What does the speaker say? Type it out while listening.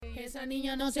Esa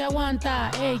niña no se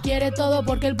aguanta. Ey, quiere todo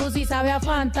porque el pussy sabe a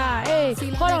Fanta. Ey,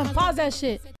 hold on, pause that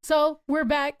shit. So we're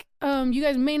back. You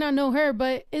guys may not know her,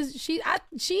 but she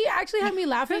actually had me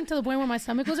laughing to the point where my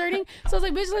stomach was hurting. So I was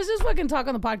like, bitch, let's just fucking talk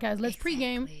on the podcast. Let's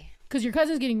pregame. Because your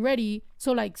cousin's getting ready.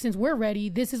 So, like, since we're ready,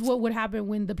 this is what would happen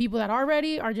when the people that are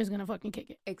ready are just going to fucking kick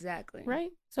it. Exactly.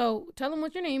 Right? So, tell them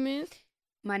what your name is.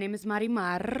 My name is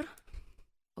Marimar.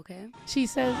 Okay. She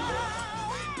says...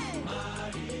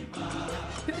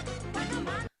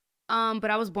 But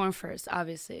I was born first,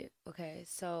 obviously. Okay,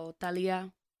 so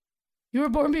Talia. You were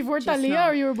born before Talia,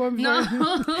 or you were born before...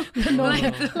 No.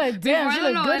 like, damn, she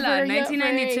looked good for her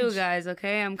 1992, age. guys,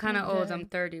 okay? I'm kind of old. I'm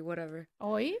 30, whatever.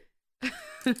 Oi? How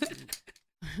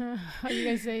you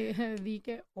guys say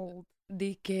Dike old?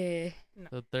 Dike. No.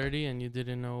 So 30 and you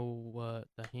didn't know what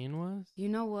Tajín was? You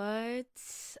know what?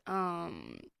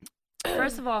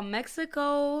 First of all,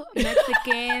 Mexicans,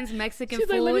 Mexican She's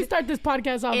food. like, let me start this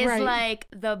podcast off is right. like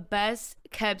the best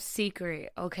kept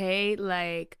secret, okay?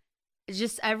 Like, it's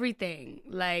just everything.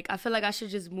 Like, I feel like I should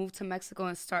just move to Mexico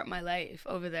and start my life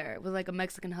over there with like a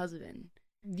Mexican husband.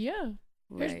 Yeah.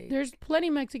 Like, There's plenty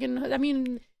Mexican. I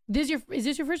mean, is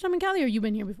this your first time in Cali, or you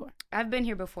been here before? I've been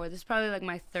here before. This is probably like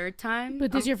my third time.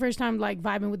 But this is your first time like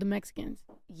vibing with the Mexicans.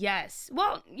 Yes.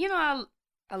 Well, you know,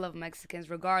 I love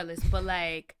Mexicans regardless, but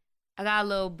like I got a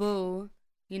little boo,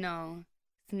 you know,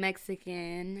 it's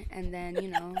Mexican, and then, you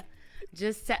know,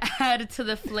 just to add to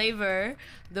the flavor,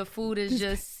 the food is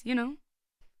just, you know,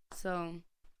 so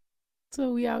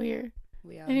we out here.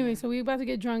 Anyway, so we about to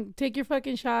get drunk. Take your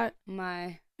fucking shot.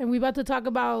 And we about to talk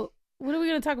about, what are we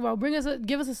going to talk about?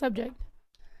 Give us a subject.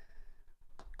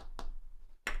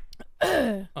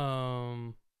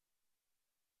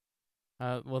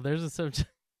 Well, there's a subject.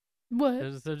 What?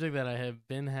 There's a subject that I have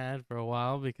had for a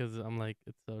while because I'm like,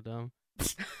 it's so dumb.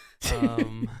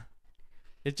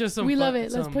 It's just some. We love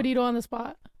it. Let's put Ito on the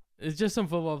spot. It's just some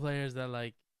football players that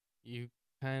like you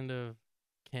kind of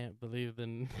can't believe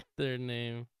their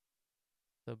name.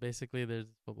 So basically, there's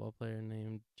a football player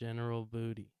named General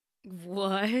Booty.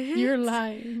 What? You're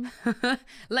lying.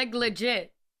 Like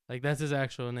legit. Like that's his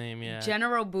actual name, yeah.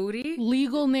 General Booty?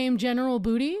 Legal name General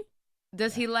Booty?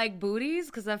 Does he like booties?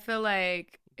 Because I feel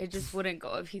like it just wouldn't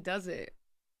go if he does it.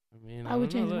 I mean, I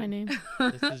would change my name.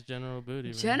 This is General Booty.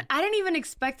 I didn't even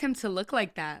expect him to look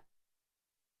like that.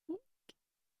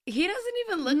 He doesn't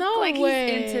even look like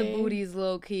way. He's into booties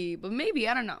low key. But maybe,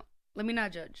 I don't know. Let me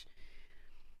not judge.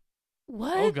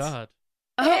 What? Oh, God.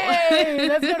 Hey,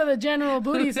 let's go to the General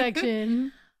Booty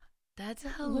section. That's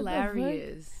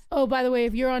hilarious. Oh, by the way,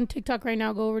 if you're on TikTok right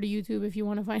now, go over to YouTube if you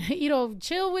want to find it. You know,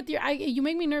 chill with your... you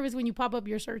make me nervous when you pop up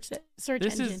your search This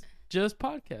engine. is just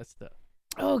podcast stuff.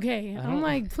 Okay. I'm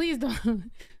like, please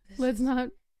don't. Let's not...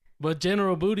 But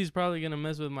General Booty's probably going to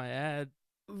mess with my ad.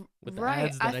 With the Right.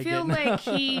 ads that I feel get like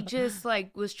he just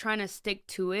like was trying to stick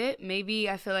to it. Maybe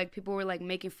I feel like people were like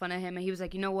making fun of him and he was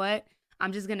like, you know what?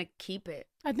 I'm just going to keep it.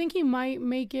 I think he might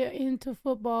make it into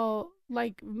football,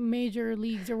 like major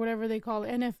leagues or whatever they call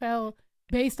it, NFL,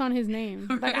 based on his name.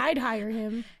 Right. Like, I'd hire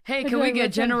him. Hey, can we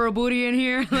get General Booty in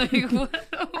here? Like, what?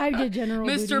 I'd get General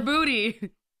Mr. Booty.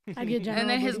 I'd get General And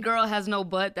then his Booty. girl has no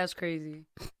butt. That's crazy.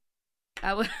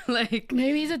 I would like...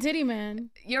 Maybe he's a titty man.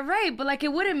 You're right, but like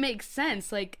it wouldn't make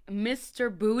sense. Like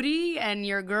Mr. Booty and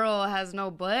your girl has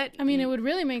no butt. I mean, it would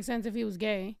really make sense if he was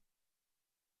gay.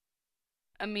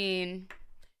 I mean...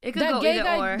 It could That go gay either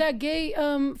guy, or. that gay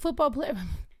football player.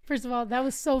 First of all, that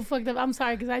was so fucked up. I'm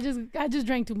sorry because I just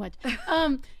drank too much.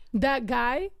 That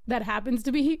guy that happens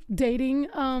to be dating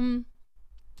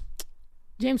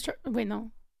James. Wait,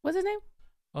 no, what's his name?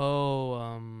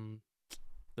 Oh,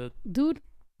 Dude,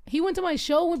 he went to my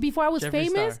show before I was Jeffree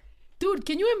famous. Star. Dude,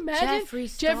 can you imagine?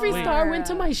 Jeffree Star went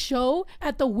to my show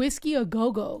at the Whiskey A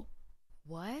Go Go.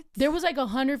 What? There was like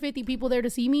 150 people there to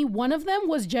see me. One of them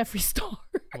was Jeffree Star.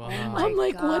 wow. I'm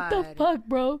like, God. what the fuck,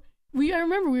 bro? I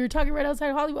remember we were talking right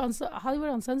outside Hollywood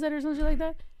on Sunset or something like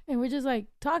that, and we're just like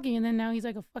talking, and then now he's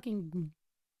like a fucking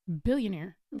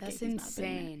billionaire. Okay, That's he's not a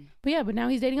billionaire. insane. But yeah, but now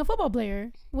he's dating a football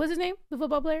player. What's his name? The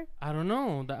football player? I don't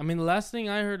know. I mean, the last thing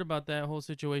I heard about that whole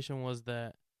situation was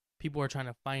that people are trying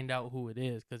to find out who it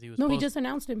is because he was. No, he just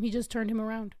announced him. He just turned him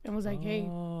around and was like, "Hey,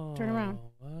 turn around."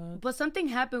 What? But something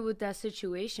happened with that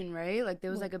situation, right? Like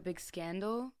there was like a big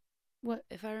scandal. What?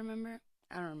 If I remember.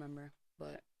 I don't remember.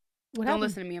 But What don't happened?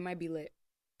 listen to me. It might be lit.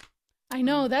 I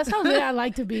know. That's how lit I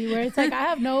like to be. Where it's like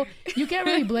you can't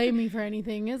really blame me for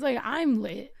anything. It's like I'm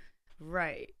lit,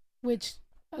 Right. which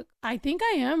I think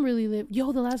I am really lit.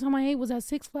 Yo, the last time I ate was at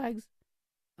Six Flags.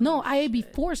 No, Oh, I ate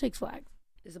shit. before Six Flags.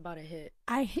 It's about a hit.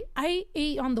 I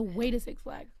ate on the way to Six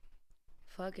Flags.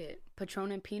 Fuck it.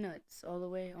 Patron and peanuts all the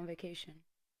way on vacation.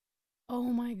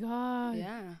 Oh my god.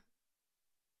 Yeah.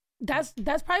 That's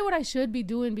probably what I should be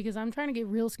doing because I'm trying to get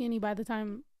real skinny by the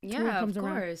time tour Yeah, comes of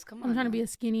around. course. Come on. I'm trying to now. be a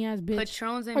skinny ass bitch.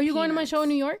 Patrons and Are you going to my show in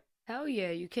New York? Hell yeah.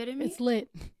 You kidding me? It's lit.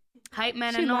 Hype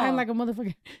man She's and all. lying like a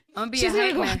motherfucker. I'm gonna be She's a gonna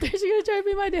hype go man. out there. She's gonna try to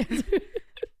be my dancer.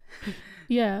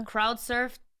 Yeah. Crowd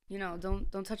surf. You know,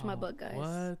 don't touch my butt, guys.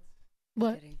 What?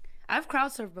 What? Kidding. I've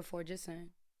crowd surfed before, just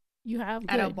saying. You have?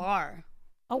 At a Good. bar.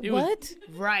 Oh, It was- what?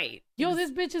 Right. Yo,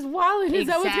 this bitch is wilding. Is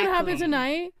that what's gonna happen Exactly.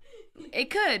 tonight? It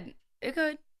could. It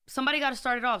could. Somebody got to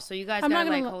start it off, so you guys I'm gotta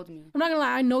not gonna like li- hold me. I'm not gonna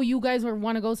lie. I know you guys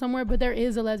want to go somewhere, but there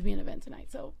is a lesbian event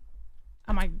tonight, so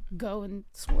I might go and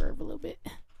swerve a little bit.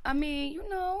 I mean, you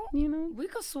know, You know, we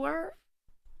could swerve.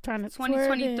 trying to swerve in.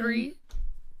 2023.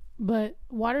 But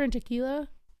water and tequila.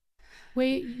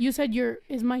 Wait, you said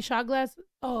is my shot glass?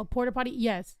 Oh, a porta potty.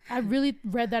 Yes, I really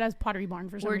read that as Pottery Barn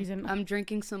for some reason. I'm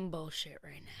drinking some bullshit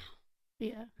right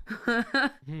Yeah,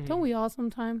 now. don't we all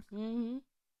sometimes? Mm-hmm.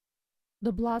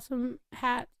 The blossom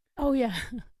hat. Oh yeah.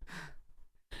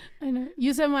 I know.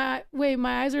 You said my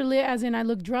eyes are lit as in I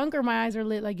look drunk, or my eyes are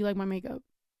lit like you like my makeup,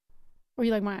 or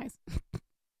you like my eyes.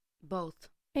 Both.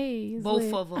 Hey, it's Both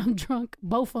lit. of 'em. I'm drunk.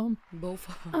 Both of them. Both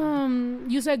of them.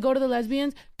 You said go to the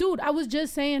lesbians, dude. I was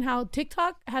just saying how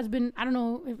TikTok has been. I don't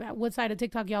know what side of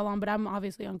TikTok y'all on, but I'm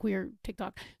obviously on queer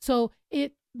TikTok. So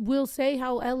it will say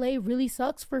how LA really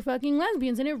sucks for fucking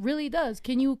lesbians, and it really does.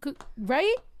 Can you,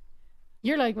 right?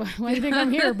 You're like, why do you think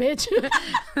I'm here, bitch?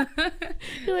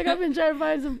 You're like, I've been trying to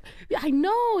find some. Yeah, I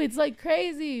know, it's like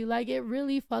crazy. Like, it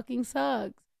really fucking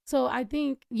sucks. So I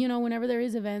think, whenever there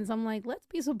is events, I'm like, let's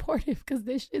be supportive because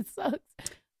this shit sucks.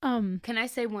 Can I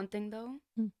say one thing though?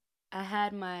 I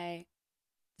had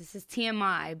this is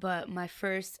TMI, but my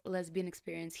first lesbian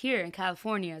experience here in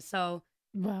California. So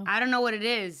Wow. I don't know what it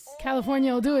is.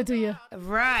 California will do it to you.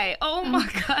 Right. Oh my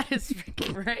God, it's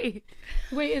freaking right.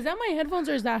 Wait, is that my headphones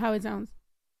or is that how it sounds?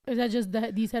 Or is that just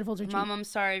these headphones are cheap? Mom, I'm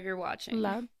sorry if you're watching.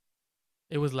 Loud?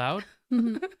 It was loud?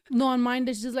 Mhm. No, on mine,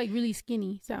 it's just like really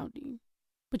skinny sounding.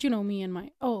 But you know me and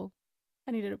my... Oh,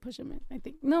 I needed to push them in, I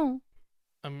think. No.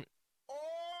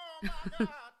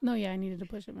 No, yeah, I needed to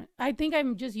push them in. I think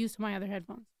I'm just used to my other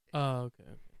headphones. Oh, okay.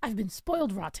 I've been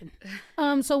spoiled rotten.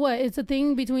 So what? It's a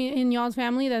thing in y'all's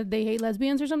family that they hate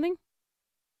lesbians or something?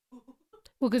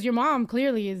 Well, because your mom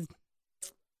clearly is...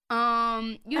 You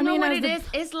know what it is?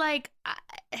 It's like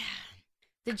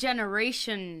the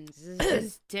generations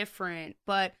is different,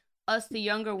 but us, the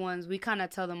younger ones, we kind of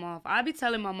tell them off. I be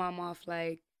telling my mom off,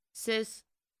 like, sis,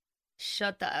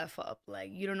 shut the F up. Like,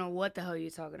 you don't know what the hell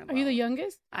you're talking about. Are you the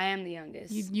youngest? I am the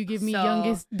youngest. You give me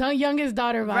youngest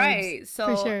daughter vibes. Right.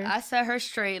 So for sure. I set her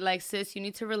straight, like, sis, you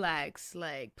need to relax.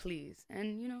 Like, please.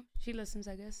 And, she listens,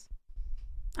 I guess.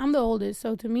 I'm the oldest,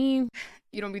 so to me...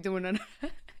 You don't be doing none of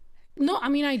that. No, I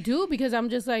mean, I do because I'm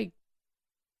just like...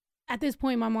 At this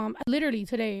point, my mom... Literally,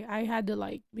 today, I had to,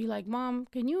 like, be like, Mom,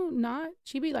 can you not?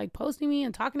 She be, like, posting me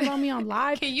and talking about me on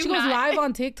live. Can you she goes not? live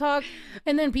on TikTok,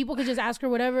 and then people could just ask her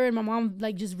whatever, and my mom,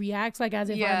 like, just reacts, like, as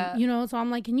if Yeah. I'm... So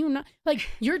I'm like, can you not... Like,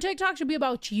 your TikTok should be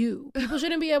about you. People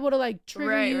shouldn't be able to, like, trigger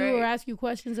Right, you right. or ask you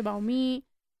questions about me.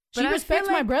 But She I feel respects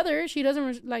my like- brother. She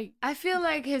doesn't, like... I feel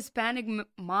like Hispanic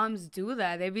moms do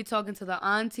that. They be talking to the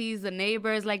aunties, the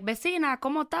neighbors, like, vecina,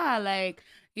 ¿cómo está? Like,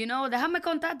 déjame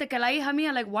contarte que la hija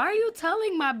mía. Like, why are you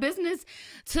telling my business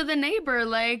to the neighbor?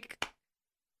 Like,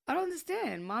 I don't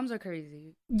understand. Moms are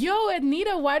crazy. Yo,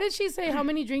 Anita, why did she say, how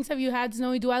many drinks have you had,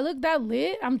 Snowy? Do I look that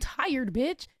lit? I'm tired,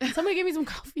 bitch. Somebody give me some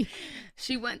coffee.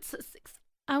 She went to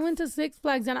I went to Six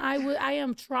Flags, and I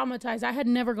am traumatized. I had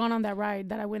never gone on that ride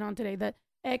that I went on today, the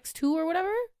X2 or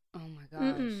whatever. Oh my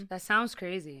gosh. That sounds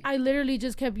crazy. I literally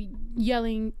just kept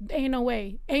yelling, ain't no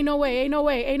way, ain't no way, ain't no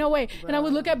way, ain't no way. And I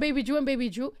would look at Baby Drew, and Baby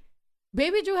Drew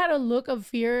had a look of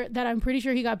fear that I'm pretty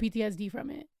sure he got PTSD from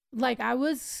it. Like, I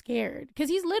was scared because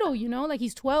he's little, like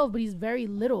he's 12, but he's very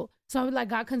little. So I like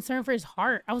got concerned for his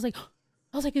heart. I was like,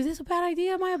 is this a bad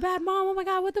idea? Am I a bad mom? Oh my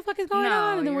God, what the fuck is going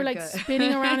on? And then we're you're like good.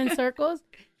 spinning around in circles.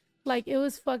 Like, it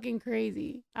was fucking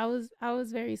crazy. I was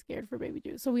very scared for Baby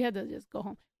Drew. So we had to just go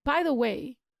home. By the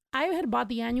way, I had bought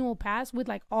the annual pass with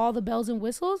like all the bells and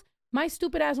whistles. My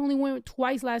stupid ass only went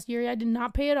twice last year. I did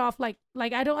not pay it off. Like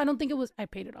I don't think it was, I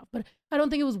paid it off, but I don't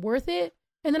think it was worth it.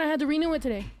 And then I had to renew it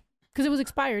today because it was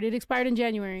expired. It expired in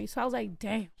January. So I was like,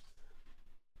 damn,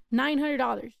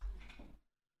 $900.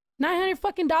 $900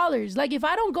 fucking dollars. Like, if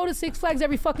I don't go to Six Flags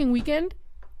every fucking weekend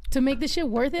to make this shit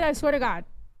worth it, I swear to God,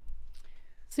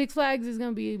 Six Flags is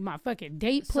gonna be my fucking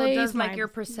date place. So does like your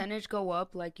percentage go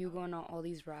up, like you going on all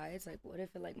these rides? Like, what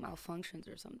if it like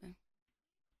malfunctions or something?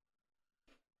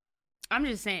 I'm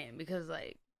just saying, because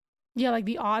like Yeah, like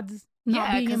the odds not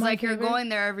Yeah, being in because my like you're favor. going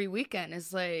there every weekend.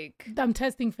 It's like I'm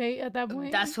testing fate at that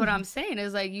point. that's what I'm saying.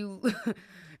 It's like you,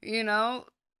 you know.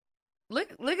 Look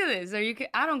at this.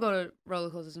 I don't go to roller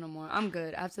coasters no more. I'm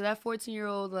good. After that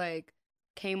 14-year-old like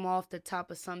came off the top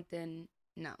of something,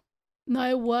 no. No,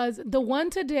 it was the one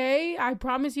today. I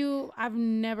promise you, I've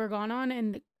never gone on,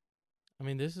 and I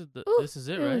mean, this is it,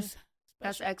 it right? was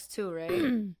That's special. X2, right? I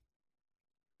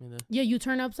mean, Yeah, you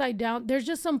turn upside down. There's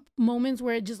just some moments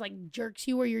where it just like jerks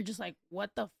you, where you're just like,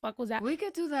 "What the fuck was that?" We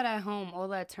could do that at home. All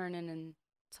that turning and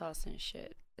tossing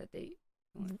shit that they.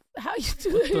 How you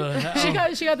do What the it?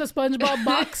 hell? She got the SpongeBob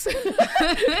box,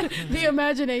 the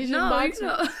imagination box. You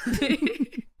know.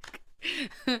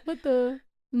 What the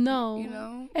no? You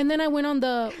know. And then I went on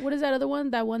the what is that other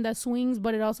one? That one that swings,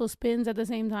 but it also spins at the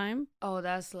same time. Oh,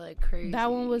 that's like crazy.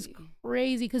 That one was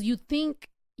crazy because you think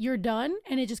you're done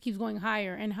and it just keeps going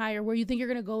higher and higher, where you think you're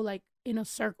gonna go like in a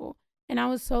circle. And I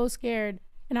was so scared,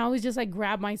 and I always just like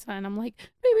grab my son. I'm like,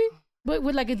 baby, but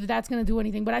with like if that's gonna do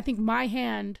anything. But I think my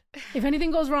hand, if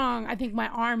anything goes wrong, I think my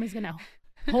arm is gonna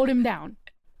hold him down.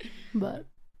 But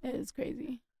it's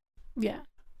crazy. Yeah,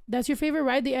 that's your favorite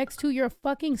ride, the X2. You're a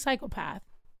fucking psychopath.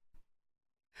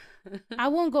 I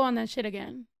won't go on that shit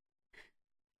again.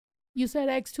 You said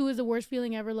X2 is the worst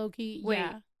feeling ever, low key. Wait.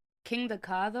 Yeah. King the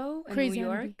Ka though in Crazy New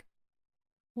York. energy.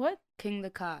 What? King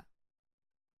the Ka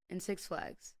in Six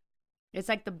Flags. It's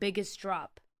like the biggest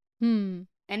drop. Hmm.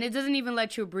 And it doesn't even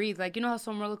let you breathe. Like, you know how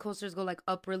some roller coasters go like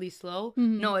up really slow?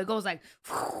 Mhm. No, it goes like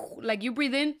you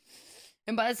breathe in,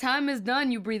 and by the time it's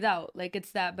done, you breathe out. Like,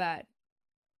 it's that bad.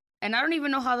 And I don't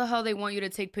even know how the hell they want you to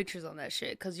take pictures on that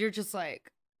shit, because you're just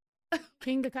like,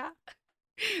 King the Ka.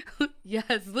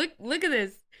 yes, look at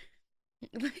this.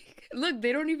 Like, look,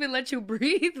 they don't even let you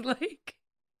breathe. Like,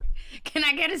 can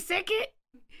I get a second?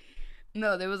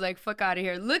 No, they was like, fuck out of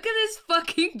here. Look at this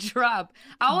fucking drop.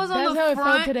 I was on That's the how it felt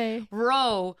front today.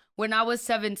 row when I was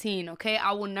 17, okay?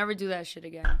 I will never do that shit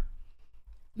again.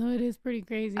 No, it is pretty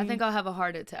crazy. I think I'll have a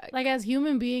heart attack. like as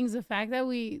human beings, the fact that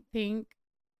we think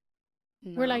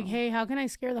we're like, No. hey, how can I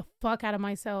scare the fuck out of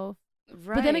myself?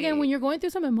 Right. But then again, when you're going through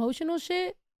some emotional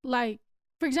shit, like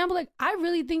for example, like I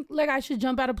really think like I should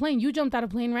jump out of plane. You jumped out of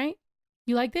plane, right?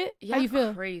 You liked it? yeah, How you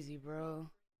feel? crazy, bro.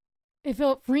 It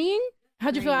felt freeing?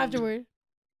 How'd you feel Freeing. afterward?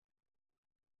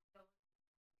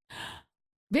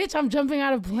 Bitch, I'm jumping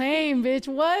out of plane, bitch.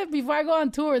 What? Before I go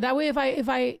on tour. That way if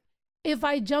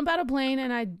I jump out of plane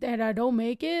and I don't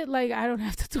make it, like I don't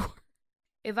have to tour.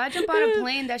 If I jump out of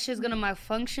plane, that shit's gonna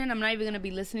malfunction. I'm not even gonna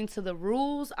be listening to the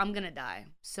rules. I'm gonna die.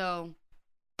 So,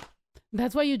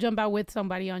 That's why you jump out with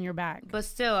somebody on your back. but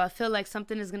still, I feel like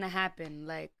something is gonna happen.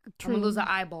 Like, I'm gonna lose an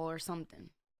eyeball or something.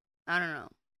 I don't know.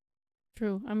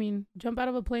 True. I mean, jump out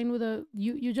of a plane with a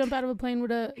you jump out of a plane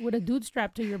with a dude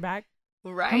strapped to your back.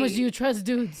 Right. How much do you trust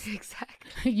dudes?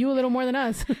 Exactly. You a little more than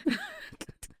us.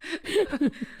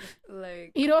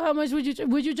 Like, You know how much would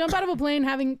you jump out of a plane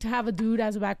having to have a dude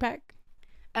as a backpack?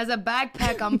 as a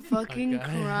backpack, I'm fucking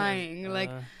Okay. crying. Like,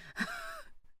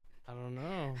 I don't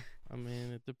know. I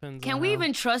mean, it depends. can on we how-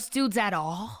 even trust dudes at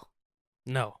all?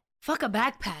 No. Fuck a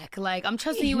backpack. Like, I'm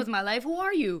trusting you with my life. Who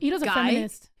are you? Ito's a guy?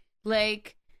 feminist.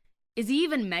 Like, is he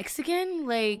even Mexican?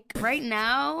 Like, right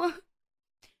now,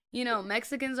 you know,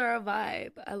 Mexicans are a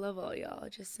vibe. I love all y'all.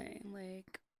 Just saying,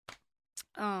 like,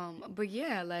 but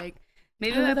yeah, like,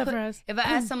 maybe I love if that I, for us. if I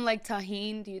add some like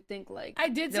tahine, do you think like I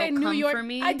did they'll say New come York. for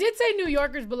me? I did say New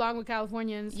Yorkers belong with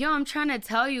Californians, Yo, I'm trying to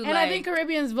tell you, and like, I think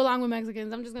Caribbeans belong with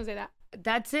Mexicans. I'm just gonna say that.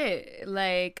 that's it.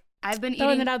 Like, I've been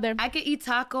Throwing eating. it out there. I could eat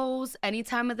tacos any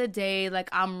time of the day. Like,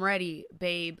 I'm ready,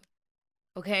 babe.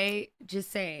 Okay,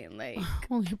 just saying, like.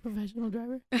 Only a professional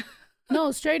driver.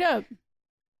 No, straight up.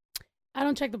 I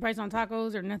don't check the price on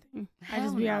tacos or nothing. I just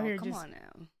hell be out no, here Come just, on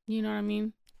now. you know what I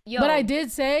mean? Yo, But I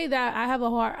did say that I have a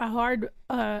hard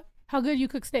how good you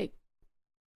cook steak.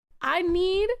 I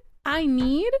need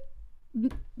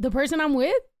the person I'm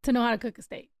with to know how to cook a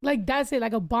steak. Like that's it,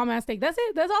 like a bomb ass steak. That's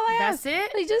it. That's all I ask. That's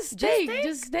it? Like just steak.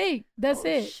 Just steak. That's Oh,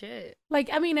 it. Shit. Like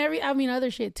I mean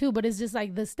other shit too, but it's just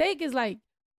like the steak is like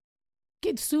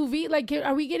get sous vide. Like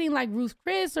are we getting like Ruth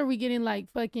Chris? Are we getting like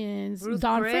fucking Ruth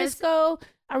Don Chris? Frisco?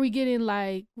 Are we getting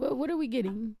like what are we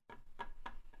getting?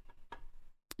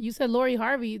 You said Lori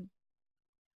Harvey.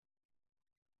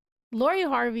 Lori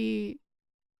Harvey.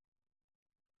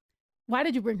 Why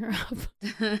did you bring her up?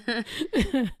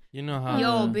 You know how.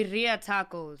 Yo, the- birria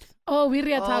tacos. Oh,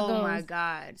 birria tacos. Oh my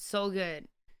god, so good.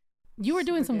 You were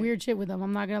doing So some good. weird shit with them.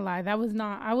 I'm not gonna lie. I was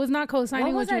not co-signing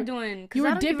What was what I you doing? 'Cause You I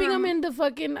were don't dipping even them in the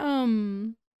fucking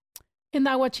in the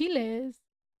aguachiles.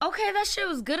 Okay, that shit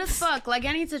was good as fuck. Like,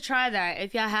 I need to try that.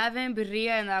 If y'all haven't, birria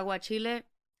and aguachile,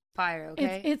 fire,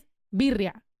 okay? It's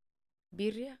birria.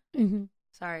 Birria? Mm-hmm.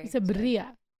 Sorry. It's a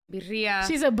birria. Birria.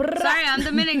 She's a brra. Sorry, I'm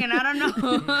Dominican. I don't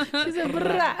know. She's a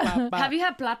brra. Have you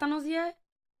had plátanos yet?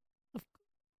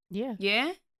 Yeah.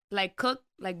 Yeah? Like cooked?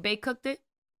 Like Bay cooked it?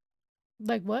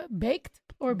 Like what? Baked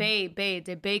or Bay.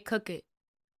 They Bay cook it.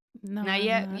 No. Not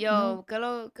yet. no, Yo, no. ¿qué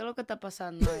lo que está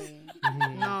pasando ahí?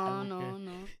 No.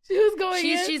 She was going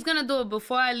in. She's gonna do it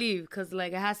before I leave because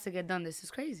like it has to get done. This is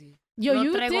crazy. Yo, No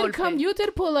you tres did golpe. come. You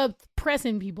did pull up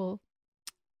pressing people.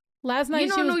 Last night You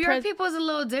know, she was New York people is a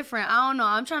little different. I don't know.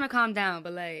 I'm trying to calm down,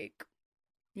 but like,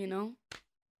 you know.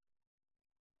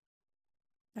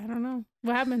 I don't know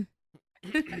what happened.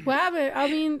 What happened? I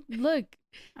mean, look.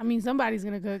 I mean, somebody's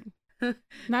gonna cook.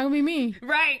 Not gonna be me.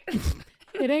 Right.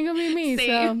 It ain't gonna be me.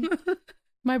 Same. So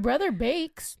my brother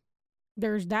bakes.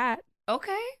 There's that.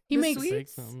 Okay. He The makes- sweets? Bake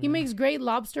something, He makes great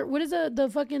lobster. What is the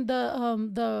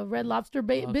Red Lobster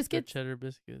lobster biscuits? cheddar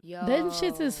biscuit. Yo, Them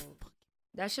shits is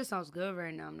that shit sounds good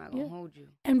right now. I'm not gonna Yeah. hold you.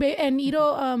 and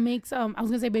Ito makes I was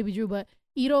gonna say Baby Drew, but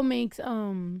Ito makes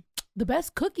the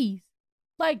best cookies.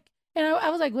 Like, and I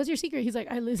was like, "What's your secret?" He's like,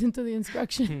 "I listen to the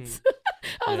instructions."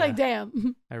 I was Yeah. like,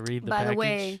 "Damn, I read the By package. the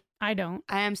way, I don't.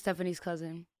 I am Stephanie's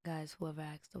cousin, guys. Whoever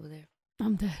asked over there.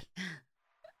 I'm dead."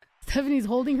 Stephanie's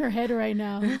holding her head right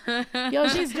now. Yo,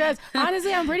 she's stressed.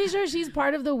 Honestly, I'm pretty sure she's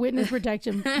part of the witness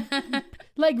protection.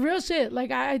 Like real shit.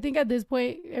 Like I think at this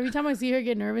point, every time I see her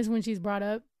get nervous when she's brought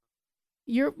up,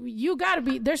 you gotta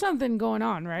be there's something going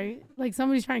on, right? Like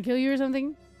somebody's trying to kill you or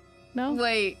something. No,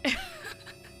 Wait.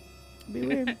 be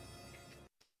weird.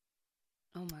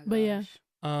 Oh my gosh. But yeah.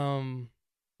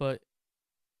 But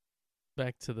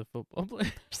back to the football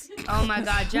players. Oh my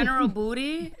god, General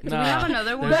Booty. Do we Nah, have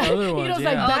another one? there's other ones, Ito's yeah.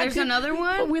 like, Oh, back there's to- another But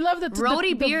one. we love the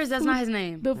Rody the Beers. That's food- not his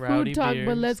name. the food Rowdy talk, but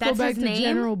Beers. let's That's go back his to name?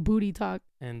 general booty talk.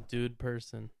 And dude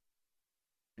person.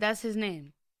 That's his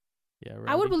name. Yeah,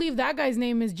 I would Rowdy. believe that guy's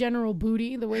name is General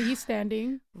Booty, the way he's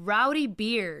standing. Rowdy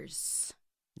Beers.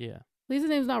 Yeah. At least his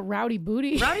name's not Rowdy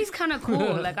Booty. Rowdy's kind of cool.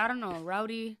 Like I don't know,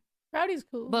 Rowdy. Rowdy's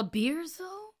cool. But Beers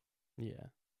though. Yeah.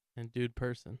 And dude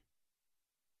person.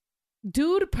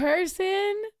 Dude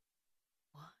person?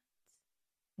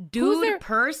 Dude their-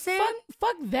 person.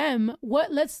 Fuck them.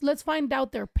 What let's find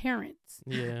out their parents.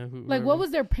 Yeah. Like what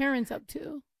was their parents up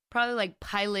to? Probably like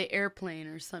pilot airplane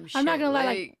or some shit. I'm not gonna lie,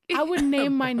 like I would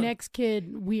name my next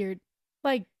kid weird.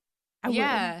 Like I would.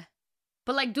 yeah.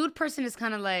 But like dude person is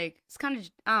kind of like it's kind of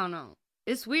I don't know.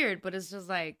 It's weird, but it's just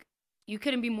like you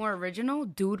couldn't be more original.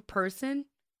 Dude person.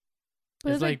 But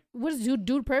It's it's like, what is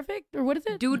dude perfect? Or what is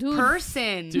it? Dude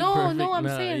person. Dude No, Perfect. no, I'm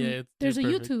No, saying yeah, it's there's a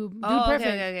Dude Perfect. YouTube. Dude Oh, perfect.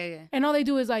 okay. And all they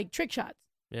do is like trick shots.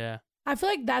 Yeah. I feel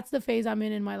like that's the phase I'm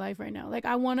in my life right now. Like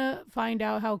I want to find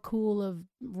out how cool of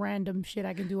random shit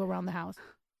I can do around the house.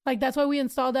 Like that's why we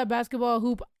installed that basketball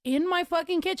hoop in my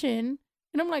fucking kitchen.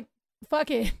 And I'm like, fuck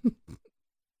it.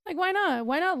 Like why not?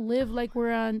 Why not live like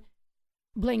we're on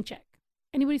Blank Check?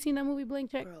 Anybody seen that movie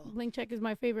Blank Check? Bro. Blank Check is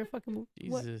my favorite fucking movie.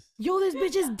 What? Jesus. Yo, this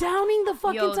bitch is downing the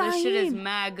fucking Yo, tahine. this shit is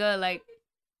mad good. Like,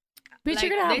 Bitch, like,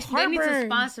 you're gonna have they need to heartburn.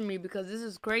 sponsor me because this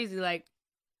is crazy. Like,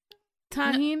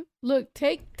 Tahine, look,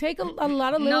 take a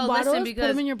lot of little No, listen, bottles, put because-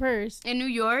 them in your purse. in New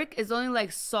York, it's only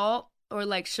like salt or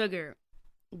like sugar.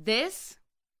 This,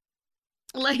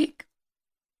 like,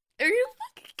 are you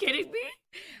fucking kidding me?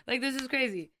 Like, this is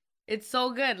crazy. It's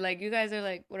so good. Like, you guys are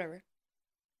like, whatever.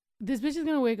 This bitch is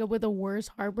gonna wake up with a worse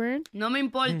heartburn. No me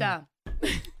importa.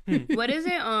 What is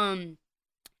it?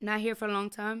 Not here for a long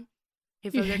time.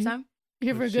 Here for a good time.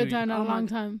 Here for a good Shoot. time, not Oh a my long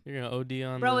God. time. You're gonna OD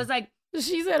on Bro, the- it's like,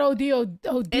 She said OD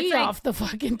It's like- off the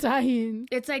fucking tahine.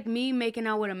 it's like me making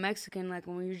out with a Mexican. Like,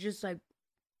 when you're just like,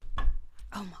 oh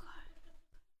my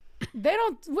God. They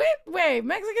don't wait.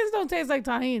 Mexicans don't taste like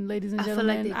tahine, ladies and I feel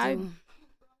like gentlemen.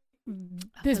 they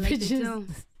do. This feel like bitch they is do.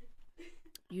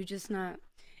 You just not.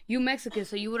 You Mexican,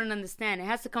 so you wouldn't understand. It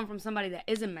has to come from somebody that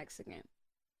isn't Mexican.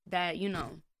 That you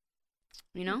know.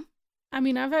 I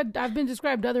mean, I've been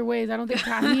described other ways. I don't think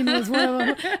tahine was one of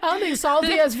them. I don't think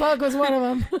salty as fuck was one of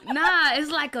them. Nah, it's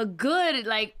like a good.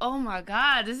 Like, oh my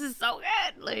God, this is so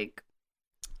good. Like,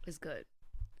 it's good.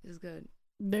 It's good.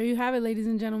 There you have it, ladies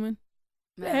and gentlemen.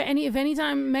 Man. If any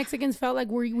time Mexicans felt like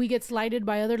we get slighted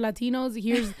by other Latinos,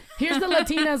 here's the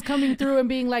Latinas coming through and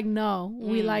being like, no,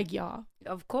 we like y'all.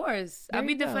 Of course. There I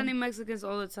be you go. defending Mexicans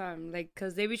all the time. Like,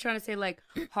 because they be trying to say, like,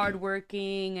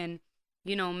 hardworking and,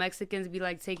 you know, Mexicans be,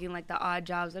 like, taking, like, the odd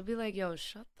jobs. I'd be like, yo,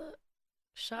 shut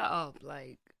up.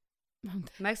 Like,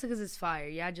 Mexicans is fire.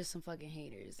 Y'all just some fucking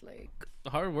haters. Like,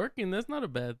 hardworking. That's not a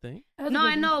bad thing. That's a no, good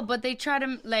I thing. know, but they try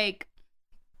to, like,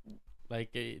 Like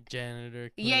a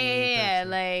janitor. yeah, cleaning person.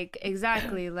 like,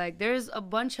 exactly. Like, there's a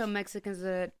bunch of Mexicans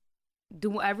that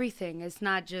do everything. It's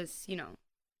not just, you know,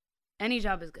 any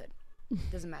job is good.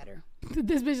 Doesn't matter.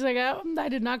 This bitch is like, I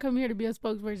did not come here to be a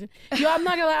spokesperson. Yo, I'm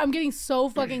not gonna lie, I'm getting so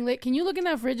fucking lit. Can you look in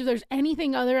that fridge if there's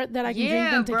anything other that I can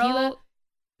drink than tequila? Bro.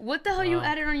 What the hell you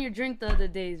added on your drink the other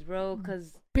days, bro?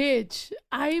 Cause bitch,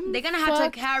 they're gonna have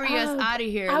to carry us out of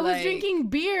here. I was drinking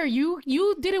beer. You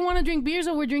didn't want to drink beer,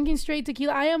 so we're drinking straight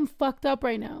tequila. I am fucked up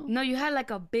right now. No, you had like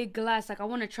a big glass. Like I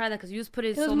want to try that because you was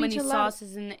putting so many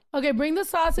sauces in it. Okay, bring the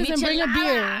sauces and bring a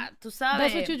beer. Tu sabes.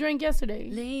 That's what you drank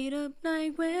yesterday. Late up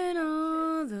night when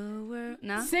all the world.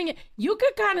 Nah? Sing it. You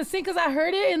could kind of sing because I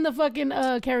heard it in the fucking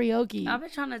karaoke. I've been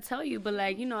trying to tell you, but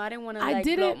like I didn't want to like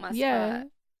blow up my spot.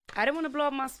 I didn't want to blow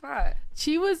up my spot.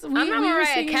 She was. I'm not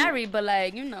Mariah Carey, but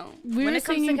like we when were it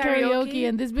comes singing to karaoke,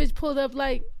 and this bitch pulled up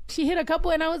like she hit a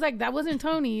couple, and I was like, that wasn't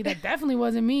Tony. That definitely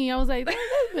wasn't me. I was like, that's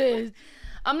this bitch.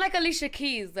 I'm like Alicia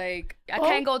Keys. Like I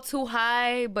can't go too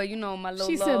high, but my low.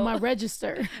 She said my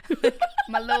register.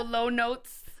 My low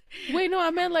notes. Wait, no,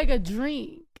 I meant like a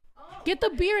drink. Get the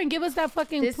beer and give us that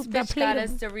fucking. This that bitch got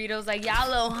us Doritos. Like y'all a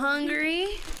little hungry.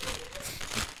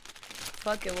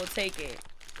 Fuck it, we'll take it.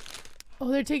 Oh,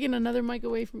 they're taking another mic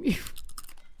away from you.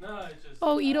 No, it's just.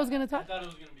 Oh, Ito's gonna talk. I thought it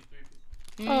was gonna be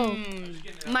 3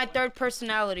 people. Oh, my third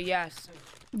personality. Yes.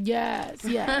 Yes.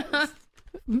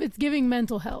 It's giving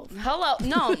mental health. Hello.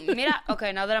 No, mira.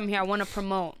 Okay, now that I'm here, I want to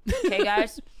promote. Okay,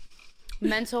 guys.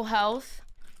 Mental health.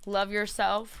 Love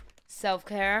yourself.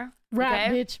 Self-care. Rap,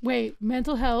 okay? bitch. Wait,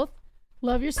 mental health.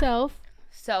 Love yourself.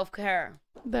 Self-care.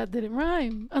 That didn't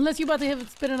rhyme. Unless you about to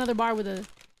spit another bar with a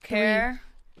care.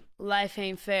 3. Life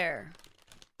ain't fair.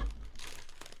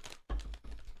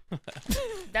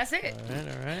 That's it. All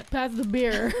right. Pass the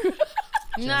beer.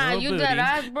 Nah, you dead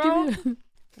ass, bro.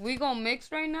 We gonna mix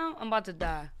right now? I'm about to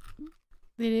die.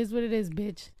 It is what it is,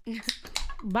 bitch.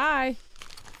 Bye.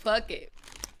 Fuck it.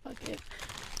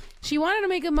 She wanted to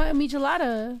make a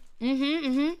michelada.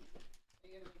 You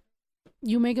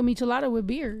make a michelada with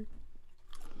beer.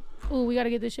 Oh, we gotta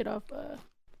get this shit off.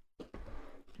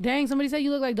 Dang, somebody said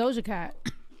you look like Doja Cat.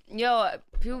 Yo,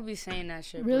 people be saying that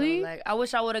shit. Really? Bro. Like, I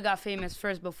wish I would have got famous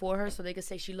first before her, so they could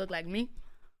say she looked like me.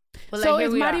 But so like,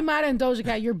 it's Mari Mara and Doja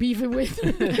Cat you're beefing with.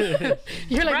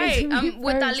 You're like, right? I'm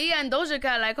with first. Aaliyah and Doja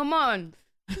Cat. Like, come on.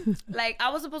 Like,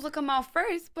 I was supposed to come out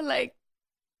first, but like,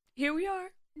 here we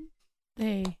are.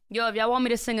 Hey. Yo, if y'all want me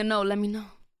to sing a note, let me know.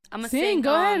 I'm gonna sing.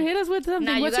 Go ahead, hit us with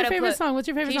something. Nah, What's your favorite song? What's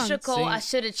your favorite song? Keisha Cole, I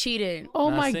should have cheated. Oh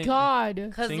my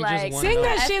God. Cause sing like, sing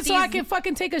that shit so I can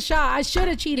fucking take a shot. I should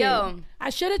have cheated. Yo. I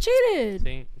should have cheated.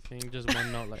 Sing just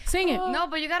one note. Like, sing it. No,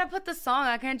 but you gotta put the song.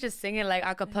 I can't just sing it like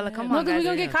a cappella. Come No, on, because guys.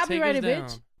 we're gonna get copyrighted,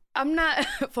 bitch. I'm not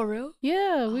for real.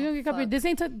 Yeah, we're gonna get fuck. copyrighted. This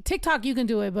ain't TikTok. You can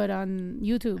do it, but on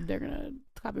YouTube they're gonna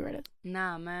copyright it.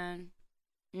 Nah, man.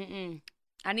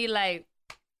 I need like.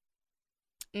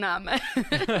 Nah, man.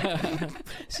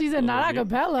 She said not a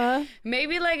cappella.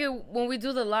 Maybe like when we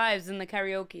do the lives in the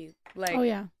karaoke. Like. Oh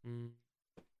yeah.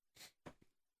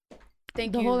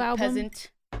 Thank the you, whole album?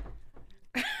 peasant.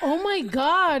 Oh my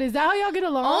God, is that how y'all get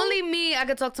along? Only me. I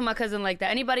could talk to my cousin like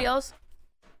that. Anybody else?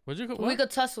 What'd you call? We could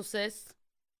tussle, sis.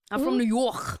 I'm from New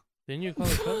York. Didn't you call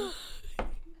it cousin?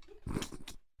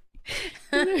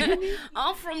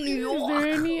 I'm from New York. Is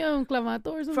there any clamato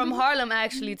or something? From Harlem,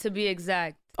 actually, to be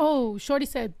exact. Oh, Shorty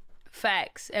said.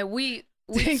 Facts. And we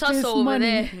Take tussle this over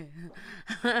money.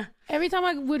 there. Every time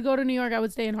I would go to New York, I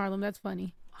would stay in Harlem. That's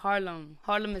funny. Harlem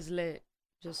is lit.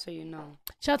 Just so you know.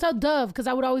 Shouts out Dove, because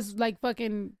I would always like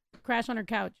fucking crash on her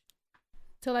couch.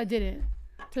 Till I didn't.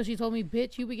 Till she told me,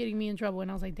 bitch, you be getting me in trouble. And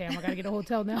I was like, damn, I gotta get a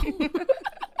hotel now. I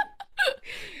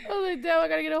was like, damn, I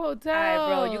gotta get a hotel. All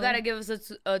right, bro. You gotta give us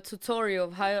a tutorial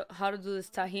of how to do this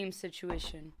Tahim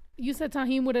situation. You said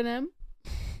Tahim with an M?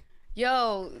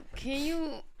 Yo, can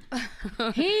you...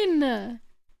 Hin.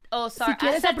 Oh, sorry. Si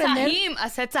I quieres said aprender- Tahim. I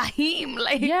said Tahim.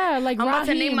 Like, Yeah, like I'm about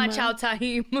to name my Raheem. child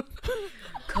Tahim.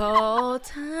 Call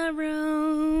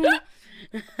Tyrone.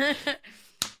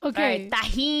 Okay. All right,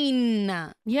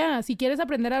 Tajín. Yeah, si quieres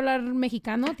aprender a hablar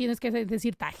mexicano, tienes que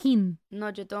decir tajín. No,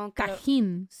 yo tengo que...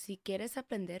 Tajín. Si quieres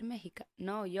aprender mexicano.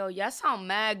 No, yo, y'all sound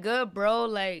mad good, bro.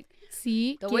 Like,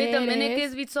 Si the way quieres.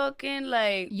 Dominicans be talking,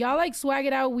 like... Y'all like swag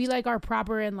it out. We like are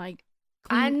proper and like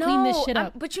I know, clean this shit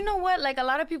up. but you know what? Like, a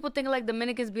lot of people think like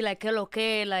Dominicans be like, que lo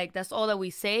que, like, that's all that we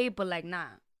say, but like, nah.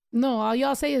 No, all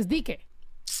y'all say is dique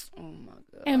Oh my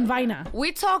God. and vaina.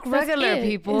 We talk That's regular, it.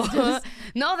 people. It's just-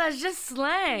 No, that's just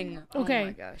slang. Okay. Oh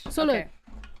my gosh. So Okay. look,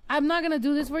 I'm not gonna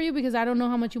do this for you because I don't know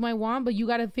how much you might want, but you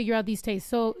gotta figure out these tastes.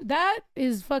 So that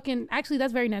is fucking. Actually,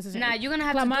 that's very necessary. Nah, you're gonna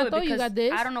have to Clamato, do it you because got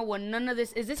this. I don't know what none of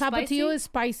this is. This Tapatio spicy? is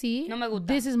spicy. No me gusta.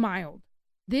 This is mild.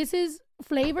 This is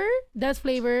flavor. That's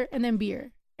flavor, and then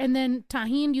beer, and then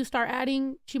tahine. You start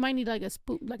adding. She might need like a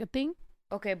spoon, like a thing.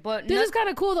 Okay, but This is kind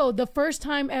of cool though. The first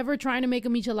time ever trying to make a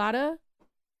michelada.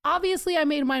 Obviously, I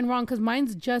made mine wrong because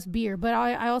mine's just beer. But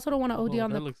I also don't want to OD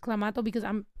on the clamato because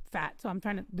I'm fat, so I'm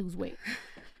trying to lose weight.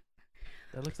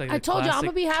 That looks like I told you I'm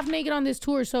gonna be half naked on this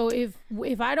tour. So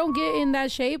if I don't get in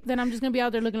that shape, then I'm just gonna be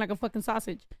out there looking like a fucking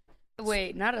sausage.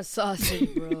 Wait, not a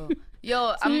sausage, bro.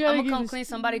 Yo, I'm gonna come clean.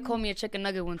 Somebody called me a chicken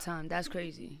nugget one time. That's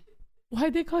crazy.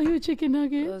 Why'd they call you a chicken It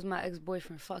nugget? was my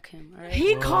ex-boyfriend. Fuck him. All right.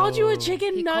 He called you a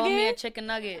chicken He nugget? called me a chicken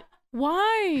nugget.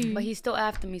 Why? But he's still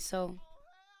after me, so.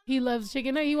 He loves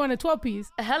chicken nugget. He want a 12-piece.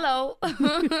 Hello.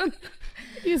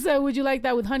 You said, would you like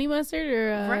that with honey mustard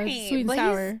or Right. sweet and But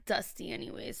sour? he's dusty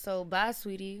anyway, so bye,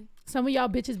 sweetie. Some of y'all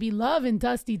bitches be loving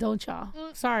dusty, don't y'all?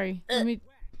 Sorry. Let me.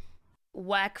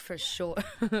 Whack for sure.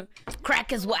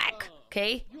 Crack is whack,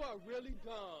 okay? You are really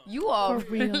dumb. You are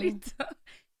For real. really dumb.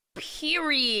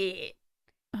 Period.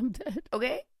 I'm dead.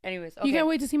 Okay? Anyways, okay. You can't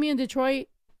wait to see me in Detroit.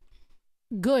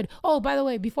 Good. Oh, by the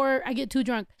way, before I get too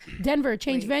drunk, Denver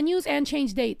changed venues and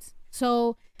changed dates.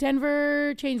 So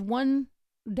Denver changed one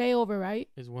day over, right?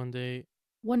 Is one day.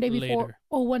 One day before. Later.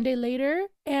 Oh, one day later.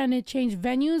 And it changed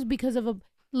venues because of a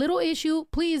little issue.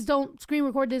 Please don't screen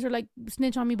record this or like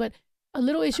snitch on me, but a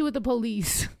little issue with the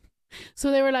police.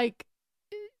 So they were like,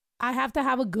 I have to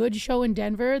have a good show in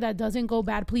Denver that doesn't go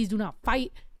bad. Please do not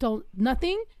fight. Don't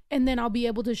nothing. And then I'll be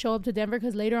able to show up to Denver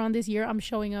because later on this year, I'm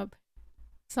showing up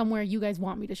somewhere you guys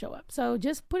want me to show up. So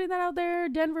just putting that out there.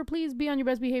 Denver, please be on your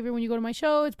best behavior when you go to my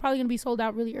show. It's probably going to be sold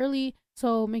out really early.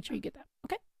 So make sure you get that.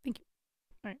 Okay? Thank you.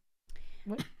 All right.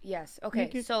 What? Yes.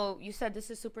 Okay. So you said this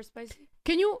is super spicy?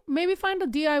 Can you maybe find a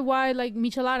DIY like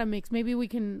michelada mix? Maybe we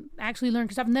can actually learn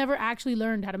because I've never actually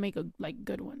learned how to make a like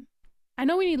good one. I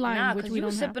know we need lime, Nah, which because we you don't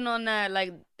was have. sipping on that,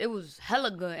 like, it was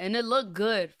hella good. And it looked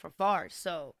good for far,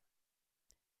 so.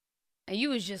 And you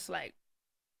was just like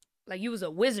you was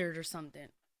a wizard or something.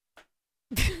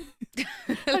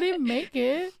 I didn't make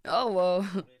it. Oh,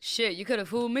 well, shit, you could have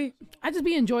fooled me. I just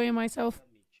be enjoying myself.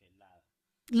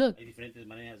 Look. Hay diferentes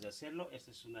maneras de hacerlo.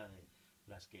 Esta es una de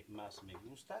las que más me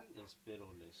gustan.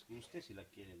 Espero les guste si la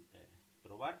quieren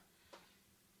probar.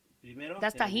 Primero,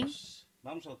 ¿Das tajín?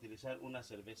 vamos a utilizar una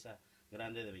cerveza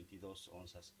grande de 22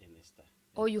 onzas en esta.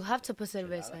 Oh, you have to put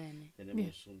cerveza in it.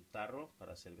 Tenemos un tarro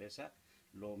para cerveza.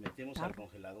 Lo metemos al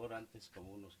congelador antes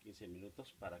como unos 15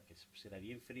 minutos para que se pusiera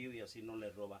bien frío y así no le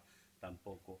roba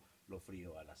tampoco lo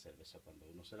frío a la cerveza cuando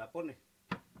uno se la pone.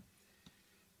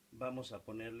 Vamos a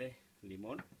ponerle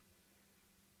limón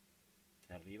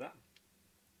arriba,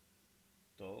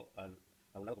 todo a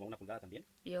un lado como una pulgada también.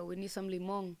 Yo, we need some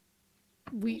limón.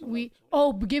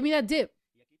 Oh, give me that dip.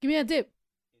 Give me that dip.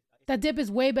 That dip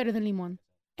is way better than limon.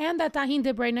 And that tahini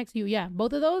dip right next to you. Yeah,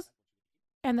 both of those.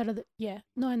 And that other,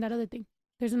 and that other thing.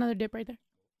 There's another dip right there.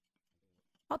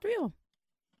 All three of them.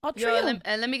 All three Yo, of them.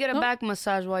 let me get a back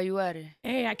massage while you at it.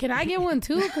 Hey, can I get one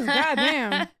too? Because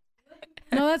goddamn.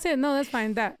 No, that's it. No, that's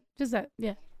fine. Just that.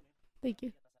 Yeah. Thank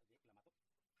you.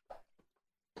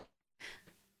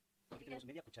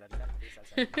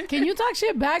 Can you talk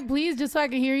shit back, please, just so I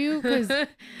can hear you? Because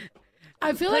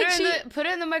I feel like put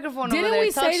it in the microphone didn't over there.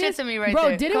 we Talk say shit this? to me right Bro,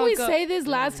 there. didn't we say this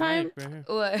last time?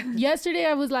 What? Yesterday,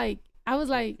 I was like,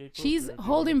 she's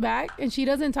holding back and she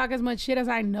doesn't talk as much shit as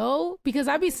I know because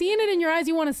I be seeing it in your eyes.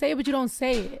 You want to say it, but you don't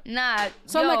say it. Nah.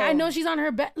 So I'm like, I know she's on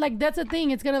her bed. Like, that's a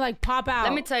thing. It's going to like pop out.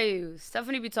 Let me tell you,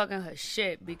 Stephanie be talking her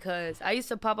shit because I used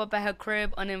to pop up at her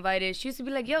crib uninvited. She used to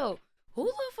be like, yo, who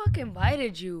the fuck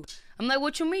invited you? I'm like,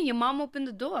 what you mean? Your mom opened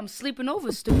the door. I'm sleeping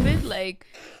over, stupid. Like,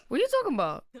 what are you talking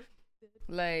about?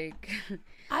 Like,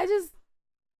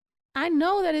 I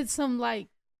know that it's some like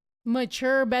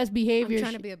mature best behavior. I'm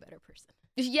trying to be a better person.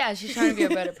 Yeah, she's trying to be a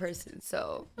better person.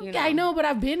 So, you know. I know, but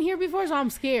I've been here before, so I'm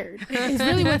scared. It's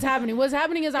really what's happening. What's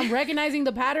happening is I'm recognizing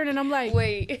the pattern and I'm like,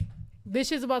 wait. This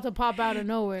shit's about to pop out of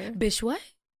nowhere. Bitch, what?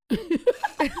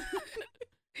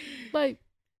 Like,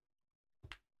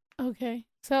 okay.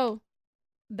 So,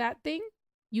 that thing,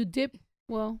 you dip,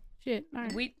 well, shit. All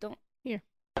right. We don't. Here.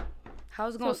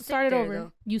 How's it going to start it over.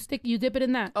 Though? You dip it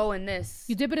in that. Oh, in this.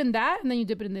 You dip it in that, and then you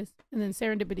dip it in this. And then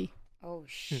serendipity. Oh,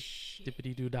 shit.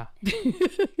 Dippity doo dah.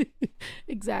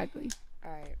 Exactly.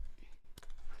 All right.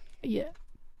 Yeah.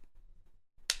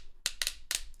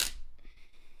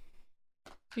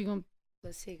 You gonna...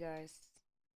 Let's see, guys.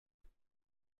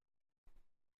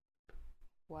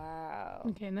 Wow.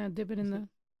 Okay, now dip it in the...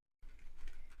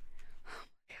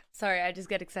 Sorry, I just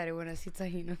get excited when I see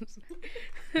tajinos.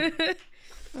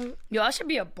 Yo, I should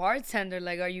be a bartender.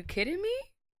 Like, are you kidding me?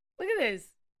 Look at this.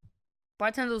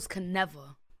 Bartenders can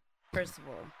never, first of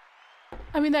all.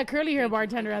 I mean, that curly hair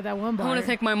bartender at that one bar. I want to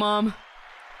thank my mom,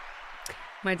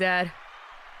 my dad,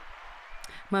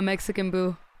 my Mexican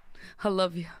boo. I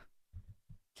love you.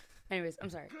 Anyways, I'm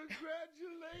sorry.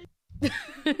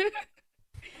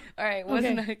 All right, what's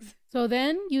Okay. next? So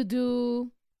then you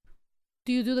do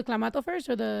you do the Clamato first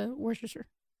or the Worcestershire?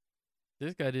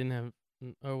 This guy didn't have.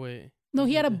 Oh wait. No,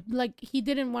 he had a did. like he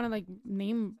didn't want to like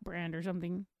name brand or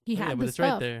something. He had Yeah, the but it's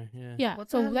stuff. right there. Yeah. Yeah, What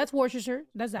the so hell? that's Worcestershire.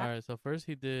 That's that. All right. So first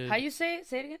he did. How you say it?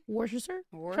 Say it again. Worcestershire.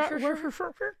 Worcestershire?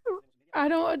 I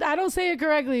don't say it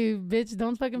correctly, bitch.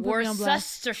 Don't fucking put me on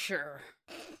blast. Worcestershire.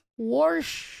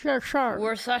 Worcestershire.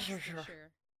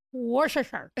 Worcestershire.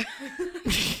 Worcestershire.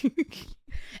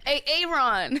 Hey,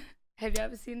 Aaron. Have you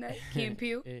ever seen that? Key and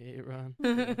Peele? Ron.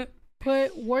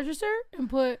 Put Worcester and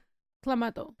put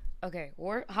Clamato. Okay,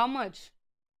 how much?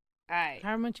 All right.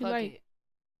 How much you fuck like. it.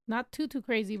 Not too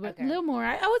crazy, but Okay. a little more.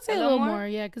 I would say A a little little more? more,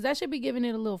 yeah, because that should be giving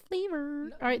it a little flavor.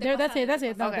 No, All right, te there. That's pasa, it. That's te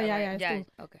it. pasa. No, Okay, yeah, okay, yeah, it's yeah. cool.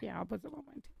 Okay. Yeah, I'll put some on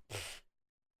mine too.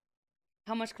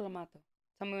 How much clamato?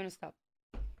 Tell me when to stop.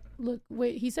 Look,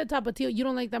 wait. He said tapatio. You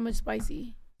don't like that much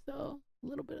spicy, so a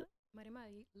little bit. Marima,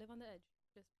 you live on the edge.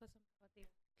 Just put some tapatio.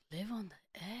 Live on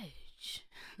the edge.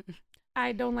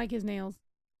 I don't like his nails.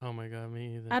 Oh my god,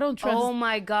 me either. I don't trust. Oh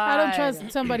my god. I don't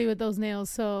trust somebody with those nails,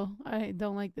 so I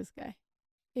don't like this guy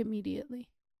immediately.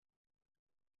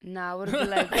 Nah, I would have been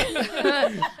like, I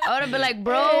would have been like,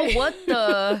 bro, what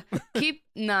the?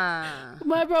 Nah.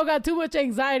 My bro got too much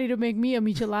anxiety to make me a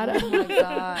michelada. Oh my I'm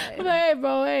god. like, hey,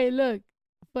 bro, hey, look,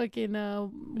 fucking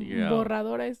Figure out.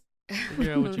 borradores.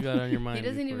 Figure out what you got on your mind. He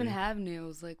doesn't before even you- have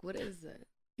nails. Like, what is it?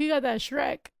 He got that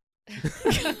Shrek.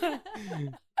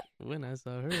 When I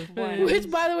saw her What? face.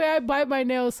 Which, by the way, I bite my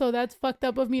nails, so that's fucked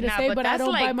up of me to Nah, say, but but I that's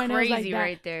don't like bite my nails like crazy that.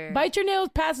 right there. Bite your nails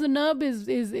past the nub is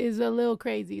a little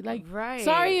crazy. Like, right.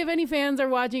 sorry if any fans are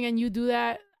watching and you do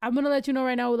that. I'm gonna let you know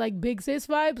right now with like big sis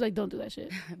vibes. Like, don't do that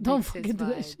shit. Don't Big sis fucking do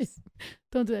that vibes. shit.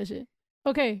 Don't do that shit.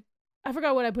 Okay, I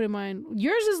forgot what I put in mine.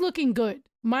 Yours is looking good.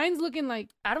 Mine's looking like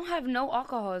I don't have no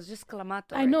alcohol. It's just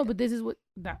clamato. I know, but this is what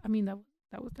that. I mean, that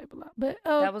was type a lot, but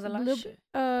that was a lot of little shit.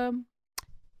 bit,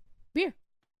 beer.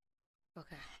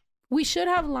 Okay. We should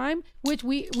have lime, which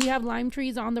we have lime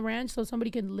trees on the ranch, so somebody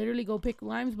can literally go pick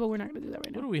limes, but we're not gonna do that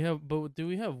right What now. do we have? But do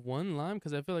we have one lime?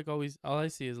 Because I feel like all I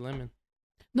see is lemon.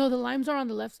 No, the limes are on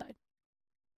the left side.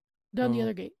 They're on the Oh.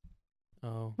 other gate.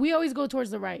 Oh. We always go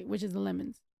towards the right, which is the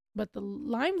lemons. But the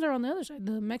limes are on the other side.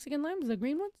 The Mexican limes, the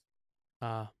green ones.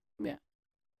 Ah.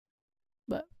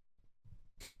 But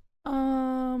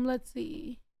let's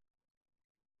see.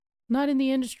 Not in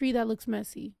the industry, that looks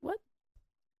messy. What?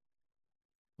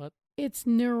 What? It's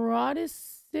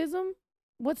neuroticism?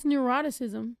 What's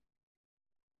neuroticism?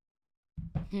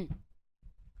 Hmm.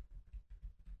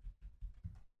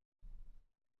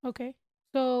 Okay.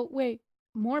 So wait,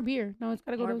 more beer. No, it's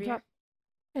gotta go More to the beer? top.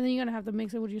 And then you're gonna have to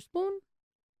mix it with your spoon.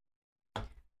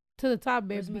 To the top,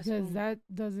 babe, Where's my because spoon? that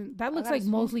looks got a like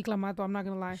spoon. mostly clamato, I'm not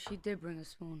gonna lie. She did bring a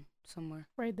spoon somewhere.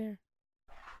 Right there.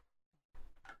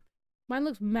 Mine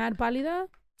looks mad pálida,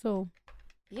 so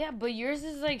Yeah, but yours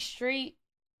is like straight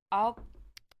out.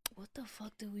 What the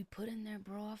fuck did we put in there,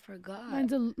 bro? I forgot.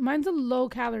 mine's a low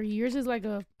calorie. Yours is like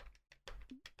a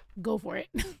go for it.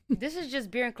 This is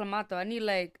just beer and clamato. I need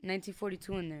like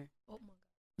 1942 in there. Oh my god.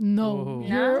 No, Whoa.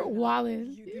 you're Nah?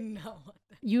 wildin'. You do not want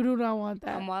that. You do not want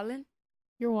that. I'm wildin'?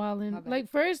 You're My wildin'. bad. Like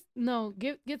first, no,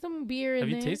 get some beer in Have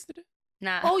there. you tasted it?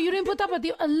 Nah. Oh, you didn't put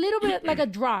tapatio. A little bit, like a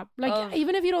drop. Like Of-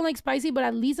 even if you don't like spicy, but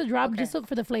at least a drop Okay. just so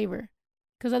for the flavor.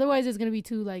 Because otherwise, it's gonna be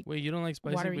too like. Wait, you don't like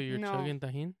spicy, Watery. but you're No. chugging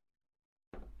tajin?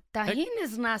 Tajin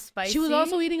is not spicy. She was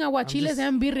also eating aguachiles just-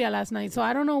 and birria last night, so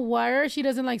I don't know why she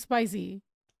doesn't like spicy.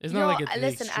 It's Yo, not like it's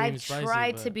listen, I've extreme spicy,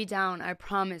 tried to but- be down. I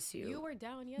promise you. You were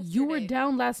down yesterday. You were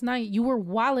down last night. You were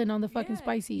wilding on the fucking Yeah,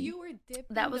 spicy. You were dipping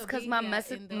That was because my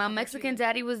Mexican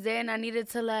daddy was there, and I needed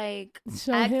to like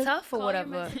Show act him. tough or Call whatever.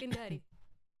 Your Mexican daddy.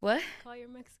 What? Call your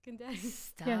Mexican daddy.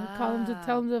 Stop. Yeah,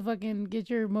 tell him to fucking get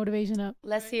your motivation up.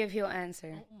 Let's see if he'll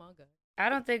answer. Oh my god. I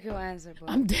don't think he'll answer, but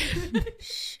I'm dead.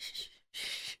 Shh, shh,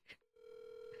 shh.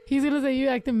 He's gonna say you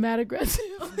acting mad aggressive.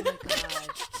 Oh my god.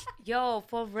 Yo,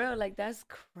 for real, like that's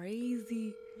crazy.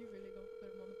 You really gonna put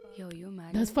him on the pod? Yo, you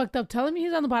imagine? That's fucked up. Tell him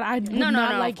he's on the pod. I would No,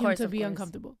 not no, like of him course, to of be course.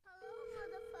 uncomfortable.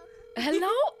 Hello,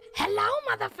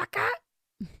 motherfucker.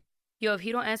 Yo, if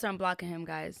he don't answer, I'm blocking him,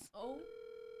 guys. Oh.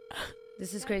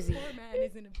 This is that crazy. Poor man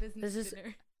is in a business This is-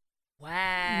 dinner.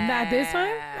 Wow. Not this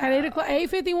time at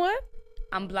 8:51.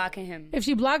 I'm blocking him. If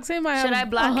she blocks him, I Should have I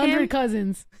block 100 him?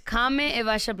 cousins. Comment if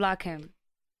I should block him.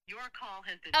 Your call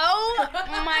has been. Oh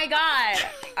my god.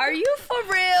 Are you for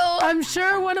real? I'm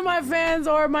sure one of my fans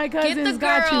or my cousins Get the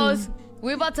got girls. you.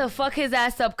 We're about to fuck his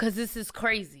ass up because this is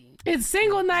crazy. It's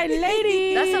single night,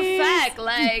 ladies. That's a fact.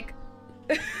 Like,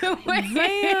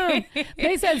 Damn.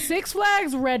 They said Six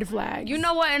Flags, red flags. You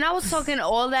know what? And I was talking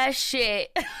all that shit.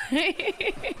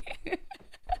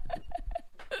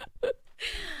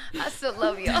 I still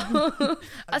love y'all.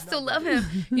 I still love him.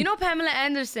 You know Pamela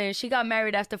Anderson, she got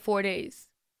married after 4 days.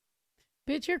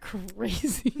 Bitch, you're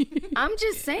crazy. I'm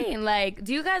just saying, like,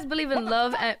 do you guys believe in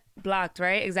love at blocked,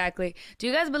 right? Exactly. Do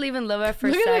you guys believe in love at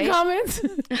first Look sight? at the comments.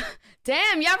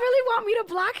 Damn, y'all really want me to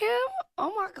block him?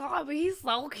 Oh my god, but he's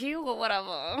so cute or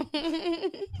whatever.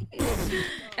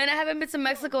 And I haven't been to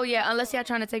Mexico yet, unless y'all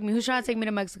trying to take me. Who's trying to take me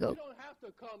to Mexico? don't have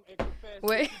to come and confess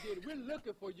Wait. what you did. We're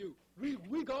looking for you.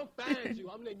 We gonna find you.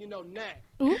 I'm letting you know now.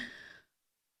 Ooh.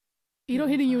 You don't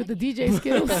hitting you with the DJ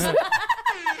skills.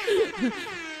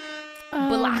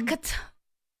 Blocked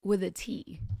with a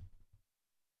T.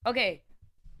 Okay,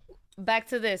 back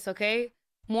to this, okay?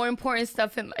 More important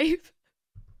stuff in life.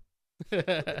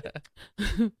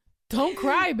 Don't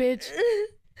cry, bitch.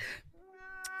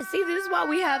 See, this is why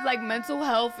we have like mental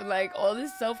health and like all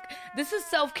this this is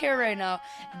self-care right now.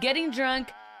 Getting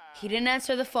drunk, he didn't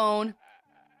answer the phone,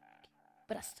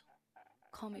 but I still,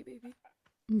 call me, baby.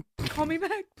 Call me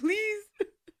back, please.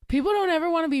 People don't ever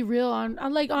want to be real on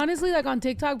like, honestly, like on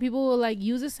TikTok, people will like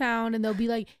use a sound and they'll be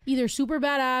like either super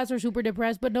badass or super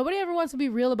depressed, but nobody ever wants to be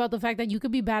real about the fact that you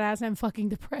could be badass and fucking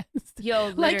depressed.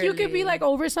 Yo, like you could be literally. like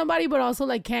over somebody, but also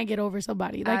like can't get over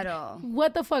somebody. Like, At all.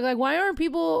 what the fuck? Like, why aren't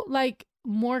people like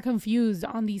more confused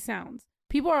on these sounds?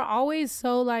 People are always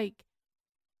so like,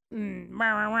 and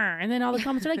then all the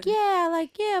comments are like,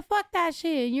 yeah, fuck that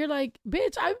shit. And you're like,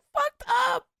 bitch, I'm fucked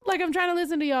up. Like, I'm trying to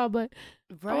listen to y'all, but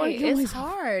I wanna Right, kill it's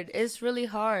myself. hard. It's really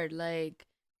hard, like,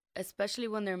 especially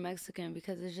when they're Mexican,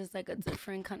 because it's just like a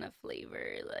different kind of flavor.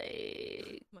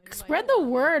 Like, spread the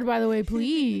word, by the way,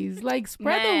 please. Like,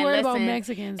 spread Man, the word about listen,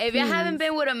 Mexicans. if you haven't please.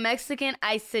 been with a Mexican,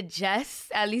 I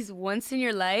suggest at least once in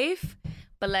your life.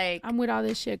 But like, I'm with all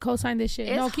this shit. Co-sign this shit.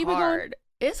 it's No, keep it going. hard.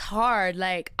 It's hard.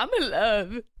 Like, I'm in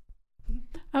love.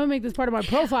 I'm gonna make this part of my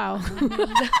profile. I'm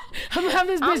gonna have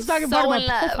this bitch I'm talking so part of my in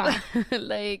love. profile.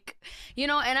 Like, you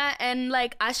know, and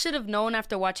I should have known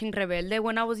after watching Rebelde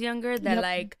when I was younger that Yep.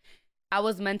 like I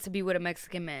was meant to be with a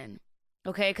Mexican man.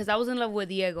 Okay, because I was in love with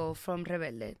Diego from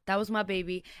Rebelde. That was my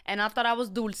baby, and I thought I was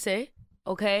Dulce.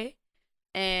 Okay,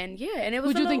 and yeah, and it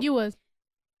was. Who'd you think you was?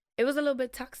 It was a little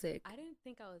bit toxic. I didn't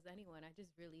think I was anyone. I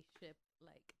just really shipped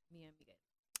like me and Miguel.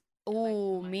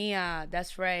 Oh, Mia,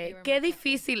 that's right. were my Qué couple.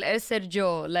 difícil es ser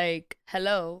yo. Like,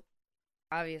 hello,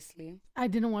 obviously. I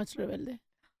didn't watch Rebelde.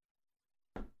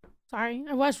 Sorry,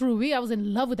 I watched Ruby. I was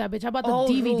in love with that bitch. I bought the Oh,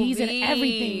 DVDs and Ruby.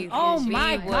 everything. Oh Ruby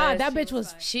my god, was- that bitch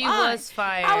was. She fine. was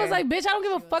fire. I was like, bitch, I don't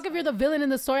give a fuck if you're the villain in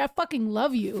the story. I fucking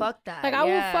love you. Fuck that, Like, I will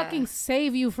yeah. fucking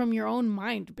save you from your own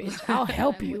mind, bitch. I'll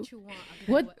help you. What you want? I'll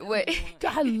do What? whatever Wait. you want.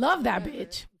 God, I love that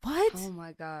bitch. What? Oh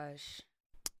my gosh.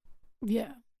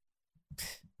 Yeah.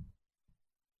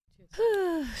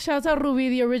 Shouts out Ruby,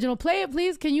 the original. Play it,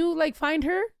 please. Can you like find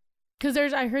her? Because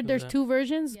I heard Who's there's that? two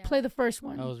versions. Yeah. Play the first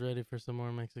one. I was ready for some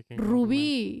more Mexican. compliments.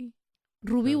 Ruby.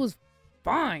 Ruby Sure. was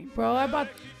fine, bro. I bought.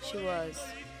 She was.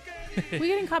 We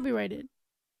getting copyrighted.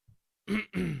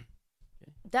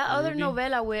 That other Ruby?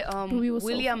 novela with Ruby was so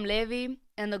William Levy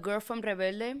and the girl from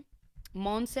Rebelde,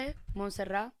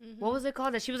 Montserrat. What was it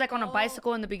called? That she was like on a Oh.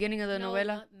 bicycle in the beginning of the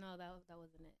novela. No, that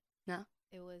wasn't it. No?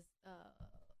 It was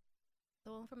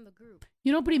the one from the group.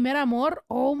 You know, Primer Amor.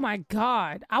 Oh my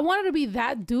god, I wanted to be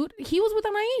that dude. He was with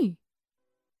Anaí.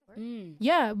 Mm.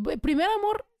 Yeah, but Primer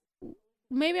Amor.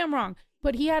 Maybe I'm wrong,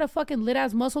 but he had a fucking lit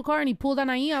ass muscle car and he pulled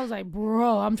Anaí. I was like,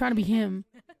 bro, I'm trying to be him.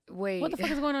 Wait. What the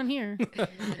fuck is going on here?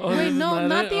 Oh, Wait, this is no,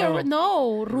 not it? the Oh.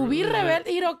 no Ruby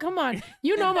Rebelde. You know, come on.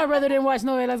 You know my brother didn't watch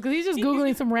novelas because he's just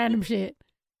googling some random shit.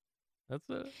 That's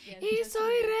it. Yeah, Y soy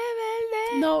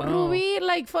rebelde. No, Oh. Ruby,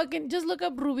 like fucking, just look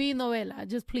up Ruby novela,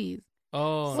 just please.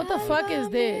 Oh, What the fuck is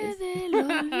this? Sálvame del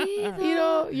olvido. You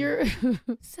know, you're.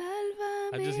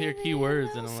 Sálvame I just hear de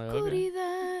keywords la and I'm like, okay.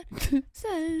 oscuridad.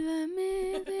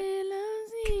 Sálvame de la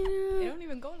They oscuridad. don't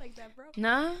even go like that, bro.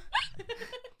 No?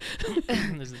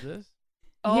 Is it this?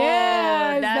 Oh,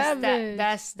 Yeah, it's that's that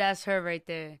bitch. that's her right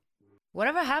there.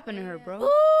 Whatever happened to her, bro?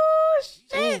 Oh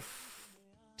shit! Oof.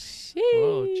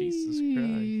 Whoa, Jesus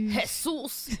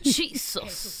Christ.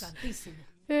 Jesus.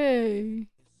 Hey,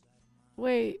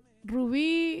 wait,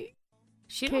 Ruby.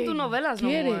 She don't do novelas no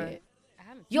Get more. it. I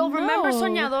haven't Yo, remember No.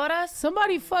 Soñadoras?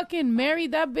 Somebody fucking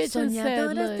married that bitch and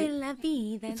said, look, la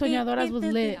vida. Soñadoras was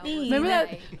lit. Remember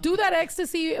that? Do that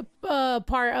ecstasy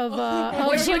part of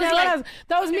Where she was Soñadoras. like-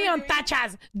 That was me on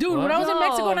Tachas. Dude, when I was in Yo.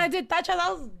 Mexico and I did Tachas,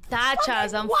 I was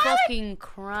Tachas, I'm What? fucking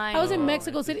crying. I was in Oh,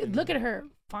 Mexico I City. see. Look at her.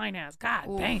 Fine ass. God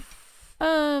Oof. dang.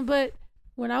 But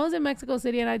When I was in Mexico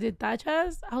City and I did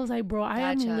tachas, I was like, bro, I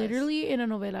am Tachas. literally in a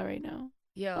novela right now. I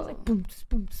was Yo. like, boom,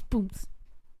 boom, boom.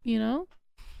 You know?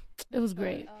 It was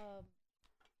great.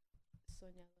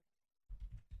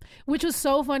 Which was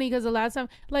so funny because the last time,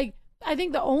 like, I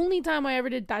think the only time I ever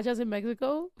did tachas in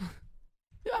Mexico,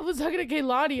 I was talking to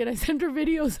Kaylani and I sent her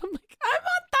videos. I'm like, I'm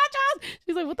on tachas.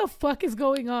 She's like, what the fuck is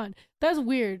going on? That's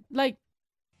weird. Like,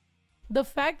 the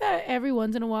fact that every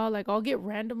once in a while, like, I'll get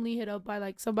randomly hit up by,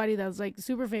 like, somebody that's, like,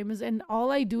 super famous and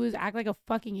all I do is act like a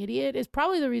fucking idiot is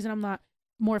probably the reason I'm not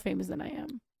more famous than I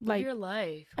am. Like, your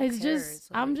life. Who it's cares?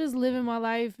 just, I'm just living my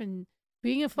life and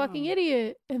being a fucking No.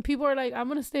 idiot. And people are like, I'm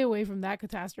going to stay away from that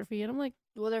catastrophe. And I'm like,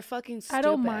 Well, they're fucking stupid. I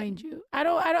don't mind you. I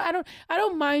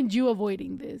don't mind you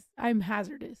avoiding this. I'm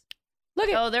hazardous. Look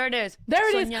at, Oh, there it is. there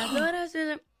it is. Soñadoras in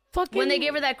it. Fucking, When they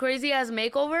gave her that crazy ass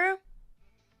makeover.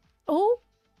 oh,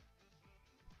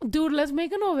 dude, let's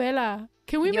make a novela.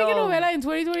 Can we make a Yo. novela in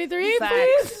 2023,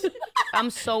 Facts. please? I'm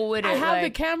so with it. I have the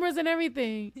like, cameras and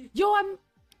everything. Yo,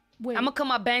 wait. I'm gonna cut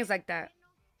my bangs like that.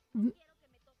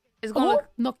 It's gonna Oh, look,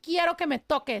 no quiero que me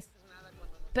toques.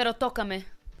 pero tócame.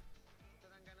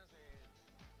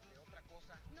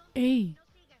 Hey.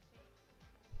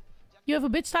 You have a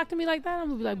bitch talk to me like that? I'm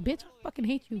gonna be like, bitch, I fucking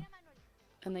hate you.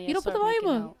 And then You don't put the start making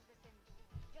volume up.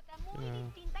 out.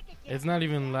 Yeah. It's not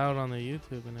even loud on the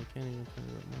YouTube, and I can't even turn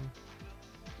it up now.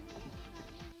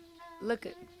 Look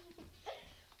at.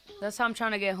 That's how I'm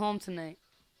trying to get home tonight.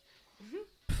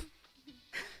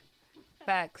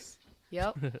 Facts.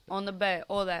 Yep. On the bed.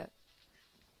 All that.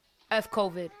 F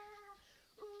COVID.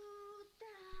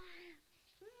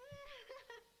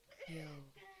 Yo.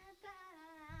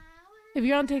 If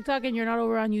you're on TikTok and you're not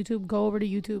over on YouTube, go over to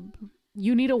YouTube.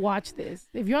 You need to watch this.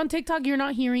 If you're on TikTok, you're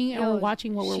not hearing or Yo,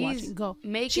 watching what we're she's watching. Go.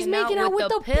 making She's making out out with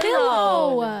with the the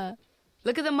pillow.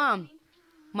 Look at the mom.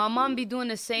 My mom be doing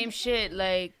the same shit.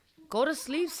 Like, go to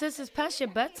sleep, sis. It's past your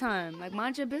bedtime. Like,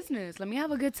 mind your business. Let me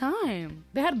have a good time.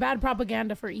 They had bad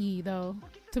propaganda for E, though,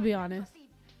 to be honest.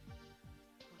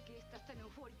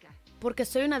 Porque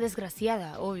soy una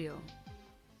desgraciada, obvio.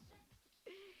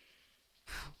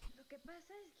 Lo que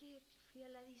pasa es que fui a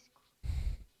la disco.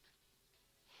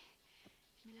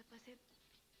 Me la pasé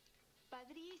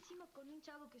padrísimo con un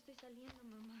chavo que estoy saliendo,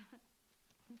 mamá.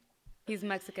 He's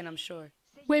Mexican, I'm sure.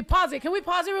 Wait, pause it. Can we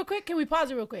pause it real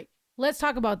quick? Let's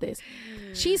talk about this.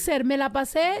 She said, me la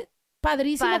pasé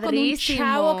padrísimo con un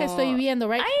chavo que estoy viendo,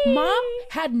 right? Ay. Mom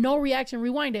had no reaction.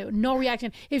 Rewind it. No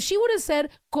reaction. If she would have said,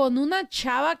 con una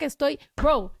chava que estoy...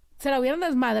 Bro, se la hubieran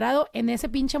desmadrado en ese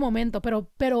pinche momento. Pero,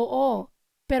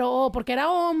 porque era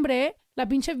hombre, la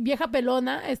pinche vieja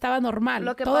pelona estaba normal.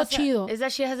 Lo que todo pasa chido. is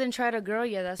that she hasn't tried a girl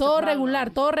yet. That's the Todo problem.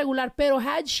 regular. Pero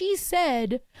had she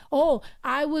said, oh,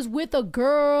 I was with a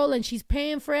girl and she's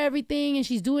paying for everything and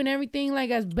she's doing everything like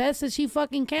as best as she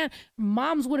fucking can,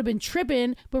 moms would have been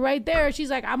tripping. But right there, she's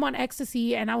like, I'm on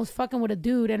ecstasy and I was fucking with a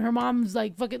dude. And her mom's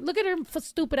like, fucking, look at her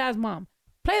stupid ass mom.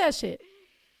 Play that shit.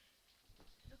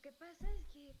 Lo que pasa es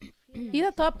que fui a la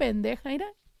Mira toda pendeja, mira.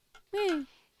 Me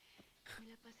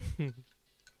la pasé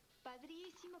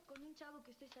padrísimo con un chavo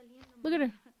que estoy saliendo. Look at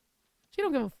her. She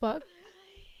don't give a fuck.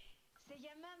 Se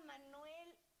llama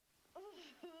Manuel.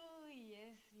 Uy,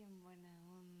 es bien buena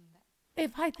onda.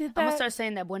 If I did I'm gonna that, start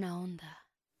saying that buena onda.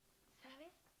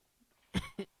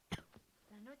 ¿Sabes?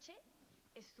 La noche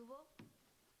estuvo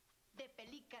de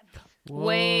pelícanos.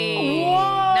 Wait. Whoa.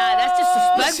 Nah, that's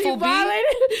disrespectful, She B.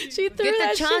 violated. She threw Get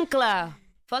that the shit. chancla.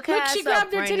 Fuck her Look, ass she up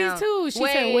grabbed her right titties now. too. She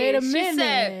said, wait a she minute.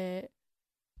 said,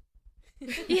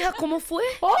 Hija, ¿cómo fue?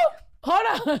 Oh,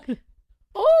 hold on.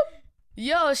 Oh,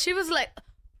 Yo, she was like,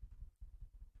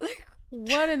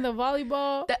 what in the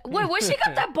volleyball? wait, where she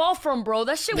got that ball from, bro?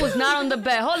 That shit was not on the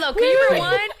bed. Hold up, can you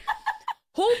rewind?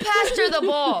 Who passed her the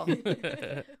ball?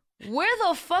 Where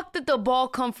the fuck did the ball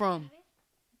come from?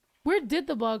 Where did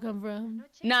the ball come from?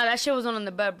 Nah, that shit wasn't on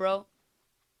the bed, bro.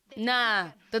 Nah,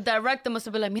 the director must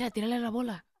have been like, mira, tírale la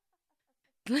bola.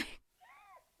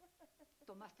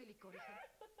 ¿Tomaste licor, hija?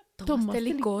 Tomaste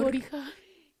licor, hija.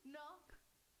 No.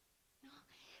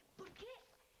 ¿Por qué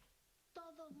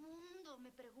todo mundo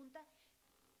me pregunta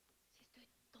si estoy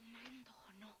tomando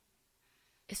o no?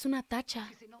 Es una tacha.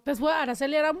 That's what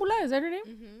Araceli Arámbula, is that her name?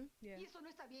 Mm-hmm. Yeah. Y eso no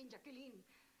está bien, Jacqueline.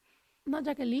 Not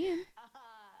Jacqueline.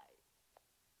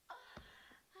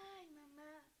 Ay, mamá.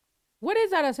 What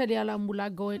is Araceli Arámbula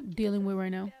dealing with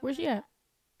right now? Where's she at?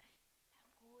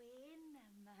 Buena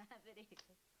madre.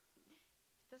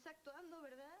 Estás actuando,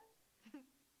 ¿verdad?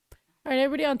 All right,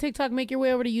 everybody on TikTok, make your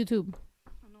way over to YouTube.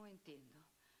 No entiendo.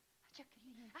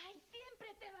 Jacqueline. Ay, siempre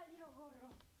te valió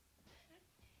gorro.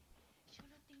 Yo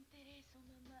no te intereso,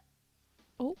 mamá.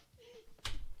 Oh.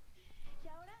 ¿Y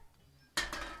ahora?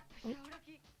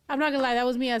 I'm not gonna lie, that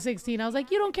was me at 16. I was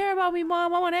like, you don't care about me,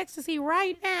 Mom. I want ecstasy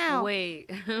right now. Wait.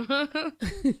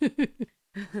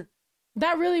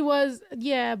 That really was,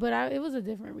 yeah, but it was a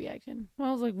different reaction.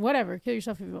 I was like, whatever, kill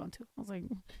yourself if you want to. I was like,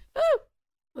 oh.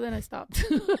 But then I stopped.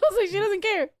 I was like, she doesn't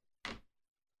care.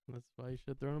 That's why you should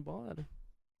have thrown a ball at her.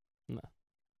 No.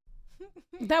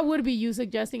 That would be you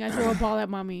suggesting I throw a ball at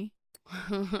mommy.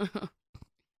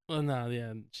 Well, no,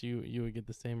 yeah, you would get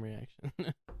the same reaction.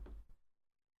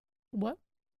 What?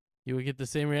 You would get the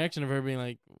same reaction of her being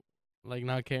like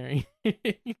not caring,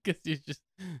 because you just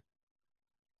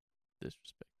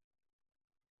disrespect.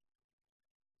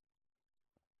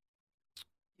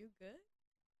 You good?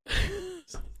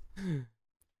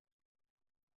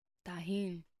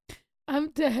 Tajin. I'm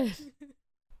dead.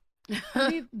 I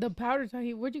need the powder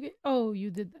tahini. Where'd you get? Oh, you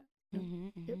did that.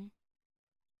 Yep.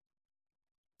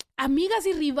 Amigas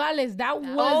y Rivales. That was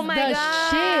Oh my the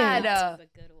God. That's a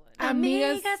good one.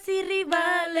 Amigas y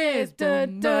rivales. shit.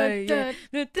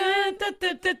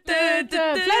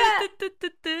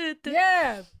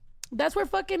 Yeah. That's where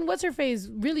fucking what's her face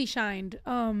really shined.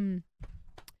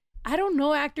 I don't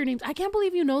know actor names. I can't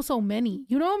believe you know so many.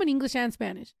 You know them in English and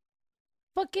Spanish.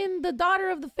 Fucking the daughter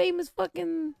of the famous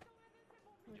fucking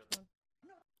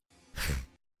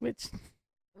which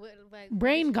What, like,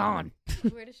 brain gone.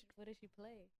 What does she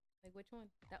play? Like which one?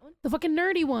 That one? The fucking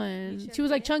nerdy one. She was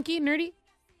like chunky, nerdy.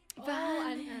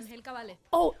 Oh, Angelica Vale.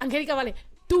 Oh, Angelica Vale.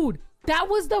 Dude, that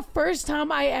was the first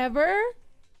time I ever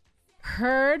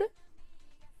heard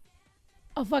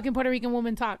a fucking Puerto Rican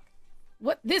woman talk.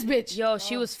 What? This bitch. Yo,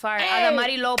 she was fire. Hey.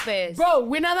 Adamari Lopez. Bro,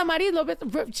 when Adamari Lopez,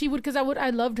 she would, because I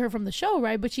loved her from the show,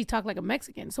 right? But she talked like a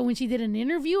Mexican. So when she did an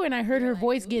interview and I heard her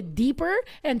voice get deeper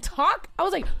and talk, I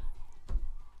was like,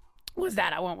 what's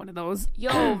that? I want one of those.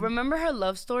 Yo, remember her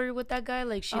love story with that guy?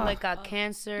 Like she got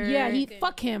cancer. Yeah,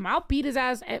 fuck him. I'll beat his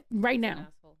ass right now.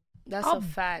 That's a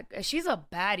fact. And she's a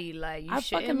baddie. Like you I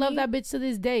fucking love that bitch to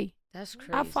this day. That's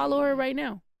crazy. I follow her right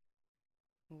now.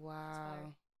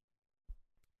 Wow.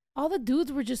 All the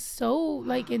dudes were just so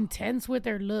like intense with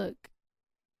their look.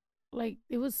 Like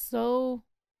it was so.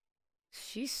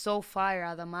 She's so fire.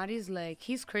 Adamari's like,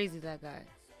 he's crazy, that guy.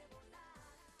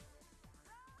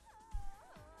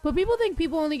 But people think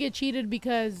people only get cheated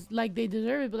because like they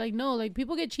deserve it. But like no, like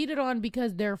people get cheated on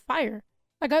because they're fire.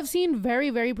 Like I've seen very,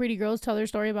 very pretty girls tell their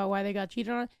story about why they got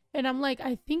cheated on. And I'm like,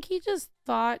 I think he just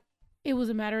thought it was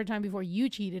a matter of time before you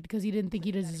cheated because he didn't think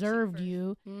he deserved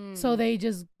you. So they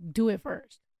just do it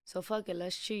first. So fuck it,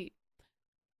 let's cheat.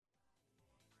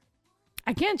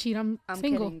 I can't cheat. I'm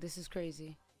single. Kidding. This is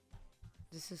crazy.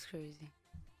 This is crazy.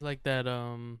 Like that,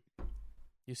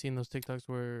 you seen those TikToks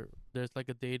where there's like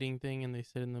a dating thing and they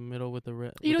sit in the middle with the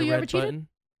red, You know, with the you red ever cheated? button?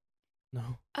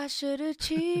 No. I should have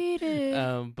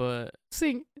cheated. But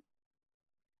Sing.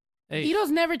 hey,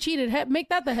 Ito's never cheated. Make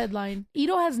that the headline.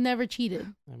 Ito has never cheated.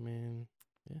 I mean,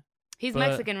 yeah. He's But-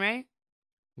 Mexican, right?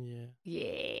 Yeah.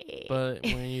 Yeah. But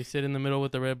when you sit in the middle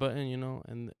with the red button, you know,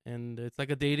 and it's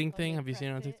like a dating thing. Have you seen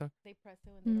it on TikTok? They press it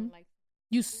when they don't like.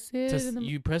 You sit in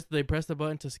the They press the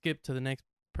button to skip to the next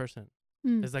person.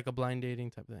 Mm. It's like a blind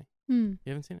dating type thing. Mm. You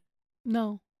haven't seen it?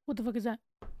 No. What the fuck is that?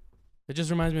 It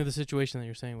just reminds me of the situation that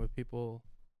you're saying with people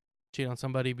cheat on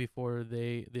somebody before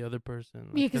the other person.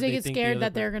 Yeah, because they get think the scared other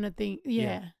that they're person- gonna think.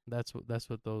 Yeah. That's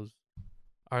what those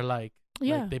are like.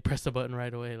 Yeah. Like they press the button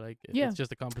right away. Like Yeah. it's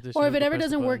just a competition. Or if Who it can ever press the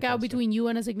doesn't button work out faster. between you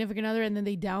and a significant other, and then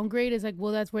they downgrade, it's like,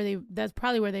 well, that's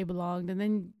probably where they belonged, and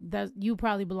then you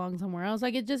probably belong somewhere else.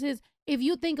 Like it just is. If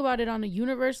you think about it on a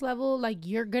universe level, like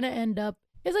you're gonna end up.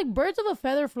 It's like birds of a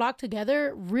feather flock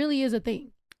together. Really is a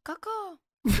thing. Caca.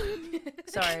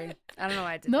 Sorry, I don't know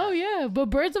why I did No, that. yeah, but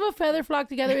birds of a feather flock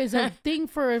together is a thing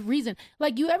for a reason.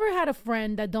 Like you ever had a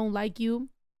friend that don't like you,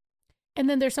 and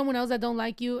then there's someone else that don't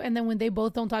like you, and then when they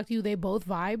both don't talk to you, they both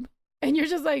vibe, and you're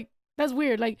just like, that's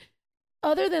weird. Like,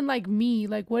 other than like me,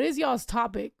 like what is y'all's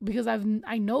topic? Because I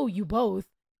know you both,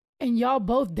 and y'all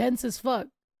both dense as fuck,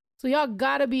 so y'all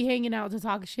gotta be hanging out to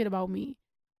talk shit about me,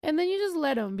 and then you just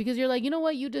let them because you're like, you know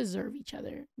what, you deserve each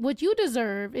other. What you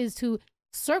deserve is to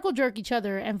circle jerk each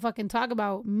other and fucking talk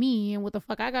about me and what the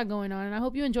fuck I got going on. And I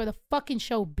hope you enjoy the fucking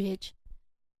show, bitch.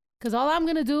 Because all I'm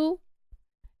going to do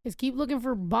is keep looking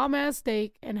for bomb ass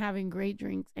steak and having great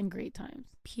drinks and great times.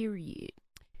 Period.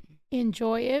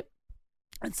 Enjoy it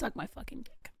and suck my fucking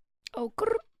dick. Oh,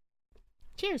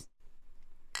 Cheers.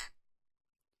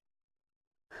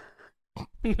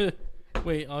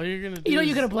 Wait, all you're gonna do You know is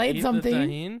you could've played eat the something.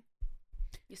 tahini?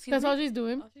 That's all she's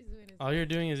doing. All she's doing is. All you're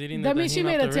doing is eating That the means she tahini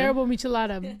made off a the terrible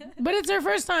michelada. But it's her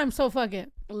first time, so fuck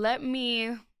it. Let me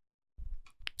Live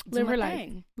do her my life.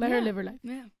 thing. Let her Yeah. live her life.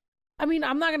 Yeah. I mean,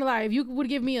 I'm not gonna lie. If you would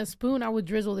give me a spoon, I would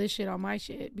drizzle this shit on my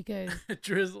shit because.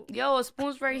 Drizzle. Yo, a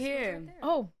spoon's right here.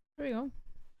 Oh, there we go.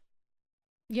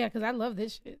 Yeah, because I love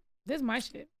this shit. This is my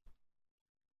shit.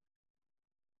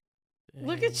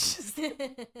 Look at you.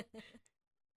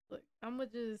 Look, I'm gonna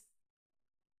just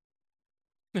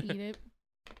eat it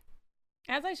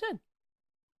as I should.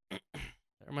 It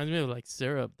reminds me of like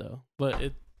syrup though, but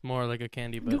it's more like a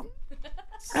candy. But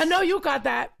I know you got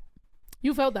that.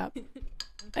 You felt that.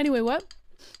 Anyway, what?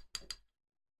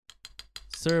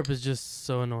 Syrup is just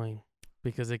so annoying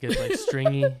because it gets like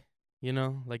stringy. You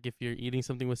know, like if you're eating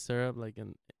something with syrup, like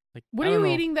What I are don't you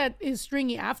know, eating that is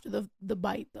stringy after the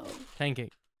bite though?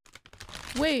 Pancake.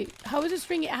 Wait, how is it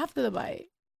stringy after the bite?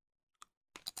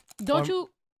 Don't you?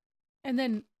 And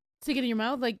then stick it in your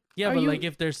mouth, like Yeah, but like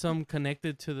if there's some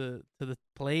connected to the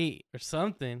plate or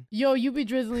something. Yo, you be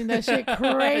drizzling that shit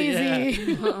crazy.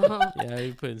 Yeah,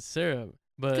 you put in syrup,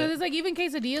 but Because it's like even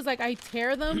quesadillas, like I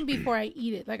tear them before I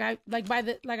eat it. Like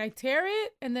I tear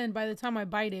it, and then by the time I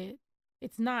bite it,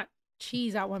 it's not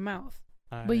cheese out my mouth.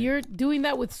 all But right. you're doing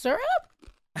that with syrup?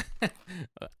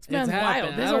 It's man's wild.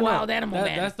 happened. This I is a don't know. wild animal,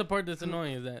 man. That's the part that's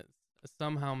annoying is that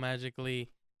somehow magically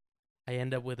I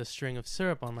end up with a string of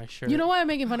syrup on my shirt. You know why I'm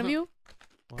making fun of you?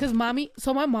 Because my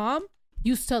mom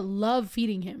used to love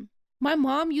feeding him. My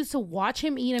mom used to watch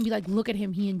him eat and be like, look at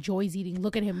him. He enjoys eating.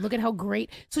 Look at him. Look at how great.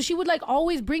 So she would like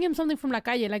always bring him something from la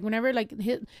calle. Like whenever like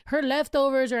her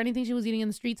leftovers or anything she was eating in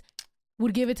the streets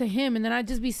would give it to him. And then I'd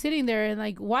just be sitting there and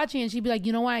like watching and she'd be like,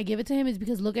 you know why I give it to him? Is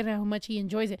because look at how much he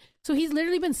enjoys it. So he's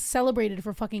literally been celebrated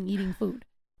for fucking eating food.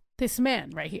 This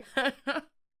man right here.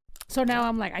 So now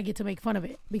I'm like, I get to make fun of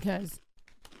it because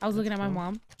I was looking at my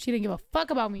mom. She didn't give a fuck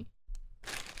about me.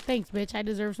 Thanks, bitch. I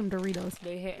deserve some Doritos.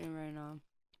 They hitting right now.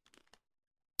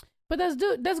 But that's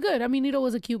good. I mean, Nito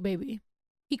was a cute baby.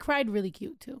 He cried really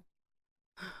cute too.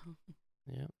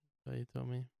 Yeah, so you told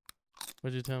me.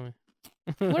 What'd you tell me?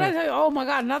 What did I tell you? Oh my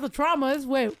god, not the traumas.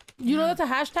 Wait, you know that's a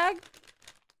hashtag?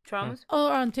 Traumas? Oh,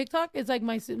 on TikTok, it's like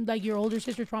like your older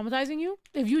sister traumatizing you.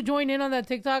 If you join in on that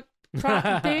TikTok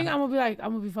thing, I'm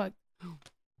gonna be fucked.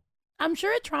 I'm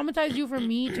sure it traumatized you for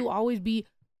me to always be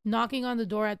knocking on the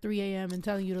door at 3 a.m. and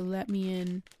telling you to let me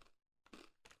in.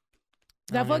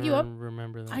 Did that fuck you up?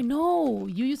 Remember that? I know.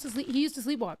 You used to sleep. He used to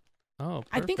sleepwalk. Oh,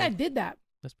 I think I perfect. did that.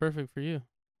 That's perfect for you.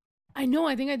 I know.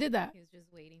 I think I did that. He was just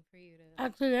waiting for you to.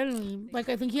 Accidentally. Like,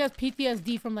 I think he has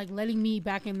PTSD from, like, letting me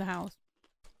back in the house.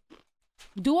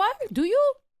 Do I? Do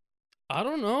you? I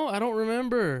don't know. I don't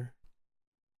remember.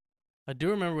 I do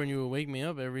remember when you would wake me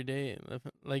up every day,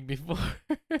 like before.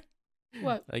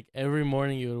 What? Like every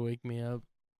morning you would wake me up.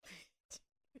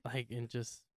 Like, and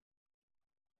just.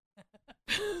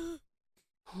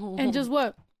 And just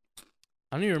what?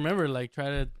 I don't even remember, like, try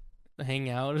to hang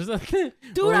out or something.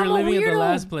 Dude, When I'm we a were living at the weirdo.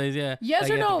 last place, yeah. Yes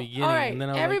like or at the no? beginning, All right. and then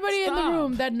I was Everybody like, in the "Stop."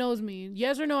 room that knows me,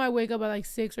 yes or no, I wake up at like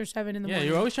 6 or 7 in the Yeah, morning.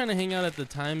 you're always trying to hang out at the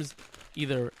times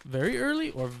either very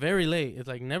early or very late. It's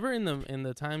like never in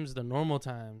the times, the normal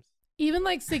times. Even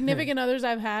like significant others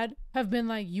I've had have been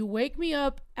like, you wake me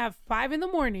up at 5 in the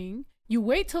morning, you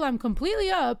wait till I'm completely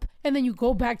up, and then you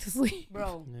go back to sleep.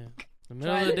 Bro, Yeah. The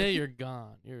middle of the day, you're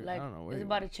gone. You're, like, I don't know where it's you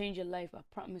about are. to change your life. I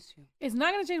promise you. It's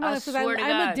not going to change my I life because swear to I'm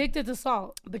God. addicted to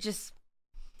salt. But just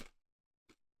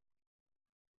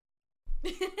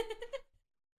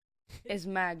it's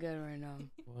mad good right now.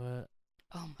 What?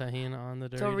 Oh my. Tahini on the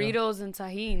Dorito? Doritos and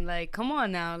tahini. Like, come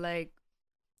on now. Like,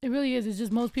 It really is. It's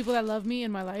just most people that love me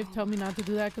in my life tell me not to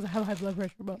do that because I have high blood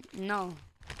pressure. But no.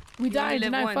 we You only died live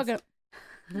tonight. once. Fuck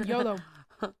it. YOLO.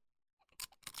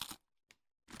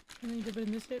 And then you dip it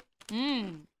in this shit.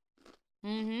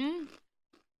 Mm-hmm.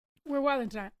 We're wilding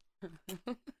tonight.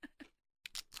 Tonight's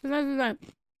the night.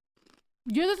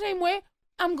 You're the same way.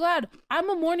 I'm glad. I'm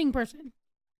a morning person.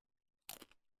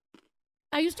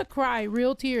 I used to cry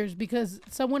real tears because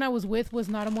someone I was with was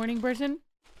not a morning person,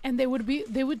 and they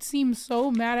would seem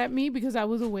so mad at me because I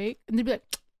was awake, and they'd be like,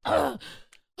 "Ugh,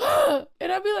 ugh,"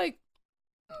 and I'd be like,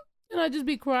 and I'd just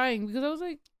be crying because I was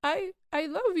like, I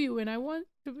love you and I want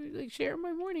to like share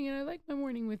my morning and I like my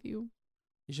morning with you.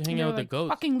 You should hang And out they with were the like, goats.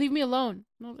 Fucking leave me alone.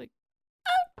 And I was like,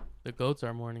 The goats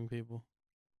are morning people.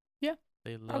 Yeah,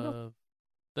 They I'll go. love.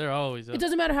 They're always up. it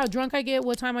doesn't matter how drunk I get,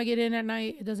 what time I get in at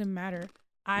night. It doesn't matter.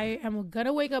 I am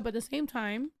gonna wake up at the same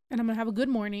time and I'm gonna have a good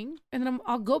morning and then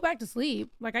I'll go back to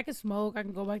sleep. Like I can smoke, I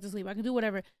can go back to sleep, I can do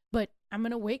whatever. But I'm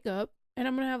gonna wake up and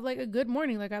I'm gonna have like a good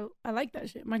morning. Like I like that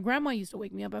shit. My grandma used to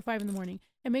wake me up at 5 in the morning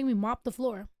and make me mop the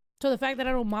floor. So the fact that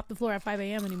I don't mop the floor at 5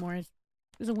 a.m. anymore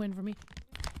is a win for me.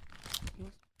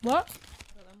 What?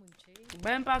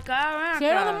 Ven pa acá, ven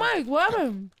Say it on the acá. mic. What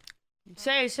happened?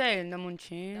 Say, dame un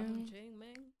chin.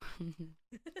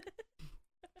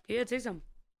 Yeah, take some.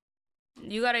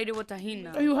 You gotta eat it with tahini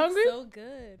now. Are you hungry? So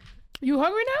good. You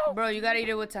hungry now? Bro, you gotta eat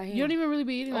it with tahini. You don't even really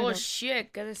be eating like Oh that.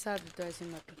 shit, ¿qué desastre estoy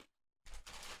haciendo aquí?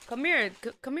 Come here,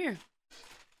 come here.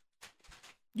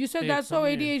 You said Hey, that's so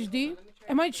come here. ADHD?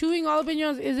 Am I chewing all up in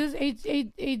yours? Is this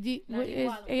what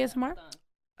is ASMR?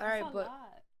 All right,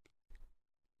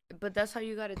 but that's how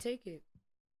you gotta take it.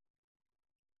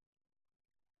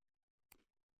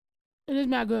 It is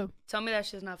not good. Tell me that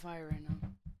shit's not fire right now.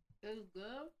 It's good.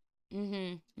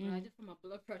 Mm-hmm. I just for my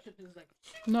blood pressure is like.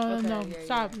 No, Okay, no, yeah,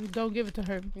 stop. Don't give it to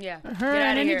her. Yeah. Her Get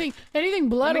and outta here. anything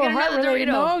blood Let me or get heart another related.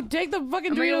 Dorito. No, take the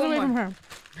fucking Let me get Doritos one away from more. her.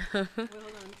 Wait, hold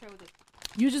on. Let me try with this.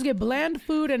 You just get bland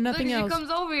food and nothing Look, else. she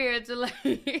comes over here to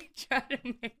like try to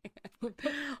make.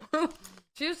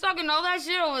 She was talking all that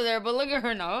shit over there, but look at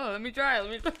her now. Oh, let me try.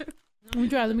 Let me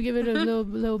try. Let me give it a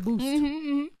little boost.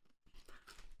 Mm-hmm.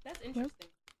 That's interesting.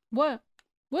 What?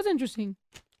 What's interesting?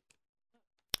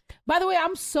 By the way,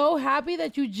 I'm so happy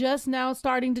that you just now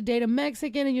starting to date a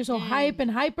Mexican and you're so hype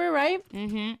and hyper, right?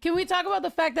 Mm-hmm. Can we talk about the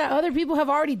fact that other people have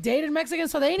already dated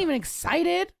Mexicans, so they ain't even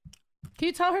excited? Can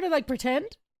you tell her to like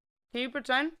pretend? Can you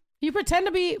pretend? You pretend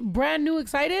to be brand new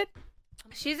excited?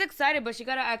 She's excited, but she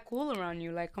gotta act cool around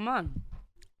you. Like, come on.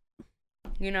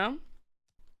 You know?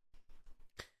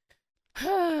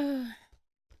 Oh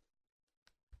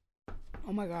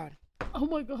Oh my god.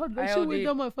 my god, that I shit OD'd. went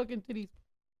down my fucking titties.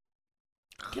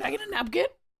 Can I get a napkin?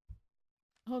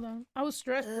 Hold on. I was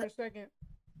stressed for a second.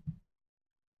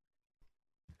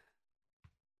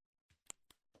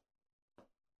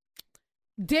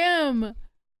 Damn.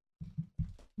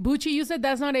 Bucci, you said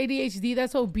that's not ADHD,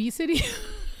 that's obesity.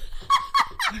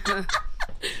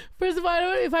 First of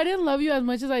all, if I didn't love you as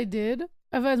much as I did,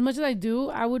 as much as I do,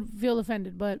 I would feel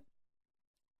offended. But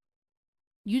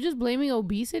you just blaming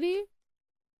obesity?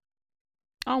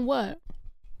 On what?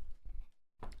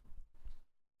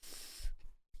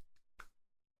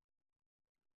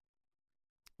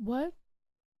 What?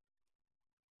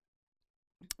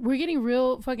 We're getting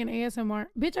real fucking ASMR.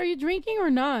 Bitch, are you drinking or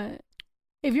not?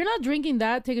 If you're not drinking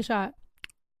that, take a shot.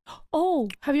 Oh,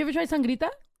 have you ever tried sangrita?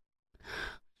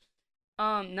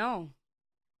 No.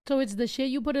 So it's the shit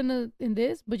you put in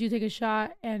this, but you take a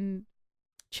shot and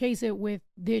chase it with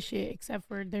this shit, except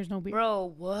for there's no beer.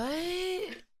 Bro, what?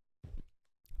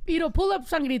 Ito, pull up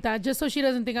sangrita just so she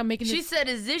doesn't think I'm making She this. said,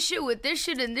 is this shit with this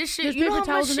shit and this shit? There's You know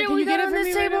paper how much towels in there. shit Can we you get got it on for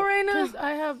this me table right now? 'Cause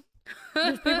I have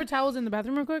there's paper towels in the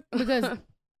bathroom real quick because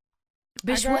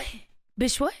Bitch, I what? got-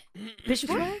 Bitch, what? Bitch,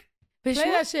 what? Bitch, play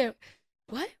that what? shit.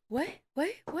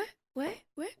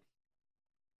 What?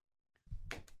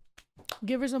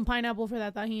 Give her some pineapple for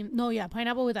that tahini. No, yeah,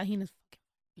 pineapple with tahini is fucking.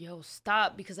 Yo,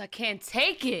 stop, because I can't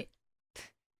take it.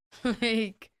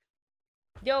 Like,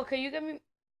 yo, can you give me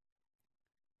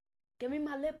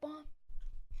my lip balm?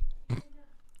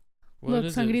 What Look,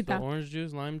 is it? sangrita. So orange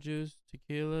juice, lime juice,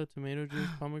 tequila, tomato juice,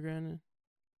 pomegranate.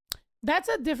 That's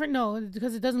a different no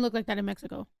because it doesn't look like that in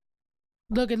Mexico.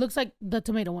 Look, it looks like the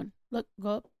tomato one. Look, go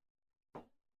up.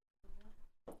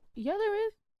 Yeah, there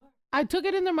is. I took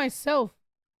it in there myself.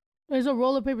 There's a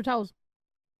roll of paper towels.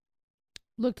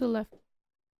 Look to the left.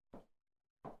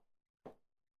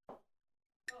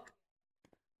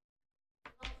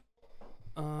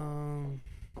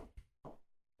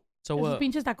 So Esos what?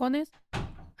 pinches tacones.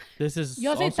 This is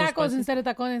Y'all say also tacos spicy? instead of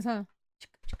tacones, huh?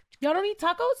 Y'all don't eat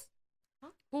tacos?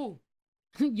 Who?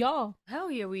 Y'all. Hell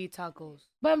yeah, we eat tacos.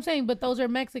 But I'm saying, but those are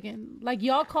Mexican. Like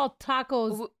y'all call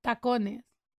tacos tacones.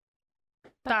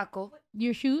 Taco.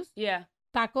 Your shoes? Yeah.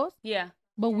 Tacos? Yeah.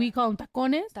 But we call them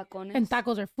tacones. Tacones. And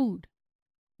tacos are food.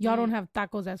 Y'all don't Mm. have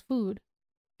tacos as food.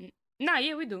 Nah,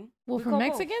 yeah, we do. Well, We for call both.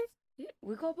 Mexicans? Yeah,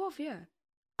 we call both, yeah.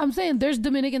 I'm saying there's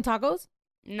Dominican tacos.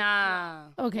 Nah.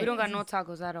 Okay. We don't got no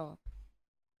tacos at all.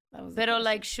 That was Pero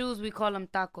like shoes, we call them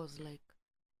tacos, like.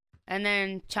 And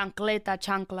then chancleta,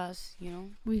 chanclas, you know?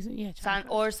 yeah,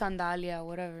 Or sandalia,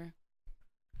 whatever.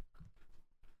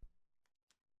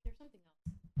 There's something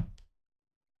else.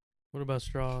 What about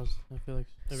straws? I feel like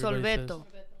everybody says Solveto.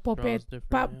 Popet, straws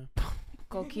different.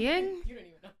 ¿Con quién? You don't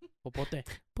even know. Popote.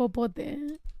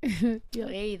 popote. Yo,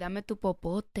 Hey, dame tu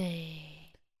popote.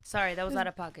 Sorry, that was out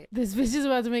of pocket. this bitch is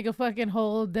about to make a fucking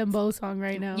whole Dembow song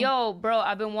right now. Yo, bro,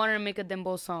 I've been wanting to make a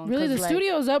Dembow song. really, 'cause, the like,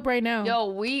 studio's up right now. Yo,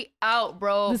 we out,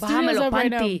 bro. The studio's Bájamelo up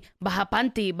right now. panty. Baja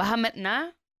panty. Bájame. Nah?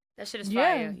 That shit is Yeah.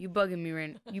 fire. You bugging me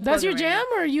right now. That's your jam,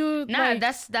 or you? Nah, like,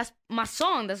 that's my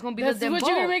song. That's gonna be that's the Dembow. what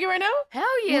you're gonna make it right now. Hell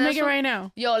yeah. We'll that's make it what- right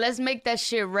now. Yo, let's make that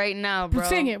shit right now, bro.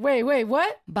 Sing it. Wait,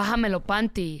 what? Bájamelo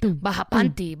panty. Baja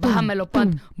panty. Bájamelo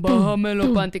panty.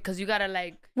 Bájamelo panty. Because you gotta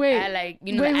like, Wait, add, like,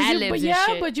 you know, wait, the but ad-libs and yeah,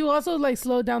 shit. but you also like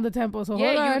slow down the tempo. So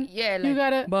hold yeah, on. like, you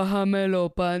gotta.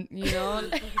 Bájamelo panty. You know?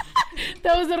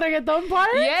 That was the reggaeton part?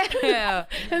 Yeah.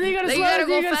 And then you gotta Then slow you gotta it,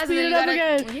 go you gotta fast, speed then it you up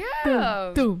gotta- again.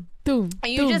 Yeah. Doom.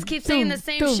 And you just keep saying the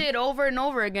same shit over and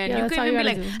over again. Yeah, You that's could all even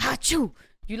you be like, gotta Hachu.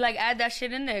 You like add that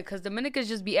shit in there because Dominicans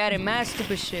just be adding mad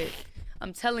stupid shit.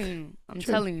 I'm telling you.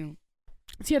 Telling you.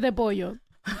 Siete pollo.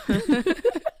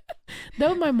 That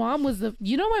was my mom was the.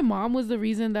 You know, my mom was the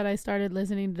reason that I started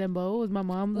listening to Dembow. Was my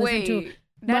mom listening to? Wait.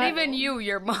 Not even you,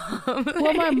 your mom.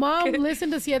 Well, my mom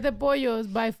listened to Siete Pollos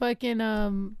by fucking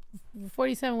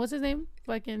 47. What's his name?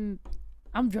 Fucking.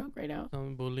 I'm drunk right now.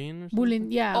 Bullying or something?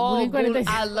 Bullying, yeah. Oh, Bullying 46.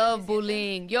 I love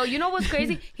bullying. Yo, you know what's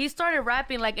crazy? He started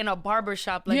rapping like in a barber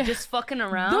shop, like Yeah. just fucking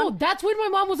around. No, that's when my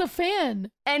mom was a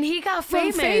fan. And he got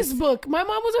From famous. Facebook. My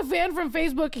mom was a fan from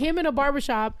Facebook, him in a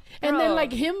barbershop. And then Bro.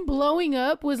 like him blowing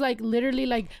up was like literally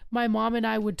like my mom and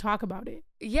I would talk about it.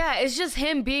 Yeah, it's just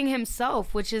him being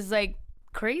himself, which is like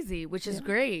crazy, which is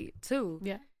great too.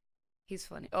 Yeah. He's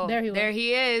funny. Oh, There there he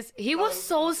he is. He was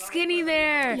so skinny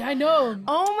there. Yeah, I know.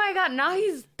 Oh my God, now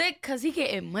he's thick because he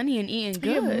getting money and eating He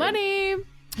good. get money.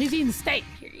 He's eating steak.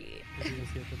 Period. Is it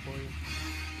Siete Pollo?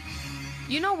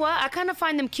 You know what? I kind of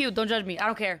find him cute. Don't judge me. I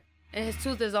don't care. And his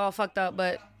tooth is all fucked up,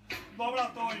 but.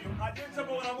 Laboratorio. Ayer se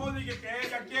programó que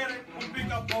ella quiere un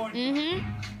pica pollo.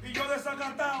 Mm-hmm. Y yo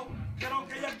desacatado, creo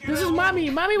que ella quiere. This is mommy.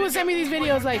 Mommy would send me these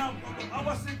videos like. Hago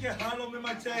así que jalo mi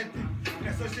machete.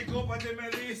 Que soy psicópata y me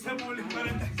dice Moli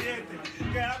 47.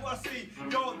 Que hago así,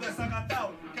 yo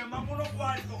desacatado. Que mamo unos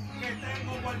cuartos que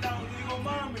tengo guardados. Digo,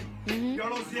 mami, yo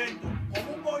lo siento.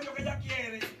 Como un pollo que ella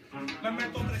quiere, me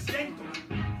meto 300.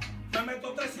 Me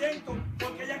meto 300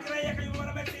 porque ella creía que yo me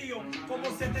hubiera metido como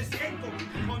 700.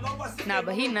 Cuando hago así, Nah, que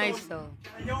but he como nice todo, though.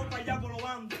 la llevo para allá por los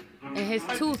bandos. And his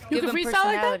tooth You give can him freestyle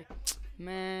like that? personality.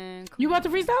 Man, come You on. about to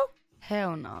freestyle?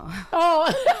 Hell no.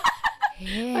 Oh.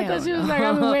 Hell I thought she was no. like,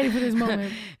 I've been waiting for this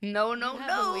moment. No.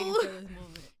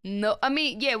 No, I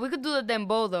mean, yeah, we could do the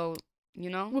dembow though, you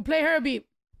know? We'll play her a beat.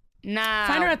 Nah.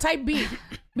 Find her a type beat.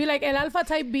 Be like El Alfa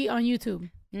type beat on YouTube.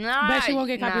 Nah. Bet she won't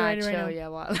get copyrighted right chill, now. Yeah,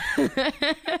 wow.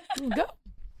 Go.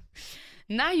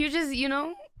 Nah, you just, you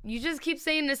just keep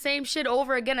saying the same shit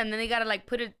over again and then they gotta like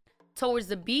put it towards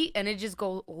the beat and it just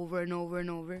goes over and over and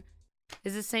over.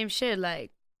 It's the same shit, like.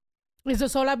 Is the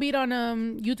Sola beat on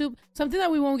YouTube something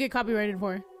that we won't get copyrighted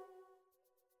for?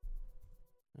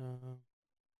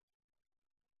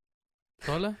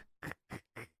 Sola?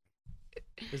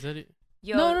 Is that it?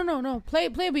 Yo, No. Play a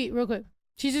beat real quick.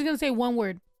 She's just gonna say one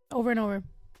word over and over,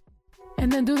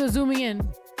 and then do the zooming in.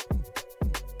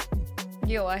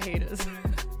 Yo, I hate us.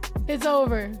 It's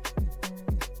over.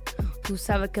 Tú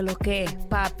sabes que lo que es,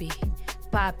 papi,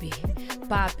 papi,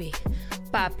 papi,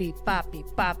 papi, papi,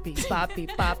 papi, papi,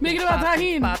 papi. Make it about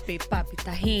papi, Tajín. Papi, papi,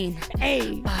 Tajín.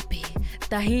 Hey. Papi,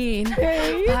 Tajín.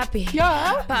 Hey. Papi.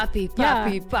 Yeah. Papi, Yeah.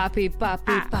 papi, papi,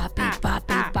 papi, papi,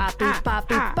 papi, papi,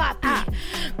 papi, papi.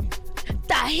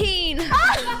 Tajín.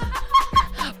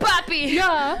 Papi.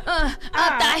 Yeah.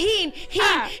 Tajín.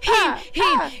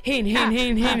 Hin.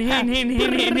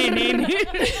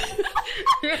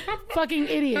 Fucking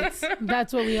idiots.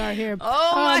 That's what we are here.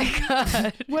 Oh my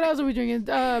God. What else are we drinking?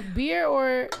 Beer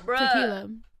or Bruh. tequila?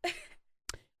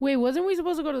 Wait, wasn't we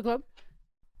supposed to go to the club?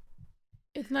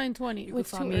 It's 9:20. You can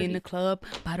It's too find me in early. the club,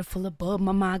 bottle full of bub.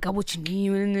 Mama, I got what you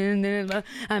need.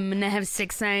 I'm gonna have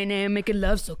sex, I ain't there making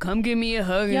love, so come give me a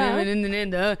hug.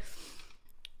 Yeah.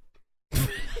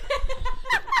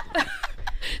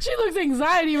 She looks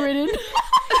anxiety ridden.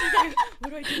 What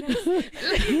do I do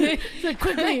next? So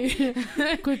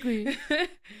quickly.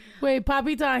 Wait,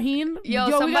 Papi Tajín? Yo,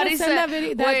 we somebody gotta send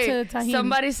said, that, wait, to Tajín.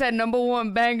 somebody said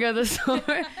 #1 banger of the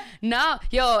summer. Now,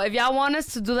 yo, if y'all want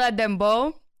us to do that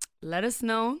dembow, let us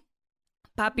know.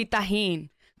 Papi Tajín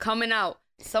coming out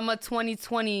summer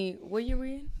 2020. What year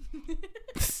we in?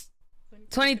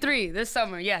 23 this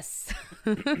summer. Yes.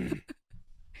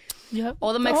 Yep.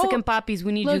 All the Mexican poppies,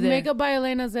 we need you Look, there. Makeup by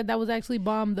Elena said that was actually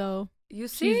bomb though. You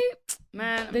see,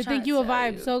 man. I'm They trying think to you a tell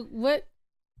vibe. you. So what?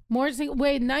 More sing.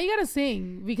 Wait, now you gotta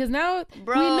sing because now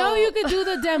Bro. we know you could do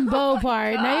the dembow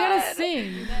part. Now you gotta God.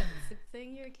 sing.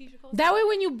 Sing your Keisha Cole. That way,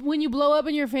 when you blow up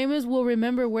and you're famous, we'll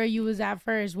remember where you was at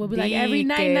first. We'll be like every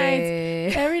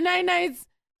nights.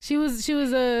 She was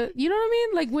a. You know what I mean?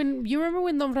 Like when you remember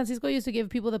when Don Francisco used to give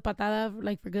people the patada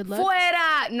like for good luck.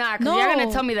 Fuera. Nah, because you're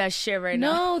gonna tell me that shit right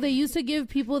now. No, they used to give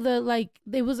people the like.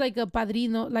 It was like a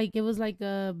padrino, like it was like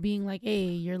being like, "Hey,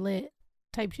 you're lit,"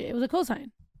 type shit. It was a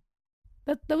cosign.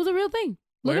 That was a real thing.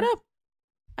 Look Where? it up.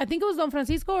 I think it was Don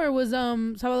Francisco or it was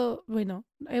Sábado. Wait, no,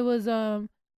 it was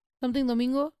something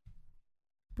Domingo,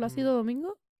 Plácido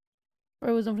Domingo, or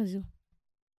it was Don Francisco.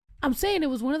 I'm saying it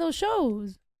was one of those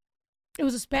shows. It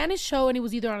was a Spanish show and it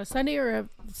was either on a Sunday or a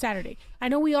Saturday. I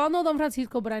know we all know Don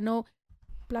Francisco, but I know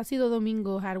Placido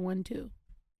Domingo had one too.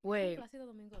 Wait, Placido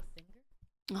Domingo a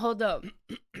singer? hold up.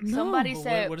 No. Somebody But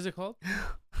said, what is it called?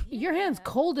 Your hand's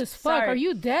cold as fuck. Sorry. Are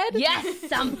you dead?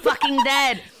 yes, I'm fucking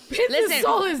dead. His Listen,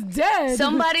 soul is dead.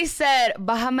 somebody said,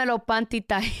 bájamelo panty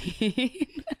tajín.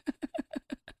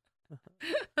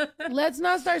 Let's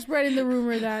not start spreading the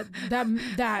rumor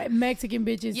that Mexican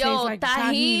bitches Yo, taste like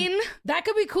tahine. That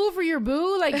could be cool for your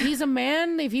boo. Like, he's a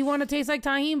man if he want to taste like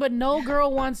tahine, but no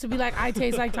girl wants to be like, I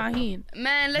taste like tahine.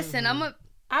 Man, listen,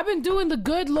 I've been doing the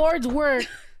good Lord's work.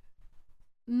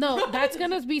 No, that's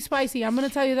gonna be spicy. I'm gonna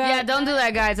tell you that. Yeah, don't do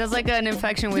that, guys. That's like an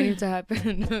infection waiting to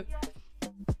happen.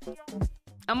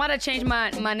 I'm gonna change my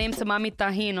name to Mami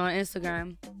Tajín on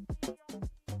Instagram. Do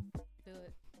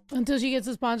it. Until she gets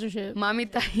a sponsorship. Mami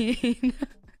Tajín.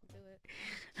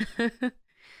 Do it.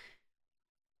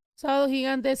 Sábado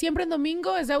Gigante. Siempre en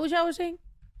domingo. Is that what y'all was saying?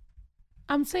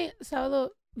 I'm saying sábado.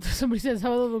 Somebody said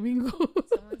sábado domingo.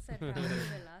 Someone said Raul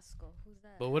Velasco. Who's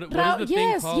that? But what is Ra- the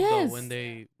yes, thing called yes. though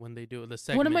when they do the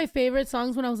segment? One of my favorite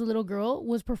songs when I was a little girl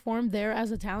was performed there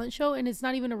as a talent show, and it's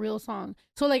not even a real song.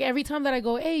 So like every time that I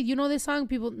go, hey, you know this song?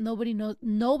 Nobody knows.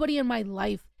 Nobody in my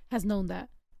life has known that.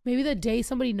 Maybe the day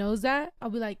somebody knows that, I'll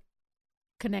be like,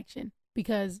 connection,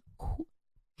 because,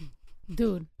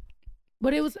 dude.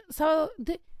 But it was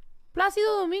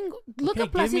Plácido Domingo. Look Okay,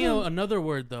 at Plácido. give me another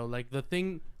word though, like the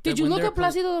thing. Did that you when look they're at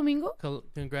Plácido Domingo?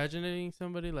 congratulating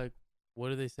somebody? Like, what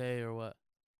do they say or what?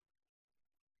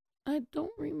 I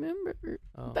don't remember.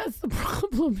 Oh. That's the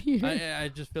problem here. I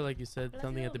just feel like you said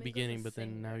something at the Domingo's a beginning, but then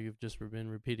singer. now you've just been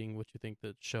repeating what you think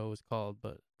the show is called.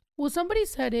 But Well, somebody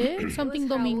said it. It Something was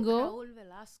Domingo. Raul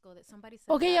Velasco. That somebody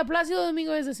said. Okay, yeah, that. Plácido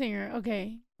Domingo is a singer.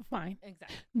 Okay, fine.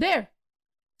 Exactly. There.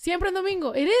 Siempre en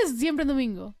Domingo. It is Siempre en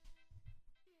Domingo.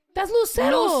 That's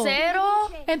Lucero.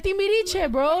 Lucero? And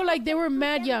Timbiriche, bro. Like, they were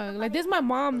mad young. Like, this is my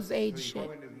mom's age shit.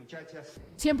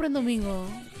 Siempre en Domingo.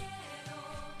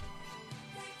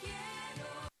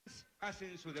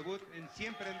 Hacen su debut en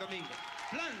Siempre en Domingo.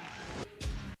 Plan.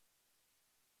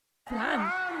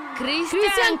 Flan.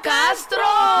 Cristian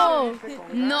Castro.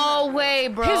 No way,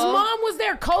 bro. His mom was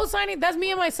there co-signing. That's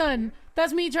me and my son.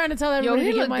 That's me trying to tell Yo, everybody he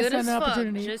to give look my good son as an fuck.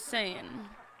 opportunity. Just saying.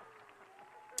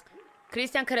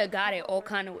 Cristian could have got it all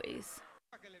kind of ways.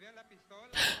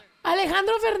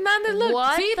 Alejandro Fernandez, look.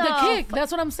 What See the the kick.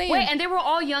 That's what I'm saying. Wait, and they were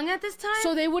all young at this time?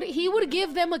 So he would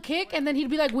give them a kick, and then he'd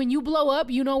be like, when you blow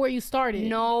up, you know where you started.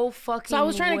 No fucking So I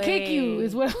was trying to kick you, way.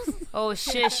 is what I was. Oh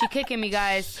shit, she kicking me,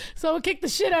 guys. So I would kick the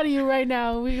shit out of you right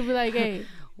now. We could be like, hey.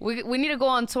 We need to go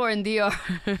on tour in DR.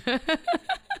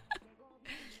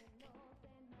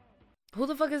 Who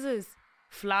the fuck is this?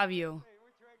 Flavio.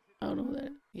 I don't know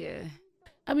that. Yeah.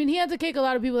 I mean, he had to kick a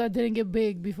lot of people that didn't get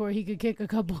big before he could kick a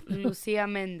couple. Lucia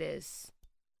Mendez.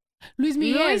 Luis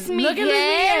Miguel. Luis Look at Luis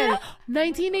Miguel? Miguel.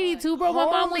 1982, bro. My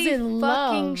mom was Holy in fucking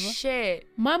love. shit.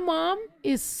 My mom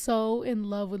is so in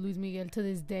love with Luis Miguel to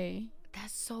this day.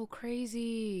 That's so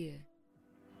crazy.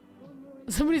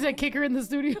 Somebody said kick her in the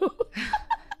studio.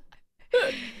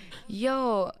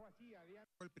 Yo.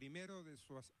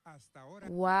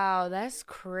 Wow, that's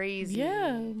crazy.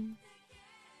 Yeah.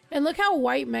 And look how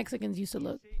white Mexicans used to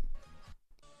look.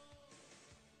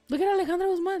 Look at Alejandra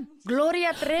Guzman.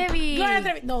 Gloria Trevi. Gloria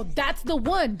Trevi. No, that's the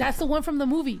one. That's the one from the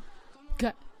movie.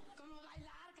 Look,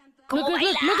 look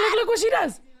what she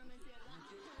does.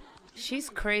 She's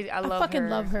crazy. I love fucking her.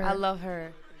 love her. I love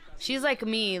her. She's like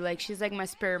me. Like, she's like my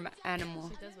spirit animal.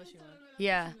 She does what she wants.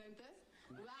 Yeah.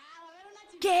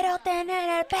 Quiero tener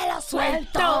el pelo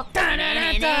suelto.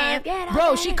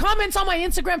 Bro, she comments on my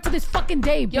Instagram to this fucking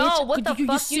day, bitch. Yo, what the you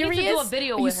fuck? serious? You need to do a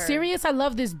video Are with you her. serious? I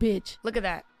love this bitch. Look at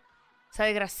that.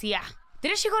 Sabe gracia.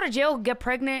 Didn't she go to jail, get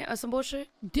pregnant, or some bullshit?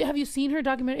 Have you seen her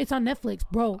documentary? It's on Netflix,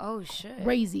 bro. Oh, shit.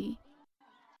 Crazy.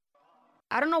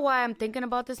 I don't know why I'm thinking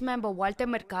about this man, but Walter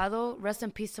Mercado, rest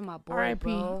in peace to my boy, R.I.P.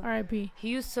 bro. R.I.P. He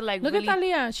used to like Look really... at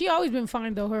Thalia. She always been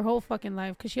fine though, her whole fucking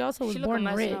life, because she also was She look a born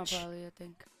mess now, rich. probably, I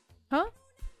think. Huh?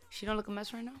 She don't look a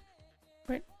mess right now?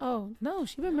 Right. Oh no,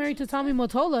 she been married to Tommy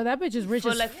Mottola. That bitch is rich For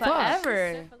as like fuck.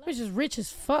 forever. Bitch is rich as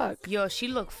fuck. Yo, she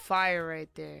look fire right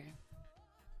there.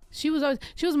 She was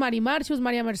Marimar. She was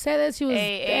Maria Mercedes. She was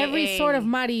every sort of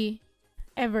Mari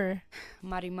ever.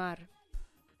 Marimar.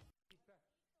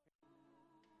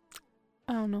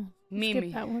 I don't know. Mimi.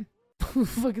 Skip that one. Who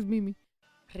the fuck is Mimi?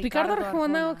 Ricardo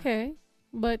Arjona, okay,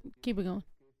 but keep it going.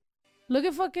 Look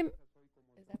at fucking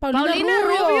Paulina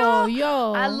Rubio.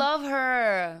 Yo, I love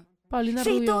her. Paulina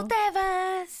Si Rubio. tú te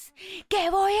vas, ¿qué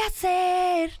voy a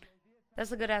hacer?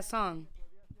 That's a good ass song.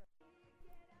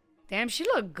 Damn, she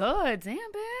look good. Damn,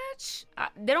 bitch.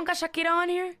 They don't got Shakira on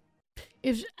here?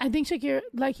 I think Shakira,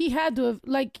 like he had to have,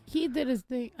 like he did his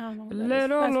thing. I don't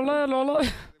know.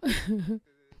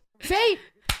 Say,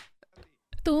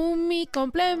 tú mi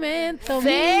complemento, mi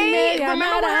Say, media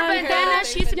remember her naranja. bandana?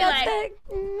 She used to be Yo like-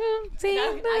 te-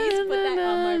 I used to put that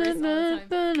on my wrist all the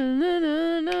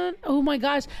time. Oh my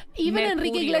gosh. Even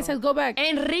Enrique Mercurio. Iglesias, go back.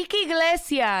 Enrique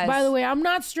Iglesias. By the way, I'm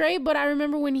not straight, but I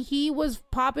remember when he was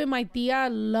popping, my tia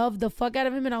loved the fuck out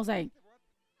of him, and I was like,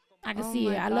 I can Oh see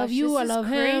my it. I love gosh, you. this I is love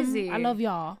crazy. him. I love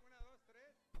y'all.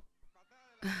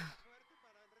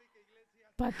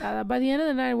 Patada. By the end of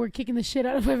the night, we're kicking the shit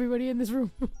out of everybody in this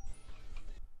room.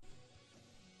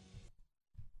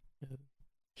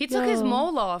 he took his Yo.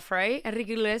 mole off, right?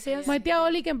 Enrique Iglesias. My tia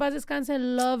Oli, que en paz descanse,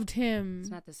 loved him.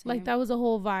 It's not the same. Like, that was a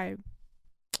whole vibe.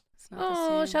 It's not the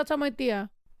Oh, same. shout out my tia.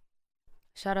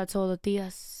 Shout out to all the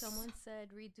tias. Someone said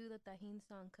redo the Tajin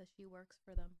song because she works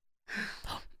for them.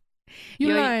 You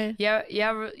Yo, lying.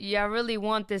 yeah, really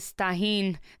want this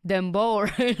tajin dembow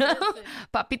right now.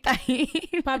 Papi tajin.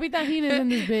 Papi Tajin is in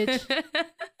this bitch.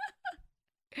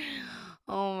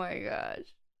 Oh my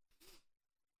gosh.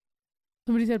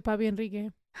 Somebody said Papi Enrique.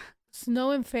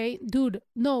 Snow and Faye. Dude,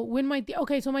 no, when my tia...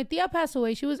 Okay, so my tia passed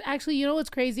away. She was actually... You know what's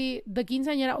crazy? The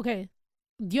quinceañera... Okay.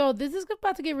 Yo, this is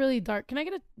about to get really dark. Can I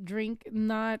get a drink?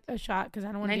 Not a shot, because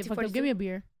I don't want to get fucked up. Give me a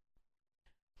beer.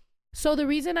 So the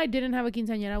reason I didn't have a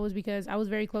quinceañera was because I was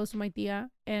very close to my tia,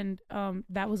 and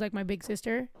that was like my big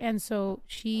sister. And so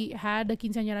she had a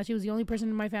quinceañera. She was the only person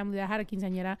in my family that had a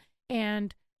quinceañera.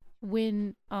 And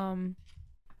when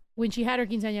she had her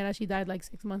quinceañera, she died like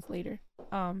 6 months later.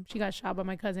 She got shot by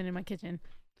my cousin in my kitchen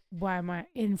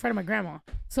in front of my grandma.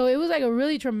 So it was like a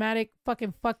really traumatic,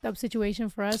 fucking fucked up situation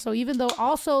for us. So even though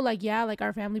also like, yeah, like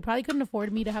our family probably couldn't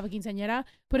afford me to have a quinceañera,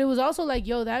 but it was also like,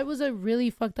 yo, that was a really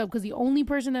fucked up, because the only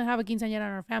person to have a quinceañera in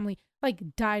our family like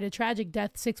died a tragic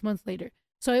death 6 months later.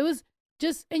 So it was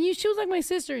just, and she was like my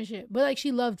sister and shit, but like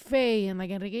she loved Faye and like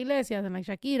Enrique Iglesias and like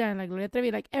Shakira and like Gloria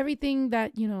Trevi, like everything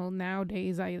that, you know,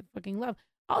 nowadays I fucking love.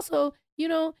 Also, you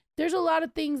know, there's a lot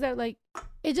of things that like,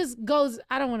 it just goes,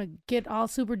 I don't want to get all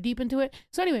super deep into it.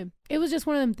 So anyway, it was just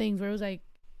one of them things where it was like,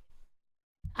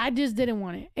 I just didn't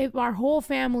want it. If our whole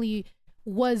family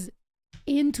was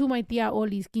into my tia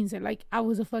Oli's quince, like I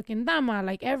was a fucking dama,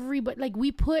 like everybody, like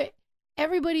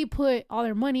everybody put all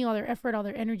their money, all their effort, all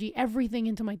their energy, everything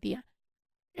into my tia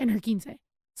and her quince.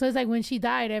 So it's like when she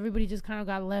died, everybody just kind of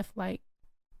got left like,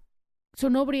 so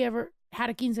nobody ever had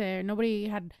a quince, or nobody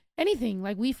had anything.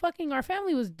 Like our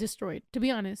family was destroyed, to be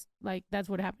honest. Like that's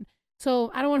what happened. So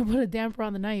I don't want to put a damper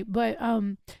on the night, but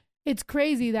it's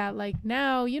crazy that like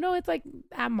now, you know, it's like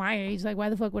at my age, like why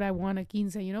the fuck would I want a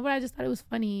quince, you know? But I just thought it was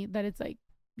funny that it's like,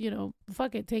 you know,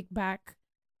 fuck it, take back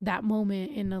that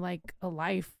moment in a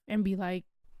life and be like,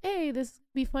 hey, this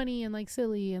be funny and like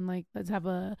silly and like let's have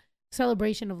a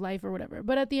celebration of life or whatever.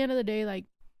 But at the end of the day, like,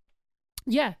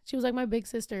 yeah, she was like my big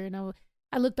sister, and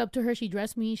I looked up to her. She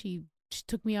dressed me. She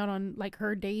took me out on like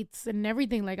her dates and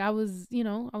everything. Like I was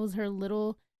her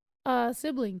little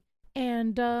sibling.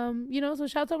 And you know, so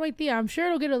shout out my tia. I'm sure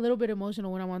it'll get a little bit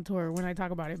emotional when I'm on tour when I talk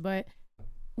about it, but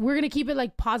we're gonna keep it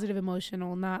like positive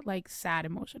emotional, not like sad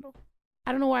emotional.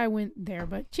 I don't know why I went there,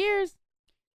 but cheers.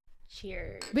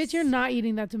 Cheers. Bitch, you're not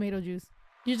eating that tomato juice.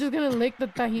 You're just gonna lick the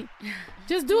tajin.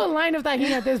 Just do a line of tajin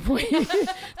at this point.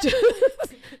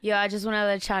 Yo, I just want to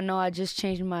let y'all know I just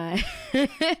changed my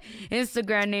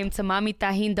Instagram name to Mami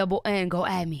Tajin double N. Go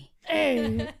at me.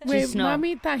 Hey, wait, Just know.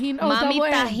 Mami Tajin. Oh, Mami double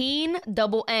N. Tajin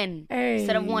double N Hey.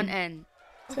 instead of one N.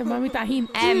 So Mami Tajin.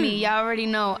 At me, y'all already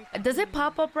know. Does it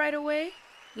pop up right away?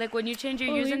 Like when you change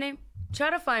your Oh, yeah. username? Try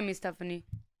to find me, Stephanie.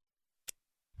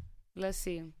 Let's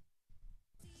see.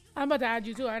 I'm about to add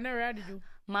you too. I never added you.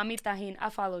 Mami Tajin, I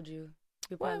followed you.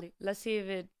 You Well. probably. Let's see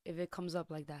if it comes up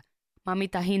like that. Mami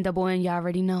Tajin double N, y'all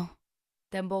already know.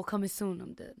 Dembo coming soon.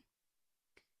 I'm dead.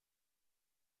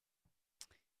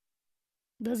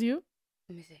 That's you?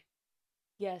 Let me see.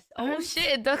 Yes. Oh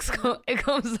shit! It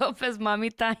comes up as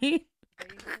Mami Tajin.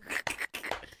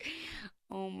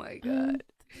 Oh my god.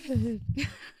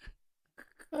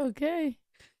 Okay.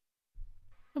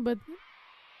 But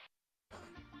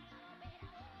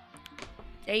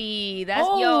Hey,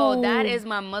 that is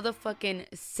my motherfucking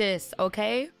sis,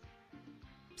 okay?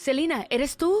 Selena,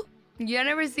 ¿eres tú? You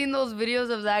never seen those videos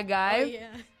of that guy? Oh, yeah.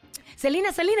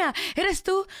 Selena, ¿eres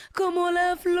tú como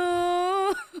la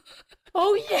flor?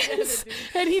 oh yes,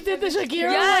 and he did the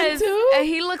Shakira Yes, one too. and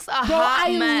he looks a Bro, hot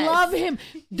I mess. love him,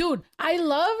 dude. I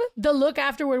love the look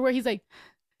afterward where he's like,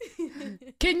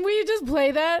 "Can we just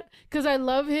play that?" Because I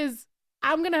love his.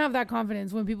 I'm gonna have that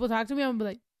confidence when people talk to me. I'm gonna be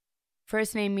like,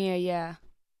 First name Mia, yeah.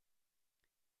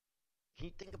 Can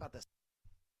you think about this?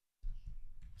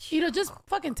 you know, just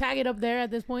fucking tag it up there at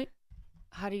this point.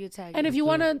 How do you tag? And you? if you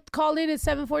want to call in, it's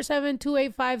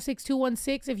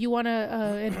 747-285-6216. If you want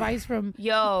advice from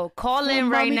call in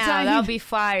right Mommy now. Tahini. That'll be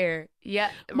fire. Yeah,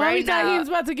 Mommy right now. Tahini's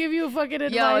about to give you a fucking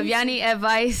advice. Yo, if y'all need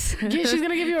advice, She's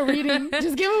gonna give you a reading.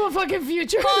 Just give him a fucking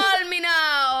future. call me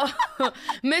now,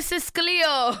 Mrs.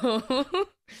 Cleo.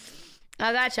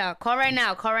 I got y'all. Call right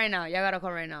now. Y'all gotta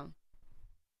call right now.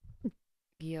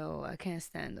 Yo, I can't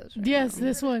stand those. Right Yes, now.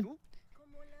 this one.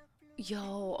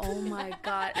 Yo, oh my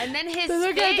god. And then his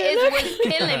Look spit at that, is look. what's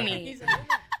killing me.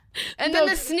 And then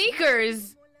the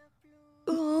sneakers.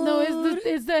 No,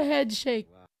 it's the head shake.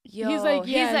 Yo, He's like,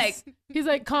 yes. He's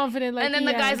like confident. Like, and then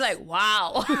the guy's yes. like,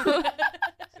 wow.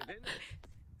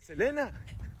 Selena,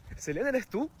 ¿eres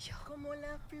tú?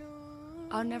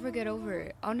 I'll never get over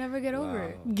it. Do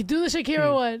the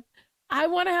Shakira one. I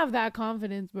want to have that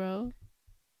confidence, bro.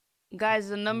 Guys,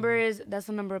 that's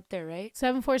the number up there, right?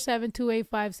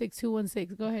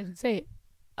 747-285-6216. Go ahead and say it.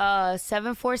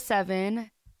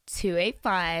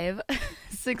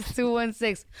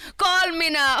 747-285-6216. Call me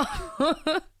now.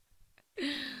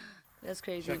 That's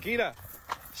crazy. Shakira.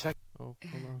 Oh, hold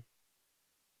on.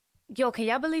 Yo, can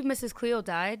y'all believe Mrs. Cleo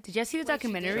died? Did y'all see the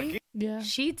documentary? Yeah.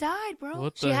 She died, bro.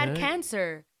 What She the had heck?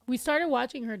 cancer. We started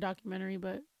watching her documentary,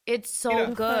 but It's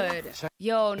so good.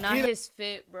 Yo, not his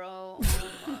fit, bro. Oh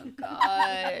my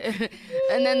god.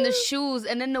 And then the shoes,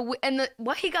 and then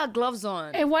why he got gloves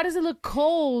on? and why does it look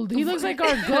cold? He looks like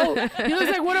our goat. He looks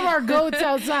like one of our goats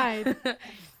outside.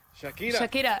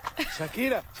 Shakira.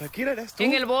 Shakira, ¿eres tú?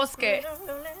 en el bosque.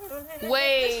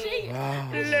 Wait.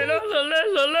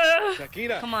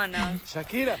 Shakira. Come on now.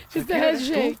 Shakira. It's the head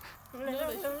shake.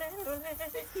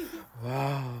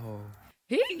 Wow.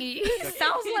 He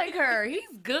sounds like her.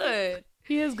 He's good.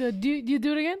 He is good. Do you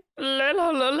do it again?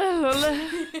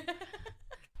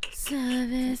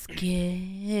 Sabes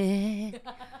que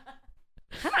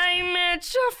I'm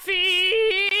at your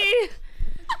feet.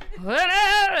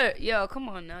 Whatever. Yo, come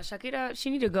on now. Shakira, she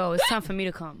need to go. It's time for me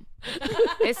to come.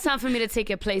 It's time for me to take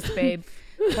your place, babe.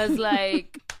 Because,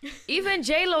 like, even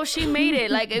J-Lo, she made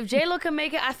it. Like, if J-Lo can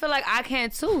make it, I feel like I can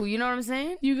too. You know what I'm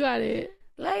saying? You got it.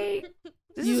 Like,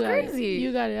 this You is got crazy. It.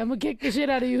 You got it. I'm gonna kick the shit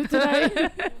out of you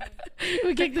tonight.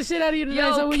 We kick the shit out of you tonight.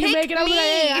 Yo, So when you kick make it, I'm like, me.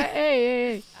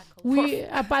 hey. We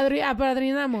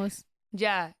apadrinamos.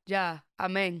 Ya.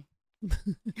 Amen.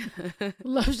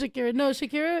 Love Shakira. No,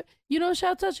 Shakira,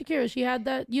 shouts out Shakira. She had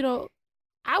that,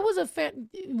 I was a fan.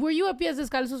 Were you a Pies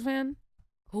Descalzos fan?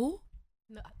 Who?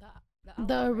 No,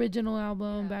 The original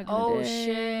album back in the Oh, day.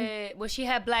 shit. Well, she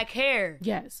had black hair.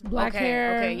 Yes. Black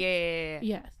hair. Okay, yeah.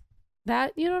 Yes.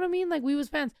 That, you know what I mean? Like, we was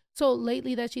fans. So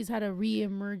lately that she's had a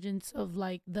re-emergence of,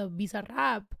 like, the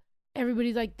Bizarrap,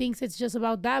 everybody's, like, thinks it's just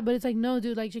about that. But it's like, no,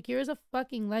 dude, like, Shakira's a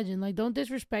fucking legend. Like, don't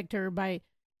disrespect her by...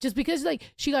 Just because,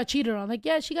 like, she got cheated on. Like,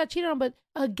 yeah, she got cheated on. But,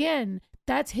 again,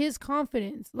 that's his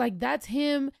confidence. Like, that's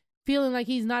him feeling like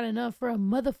he's not enough for a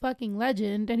motherfucking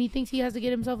legend. And he thinks he has to get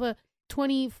himself a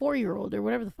 24-year-old or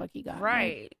whatever the fuck he got.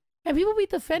 Right. Like, and people be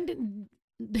defending...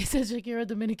 They said Shakira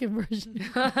Dominican version.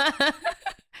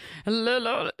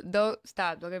 Don't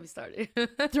stop. Don't get me started.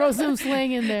 Throw some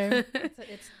slang in there.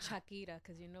 It's Shakira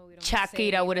because we don't.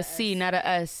 Shakira with a C, not a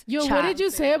S. Yo, what did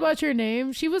you say about your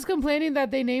name? She was complaining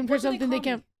that they named her something they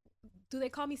can't. Do they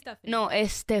call me Stephanie? No,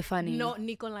 it's Stephanie. No,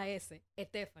 ni con la S.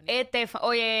 Stephanie.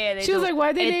 Oh yeah. She was like,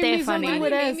 why they name me something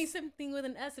with Why S? name me something with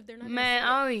an S if they're not? Man,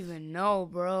 I don't even know,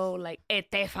 bro. Like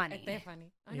Stephanie.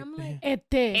 Stephanie. And I'm like,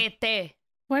 Ete.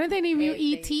 Why didn't they name you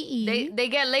E-T-E? They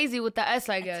get lazy with the S,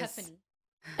 I guess. Tiffany.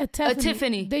 A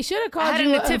Tiffany. They should have I called had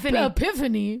you an Epiphany.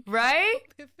 Epiphany Right?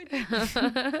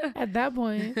 at that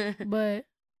point. But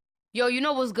Yo, you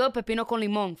know what's good? Pepino con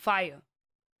limón. Fire.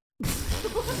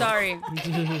 Sorry.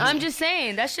 I'm just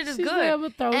saying. That shit is She's good. like, "I'ma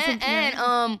throw something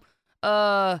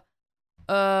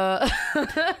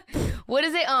what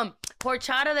is it?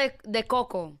 Horchata de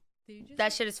coco.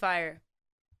 That shit is fire.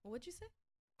 What'd you say?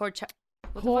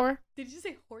 whore. Did you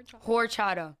say horchata?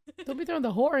 Horchata. Don't be throwing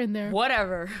the whore in there.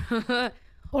 Whatever.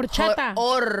 Horchata.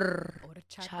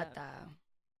 Horchata.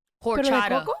 Pero de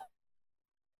Horchata. coco?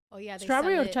 Oh yeah, they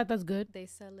Strawberry sell it. horchata's good. They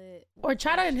sell it.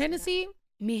 Horchata and Hennessy.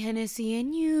 Me Hennessy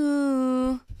and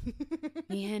you.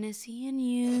 Me Hennessy and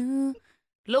you.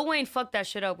 Lil Wayne fucked that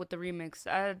shit up with the remix.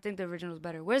 I think the original's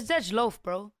better. Where's Dej Loaf,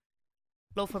 bro?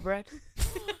 Loaf of bread?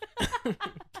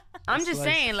 I'm just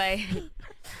saying, like...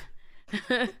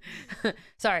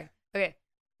 Sorry. Okay.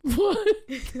 What?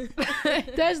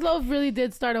 Dej Loaf really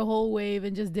did start a whole wave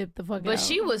and just dipped the fuck out. But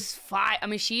she was fire. I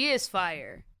mean, she is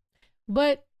fire.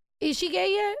 But is she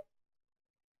gay yet?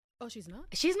 Oh, she's not.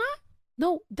 She's not?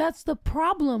 No, that's the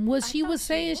problem. She was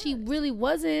saying she really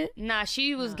wasn't. Nah,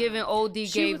 she was giving OD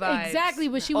gay vibes. Exactly,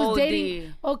 but she was OD.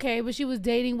 dating. Okay, but she was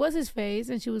dating what's his face,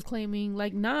 and she was claiming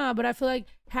like nah. But I feel like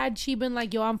had she been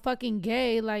like, yo, I'm fucking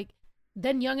gay, like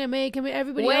then Young M.A. came in,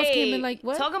 everybody else came in like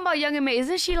what? Talking about Young M.A.,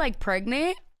 isn't she like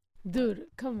pregnant? Dude,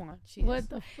 come on. What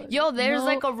the fuck? Yo, there's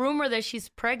like a rumor that she's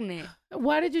pregnant.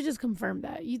 Why did you just confirm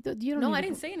that? You don't. No, need I to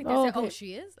didn't say anything. Oh, I said, okay. oh,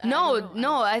 she is?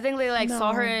 No, I think they like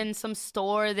saw her No. in some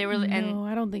store. They were No,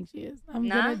 I don't think she is. I'm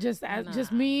Nah? gonna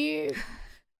just me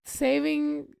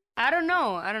saving. I don't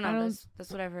know.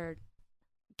 That's what I've heard.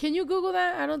 Can you Google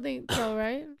that? I don't think so,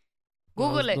 right?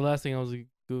 Google it. The last thing I was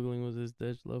Googling was is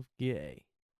Dej Love gay?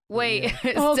 Wait, Yeah.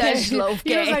 it's Okay. Dej Loaf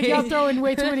He was gay. like, y'all throwing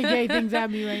way too many gay things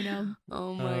at me right now.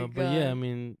 Oh my god. But yeah, I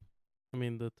mean,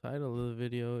 the title of the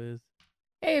video is.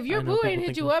 Hey, if your I know boo ain't people hit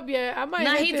think you we- up yet, I might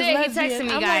Nah, hit he this did. He lesbian. texted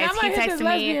me, I'm guys. Like, I might He hit texted this me.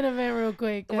 lesbian event real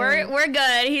quick. We're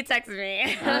good. He texted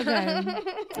me.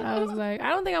 Okay. I was like, I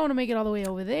don't think I want to make it all the way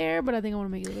over there, but I think I want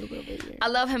to make it a little bit over here. I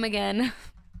love him again.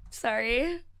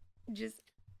 Sorry. Just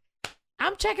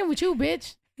I'm checking with you,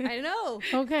 bitch. I know.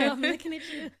 Okay. I'm looking at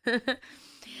you.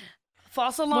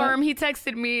 false alarm. He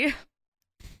texted me.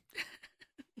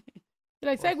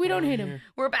 Like, Seg, we don't hit him.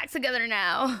 We're back together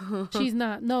now. She's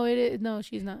not. No, it is. No,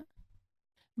 she's not.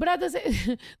 But at the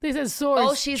same, they said source.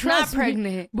 Oh, she's not trust me.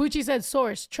 pregnant. Bucci said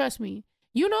source. Trust me.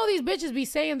 You know these bitches be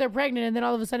saying they're pregnant and then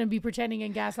all of a sudden be pretending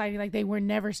and gaslighting like they were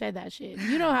never said that shit.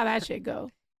 You know how that shit go.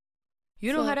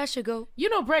 You know how that should go. You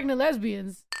know pregnant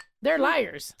lesbians. They're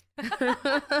liars.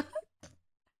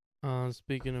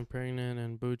 Speaking of pregnant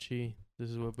and Bucci, this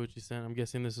is what Bucci sent. I'm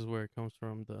guessing this is where it comes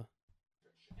from.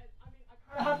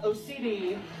 I have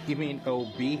OCD. You mean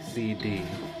OBCD?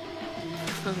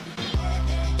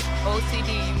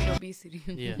 OCD, you mean obesity.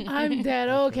 Yeah. I'm dead.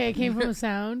 Okay, it came from a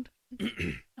sound.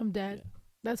 I'm dead.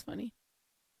 That's funny.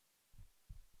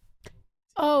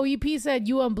 Oh, EP said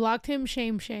you unblocked him.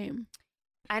 Shame, shame.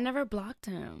 I never blocked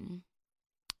him.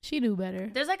 She knew better.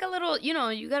 There's like a little, you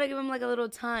gotta give him like a little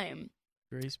time.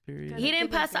 Grace period. He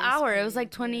didn't pass the hour. It was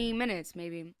like 20 minutes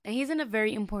maybe. And he's in a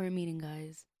very important meeting,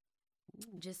 guys.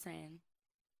 Just saying.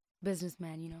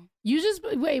 Businessman, You just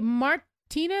wait,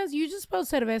 Martinez. You just spelled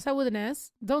cerveza with an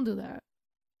S. Don't do that.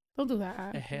 Don't do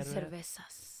that.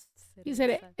 Cervezas. He said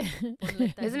it.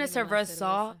 Isn't it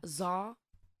cerveza? Za?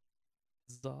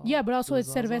 Yeah, but also it's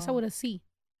Zaza. cerveza with a C.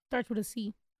 Starts with a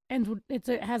C. And it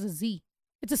has a Z.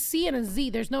 It's a C and a Z.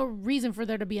 There's no reason for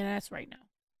there to be an S right now.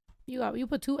 You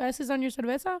put two S's on your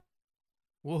cerveza?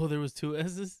 Whoa, there was two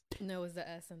S's? No, it was the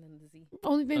S and then the Z.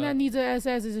 Only thing that needs a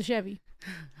SS is a Chevy.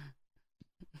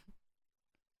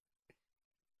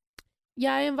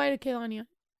 Yeah, I invited Kehlania.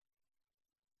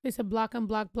 They said block and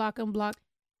block, block and block.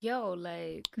 Yo,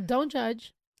 like. Don't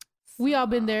judge. We all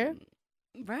been there.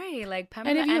 Right, like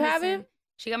Pamela And if you Anderson, haven't,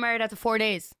 she got married after 4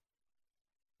 days.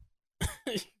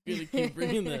 You're gonna keep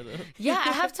bringing that up. Yeah,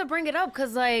 I have to bring it up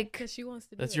because, like. Because she wants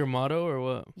to do That's it. your motto or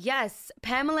what? Yes,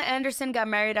 Pamela Anderson got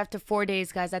married after 4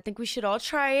 days, guys. I think we should all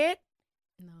try it.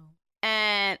 No.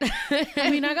 And.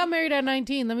 I mean, I got married at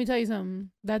 19. Let me tell you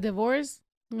something. That divorce,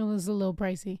 it was a little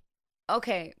pricey.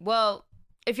 Okay, well,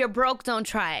 if you're broke, don't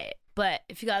try it. But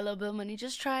if you got a little bit of money,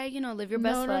 just try it. Live your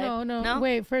best life. No.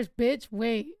 Wait, first, bitch,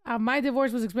 wait. My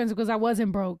divorce was expensive because I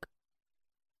wasn't broke.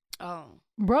 Oh.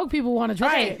 Broke people want to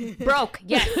try Okay, it. broke,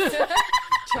 yes.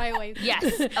 Try away. Yes,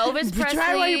 Elvis Presley.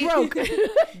 Try while you're broke.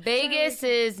 Vegas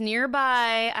is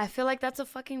nearby. I feel like that's a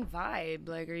fucking vibe.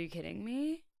 Like, are you kidding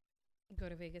me? Go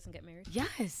to Vegas and get married.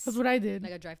 Yes. That's what I did.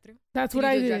 Like a drive-through. That's Did what you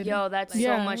I do a did. drive-thru? Yo, that's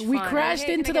Yeah, so much fun. we crashed Hey,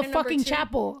 can into I the get a number fucking 2?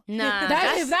 chapel. Nah,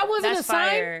 If that wasn't a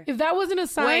fire. sign, if that wasn't a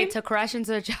sign, Wait, to crash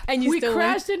into the chapel. And you we still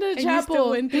crashed went? into the And you still chapel.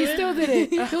 went We through it? still did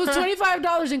it. It was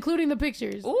 $25, including the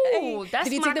pictures. Ooh, that's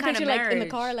Did you my take the kind picture of like marriage. in the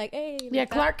car? Like, hey. Yeah, like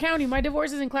that? Clark County. My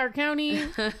divorce is in Clark County.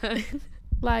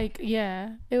 Like,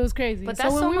 yeah, it was crazy. But so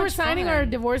that's when so we were much signing our fun.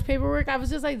 divorce paperwork, I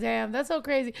was just like, damn, that's so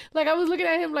crazy. Like, I was looking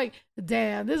at him like,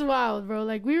 damn, this is wild, bro.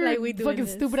 Like, we were Like, we doing fucking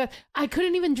this. stupid. I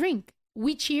couldn't even drink.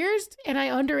 We cheersed, and I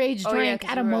underage Oh, yeah, drank 'cause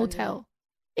at a you were- motel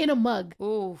in a mug.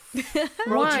 Oof. Wine.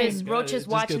 Roaches It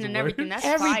watching just and gets everything. worse.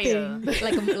 That's Everything. fire.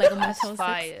 like a That's motel In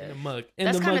fire. a mug. And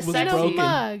That's the kinda mug was sexy. In a broken.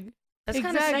 mug. That's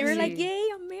kind of Exactly. sexy. You were like, yay,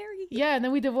 I'm married. Yeah, and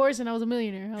then we divorced, and I was a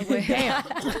millionaire. I was like, damn.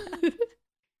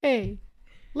 Hey,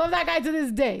 love that guy to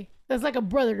this day. That's like a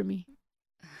brother to me.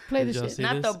 Play the Did y'all shit. see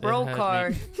Not this? the bro It had me-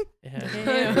 card. It had me-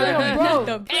 Damn, bro.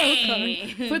 The bro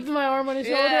Hey. Puts my arm on his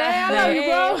shoulder. Yeah. Hey, I love you,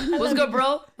 bro. What's good,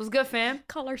 bro? What's good, fam?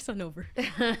 Call our son over.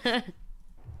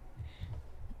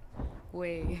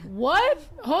 Wait. What?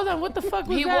 Hold on. What the fuck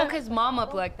was He that? woke his mom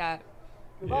up like that.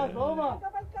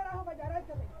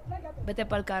 Vete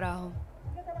pa'l carajo.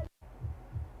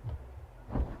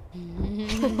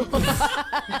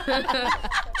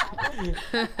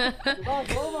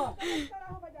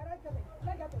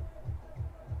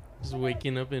 Just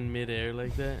waking up in midair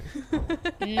like that.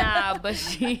 Nah, but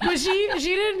she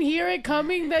didn't hear it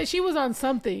coming. That she was on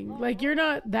something. Like, you're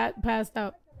not that passed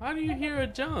out. How do you hear a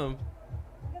jump?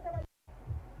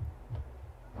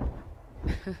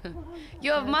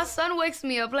 Yo, if my son wakes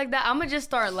me up like that, I'ma just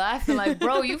start laughing. Like,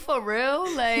 bro, you for real?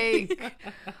 Like,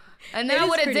 and then I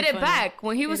would have did it back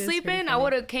when he was sleeping. I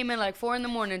would have came in like 4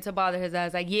 a.m. to bother his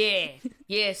ass. Like,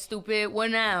 yeah, stupid. What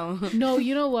now? No,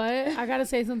 you know what? I gotta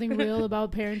say something real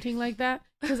about parenting like that,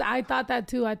 because I thought that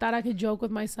too. I thought I could joke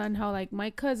with my son how like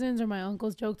my cousins or my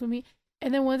uncles joked with me.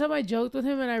 And then one time I joked with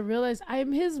him and I realized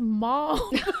I'm his mom.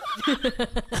 Like, I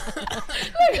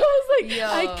was like, yo.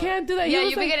 I can't do that. Yeah,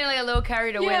 you be getting like a little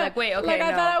carried away. Like, wait, okay, like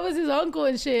I thought I was his uncle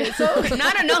and shit. So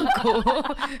not an uncle. So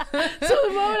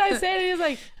the moment I said it, he was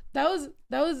like, that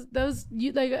was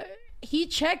you. Like, he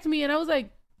checked me and I was like,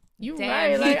 you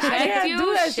right. Like, I can't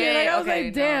do that shit. Like, I was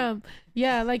like, damn.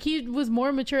 Yeah, like he was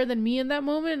more mature than me in that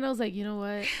moment. And I was like, you know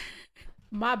what?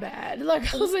 My bad.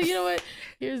 Like, I was like, you know what?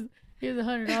 Here's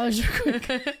 $100 real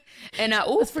quick. And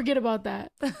let's forget about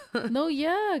that. No,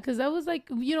 yeah, because that was like,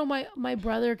 you know, my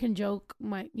brother can joke,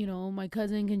 my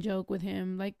cousin can joke with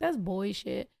him. Like, that's boy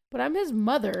shit. But I'm his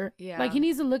mother. Yeah. Like, he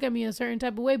needs to look at me a certain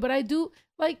type of way. But I do,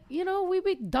 like, you know, we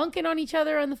be dunking on each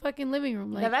other in the fucking living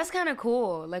room. Like, yeah, that's kind of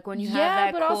cool. Like, when you have that.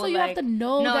 Yeah, but also you have to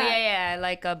know that. Yeah,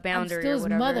 like a boundary I'm still or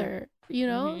whatever. His mother, you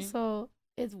know? Mm-hmm. So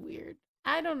it's weird.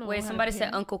 I don't know. Wait, somebody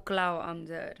said Uncle Clau. I'm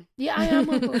dead. Yeah, I am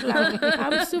Uncle Clau.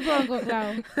 I'm super Uncle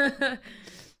Clau.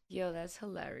 Yo, that's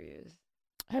hilarious.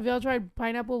 Have y'all tried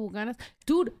pineapple bucanas?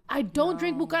 Dude, I don't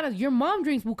drink bucanas. Your mom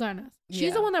drinks bucanas.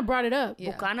 She's the one that brought it up.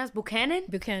 Yeah. Bucanas? Buchanan?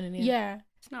 Buchanan, yeah.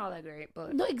 It's not all that great,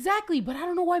 but... No, exactly. But I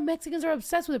don't know why Mexicans are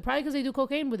obsessed with it. Probably because they do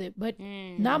cocaine with it. But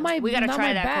not my We gotta not try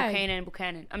my that, bag. cocaine and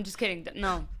Buchanan. I'm just kidding.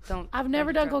 No, don't. I've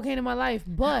never done cocaine in my life,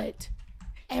 but...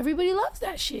 everybody loves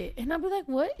that shit. And I'll be like,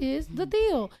 what is the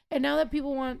deal? And now that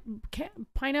people want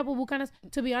pineapple bucanas,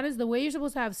 to be honest, the way you're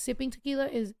supposed to have sipping tequila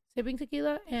is sipping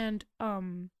tequila and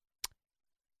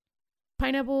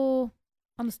pineapple.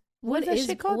 What is that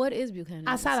shit called? What is Buchanan?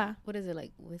 Asada. What is it,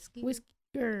 like whiskey?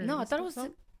 No, I thought it was...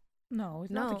 No,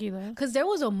 it's not tequila. Because there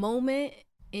was a moment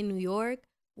in New York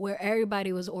where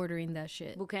everybody was ordering that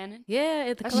shit. Buchanan? Yeah.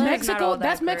 At the that's Mexico.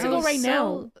 That's Mexico right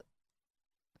now.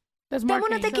 That's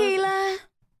marketing. Tequila.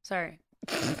 Sorry.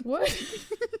 What?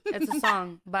 It's a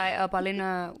song by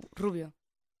Paulina Rubio.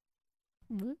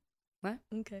 What?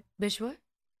 Okay. Bitch, what?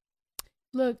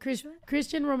 Look,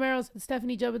 Christian Romero said,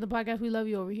 Stephanie, jump in the podcast. We love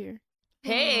you over here.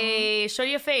 Hey, show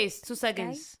your face. 2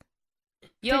 seconds.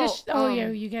 Yo. Yeah,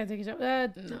 you can't take a shot.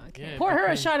 No, I can't. Pour her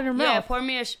a shot in her mouth. Yeah, pour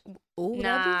me a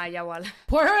Nah, ya wala.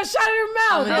 Pour her a shot in her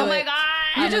mouth. Oh my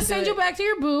God. You just send you back to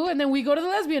your boo, and then we go to the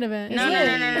lesbian event. No.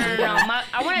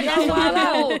 I want to dance with my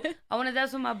boo. I want to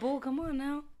dance with my boo. Come on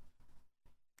now.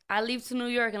 I leave to New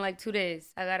York in like 2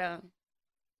 days. I gotta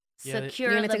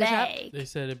secure the bag. They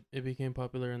said it became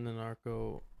popular in the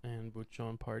narco and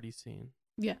buchon party scene.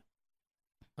 Yeah.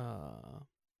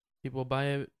 People buy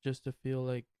it just to feel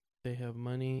like they have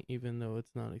money, even though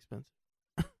it's not expensive.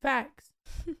 Facts.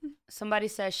 Somebody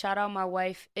said, shout out my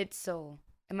wife, Itzel.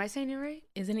 Am I saying it right?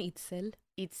 Isn't it Itzel?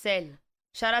 Itzel.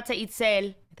 Shout out to Itzel.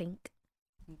 I think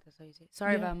that's how you say it.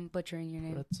 Sorry if I'm butchering your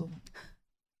name. Pretzel.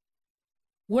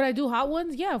 Would I do hot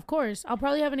ones? Yeah, of course. I'll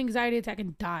probably have an anxiety attack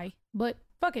and die. But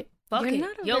fuck it. Fuck You're it.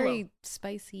 not a very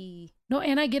spicy. No,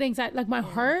 and I get anxiety. Like, my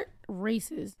heart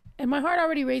races. And my heart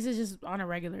already races just on a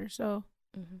regular, so.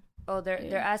 Mm-hmm. Oh,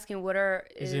 they're asking what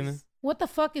what the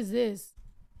fuck is this?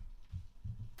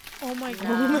 Oh my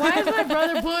God. Why is my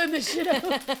brother pulling this shit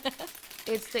up?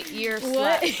 It's the ear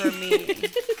slap for me.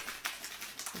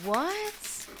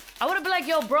 What? I would have been like,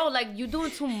 yo, bro, like, you doing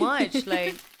too much.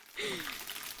 Like,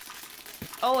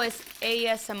 oh, it's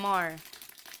ASMR.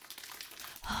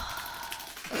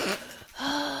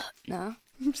 No?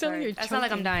 I'm sorry. I sound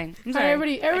like I'm dying. I'm sorry. All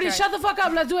right, everybody shut the fuck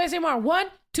up. Let's do ASMR. 1,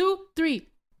 2, 3.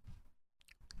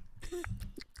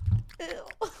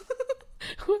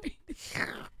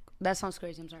 That sounds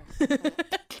crazy. I'm sorry.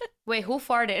 Wait, who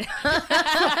farted?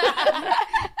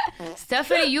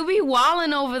 Stephanie, you be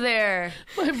wilding over there.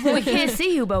 We can't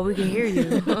see you, but we can hear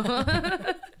you.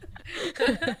 I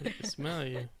can smell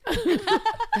you.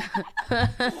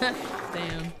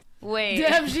 Damn. Wait.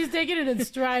 Damn, she's taking it in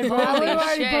stride, bro. I would have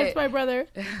already punched my brother.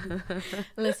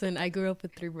 Listen, I grew up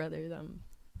with 3 brothers.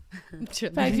 In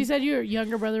fact, you said your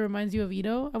younger brother reminds you of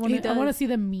Ito. I want to see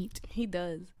them meet. He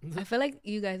does. I feel like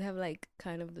you guys have like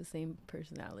kind of the same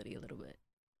personality a little bit.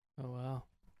 Oh wow.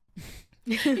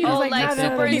 He Oh, was like "Nah, nah, nah,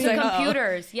 super nah." into He's like, "Uh-oh."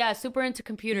 computers. Yeah, super into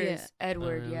computers. Yeah.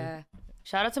 Edward, Oh, really? yeah.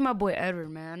 Shout out to my boy Edward,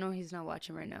 man. I know he's not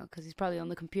watching right now because he's probably on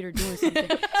the computer doing something.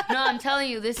 No, I'm telling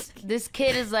you, this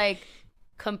kid is like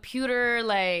computer,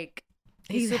 like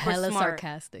He's super hella smart.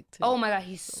 sarcastic too. Oh my god,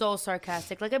 he's so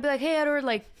sarcastic. Like I'd be like, hey Edward,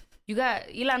 like you got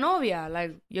y la novia,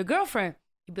 like your girlfriend.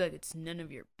 He'd be like, it's none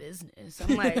of your business.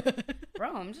 I'm like,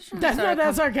 bro, I'm just trying That's to not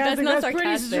that sarcastic. That's That's, not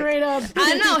pretty sarcastic. straight up.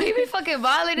 I know, he be fucking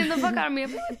violating the fuck out of me.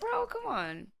 I'm like, bro, come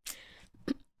on.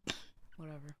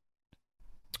 Whatever.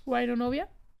 Why don't novia?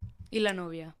 Y la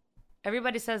novia.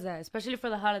 Everybody says that, especially for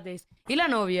the holidays. Y la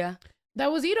novia.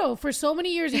 That was Ito. For so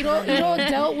many years, Ito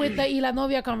dealt with the y la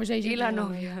novia conversation. Y la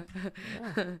novia.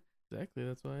 Exactly.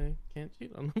 That's why I can't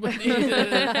cheat on nobody.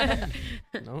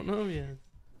 No novia.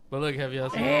 But look, have y'all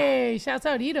seen? Hey, shouts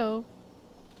out Ito.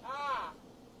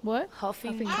 What?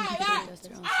 Huffing.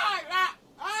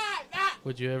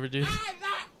 Would you ever do?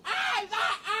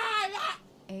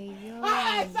 Hey, yo.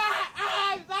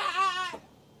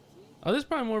 Oh, this is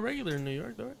probably more regular in New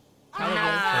York, though. Right?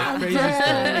 Nah. Like crazy I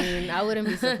stuff. mean, I wouldn't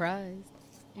be surprised.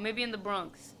 Maybe in the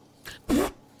Bronx.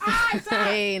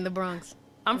 Hey, in the Bronx.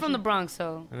 I'm from the Bronx,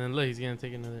 so. And then look, he's gonna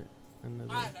take another.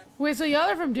 Wait, so y'all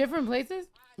are from different places?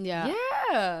 Yeah.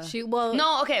 Yeah. Well,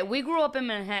 No, okay. We grew up in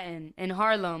Manhattan, in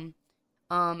Harlem.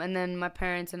 And then my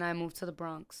parents and I moved to the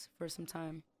Bronx for some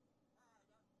time.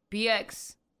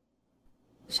 BX.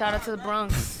 Shout out to the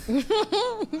Bronx.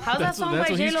 How's that song by That's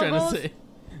what he's J-Lo trying to goes? say.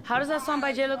 How does that song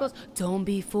by J-Lo goes? Don't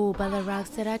be fooled by the rocks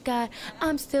that I got.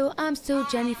 I'm still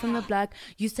Jenny from the block.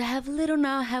 Used to have a little,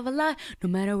 now I have a lot. No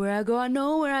matter where I go, I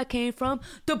know where I came from.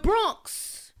 The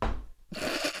Bronx.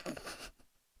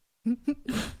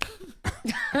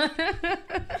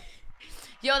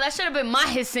 Yo, that should have been my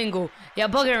hit single. Yeah,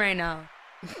 bugging right now.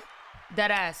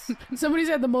 That ass. Somebody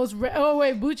said the most. Oh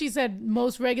wait, Bucci said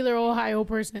most regular Ohio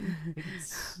person.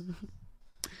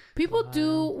 People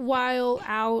do while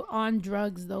out on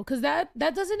drugs though, because that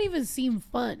doesn't even seem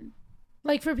fun.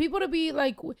 Like for people to be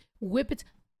like whip it.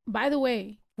 By the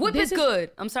way, Whip this is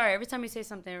good. I'm sorry. Every time you say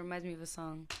something, it reminds me of a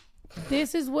song.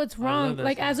 This is what's I wrong. love that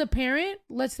Like song. as a parent,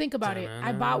 let's think about it.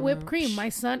 I bought whipped cream. My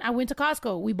son, I went to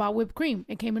Costco. We bought whipped cream.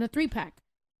 It came in a 3-pack.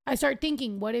 I start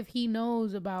thinking, what if he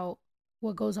knows about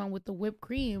what goes on with the whipped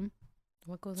cream?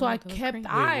 What goes So on I with the kept cream?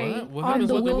 Wait, what? What on happens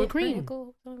the with the whipped whipped cream.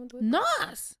 cream?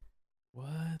 Nas. What?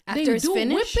 After They it's do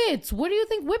finished? whippets. Where do you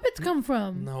think whippets come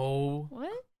from? No. What?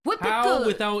 Whip it How good.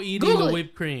 without eating Google the it.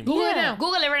 whipped cream? Google it now.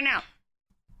 Google it right now.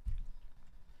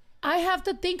 I have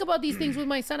to think about these things with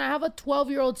my son. I have a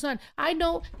 12-year-old son. I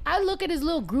know. I look at his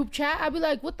little group chat. I be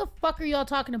like, what the fuck are y'all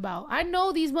talking about? I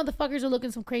know these motherfuckers are looking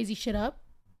some crazy shit up.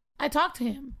 I talk to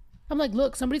him. I'm like,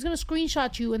 look, somebody's going to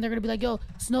screenshot you and they're going to be like, yo,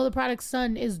 Snow the Product's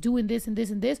son is doing this and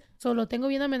this and this. So lo tengo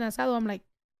bien amenazado. I'm like,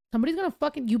 somebody's going to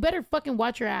fucking, you better fucking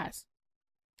watch your ass.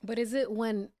 But is it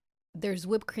when there's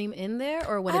whipped cream in there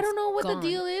or when I it's don't know what gone? the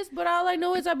deal is, but all I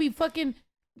know is I be fucking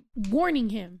warning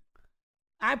him.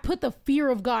 I put the fear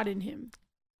of God in him.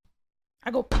 I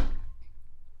go,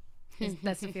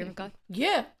 That's the fear of God.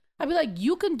 yeah. I'd be like,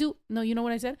 you can do, no, you know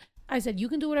what I said? I said, you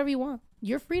can do whatever you want.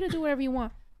 You're free to do whatever you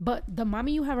want. But the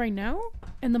mommy you have right now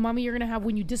and the mommy you're going to have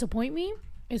when you disappoint me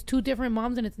is 2 different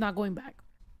moms and it's not going back.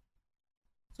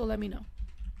 So let me know.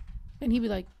 And he'd be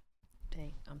like,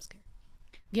 Dang, I'm scared.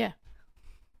 yeah.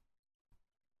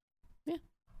 Yeah.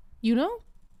 You know?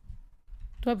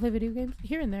 Do I play video games?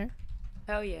 Here and there.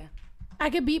 Hell yeah. I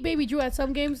could beat Baby Drew at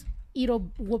some games. Ito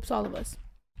whoops all of us.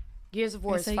 Gears of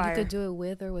War is So you fire. could do it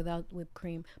with or without whipped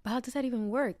cream. But how does that even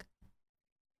work?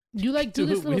 You like do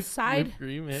this it little with side. whipped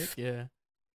cream, heck yeah.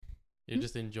 You're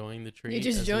just enjoying the treat. You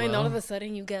just as join, well. all of a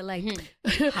sudden you get like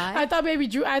I thought Baby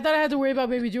Drew. I thought I had to worry about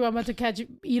Baby Drew. I'm about to catch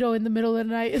Ito in the middle of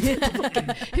the night. He's about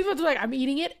to be like, I'm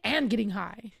eating it and getting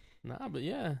high. Nah, but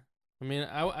yeah. I mean,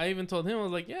 I even told him, I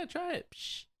was like, yeah, try it.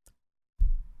 Psh.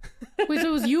 Wait, so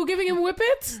it was you giving him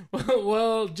whippets?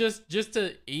 Well, just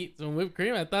to eat some whipped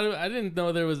cream. I didn't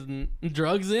know there was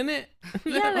drugs in it.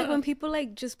 yeah, like when people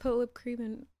like just put whipped cream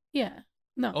in. Yeah.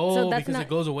 No. Oh, So that's because not- it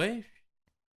goes away?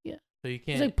 Yeah. So you It's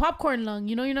can't. like popcorn lung.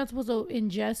 You know you're not supposed to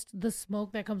ingest the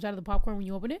smoke that comes out of the popcorn when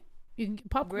you open it? You can get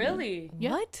popcorn lung. Really?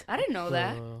 Yeah. What? I didn't know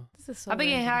that. This is so I've been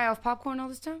getting random. high off popcorn all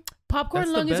this time. Popcorn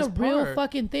That's the lung is a best real part.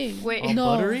 fucking thing. Wait, Oh, no.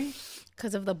 buttery?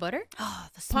 Because of the butter? Oh,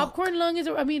 the smoke. Popcorn lung is,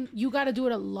 I mean, you got to do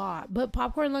it a lot. But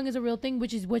popcorn lung is a real thing,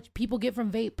 which is what people get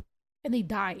from vape. And they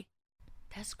die.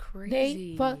 That's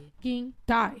crazy. They fucking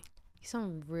die. You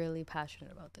sound really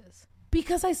passionate about this.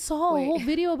 Because I saw a Wait. whole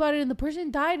video about it and the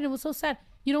person died and it was so sad.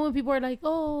 You know when people are like,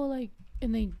 oh, like,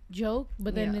 and they joke,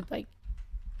 but then Yeah. it's like,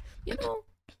 you know,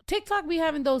 TikTok be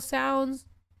having those sounds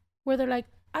where they're like,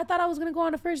 I thought I was gonna go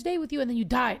on a first date with you, and then you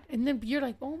died, and then you're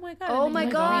like, oh my god. Oh and then my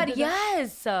you god, read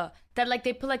yes. That like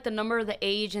they put like the number of the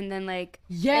age and then like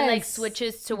Yes. it like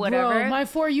switches to whatever. Bro, my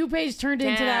For You page turned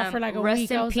into that Damn, for like a rest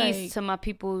week. in I was peace like, to my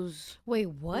people's Wait,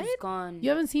 what? who's gone. you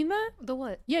haven't seen that? The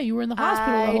what? Yeah, you were in the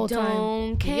hospital the whole time. I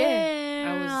don't care.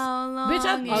 Yeah. I was- how long Bitch,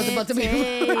 I was about to be-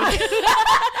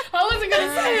 I wasn't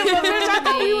gonna say it, but bitch, I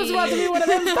thought he was about to be one of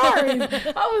them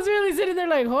stories. I was really sitting there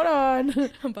like, hold on.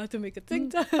 I'm about to make a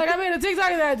TikTok. Like I made a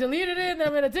TikTok and then I deleted it, and then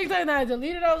I made a TikTok and then I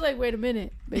deleted it. I was like, wait a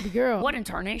minute, baby girl. What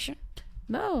incarnation?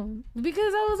 No,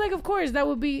 because I was like, of course that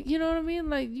would be, you know what I mean?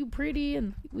 Like you pretty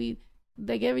and we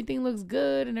like everything looks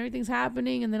good and everything's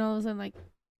happening, and then all of a sudden like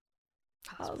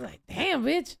I was like, damn,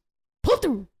 bitch, pull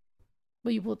through.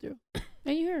 But you pulled through,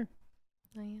 and you're here.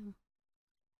 I am.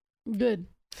 Good.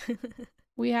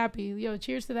 We happy. Yo,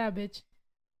 cheers to that, bitch.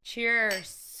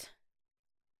 Cheers.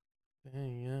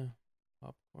 Dang, yeah.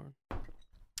 Popcorn.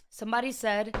 Somebody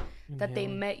said that they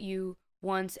Inhaling. met you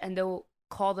once and they'll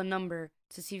call the number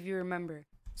to see if you remember.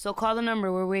 So call the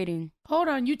number. We're waiting. Hold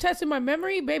on, you tested my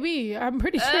memory, baby? I'm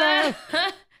pretty sure I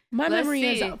my Let's memory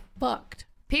see. is fucked.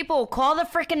 People, call the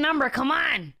freaking number. Come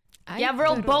on. You have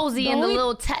real bozy in the only-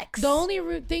 little text. The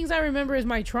only things I remember is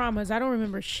my traumas. I don't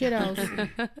remember shit else.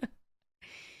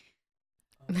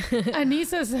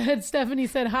 Anissa said, Stephanie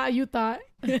said, "Hi, you thought?"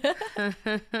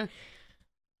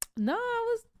 No,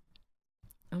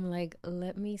 I'm like,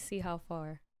 let me see how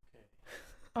far.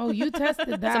 Oh, you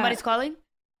tested that. Somebody's calling?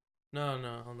 No,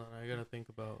 hold on. I gotta think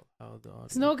about how the audio.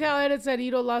 Snowcal Edit said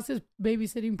Ito lost his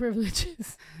babysitting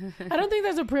privileges. I don't think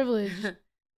that's a privilege.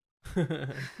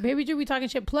 Baby Drew be talking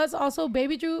shit. Plus, also,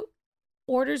 Baby Drew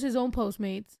orders his own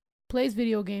Postmates, plays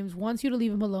video games, wants you to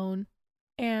leave him alone,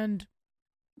 and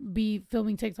be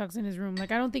filming TikToks in his room.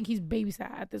 Like, I don't think he's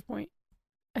babysat at this point.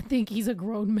 I think he's a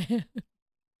grown man.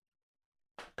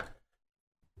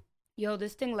 Yo,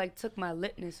 this thing like took my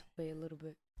litness away a little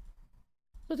bit.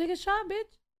 So take a shot,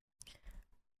 bitch.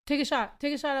 Take a shot.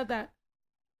 Take a shot at that.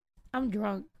 I'm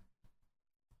drunk.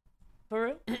 For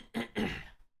real?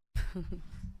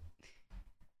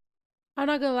 I'm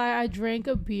not gonna lie, I drank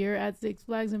a beer at Six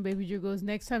Flags and Baby Drew goes,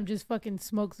 next time just fucking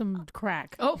smoke some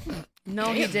crack. Oh.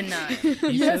 No, he did not.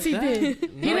 Yes, he said did. that?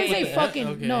 He didn't say fucking.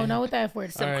 Okay. No, not with that F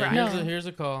word. All right, No. here's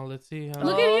a call. Let's see how.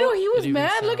 Look at Ito. He was it even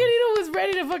mad. Look at sounds. Ito was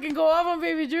ready to fucking go off on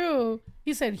Baby Drew.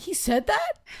 He said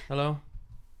that? Hello?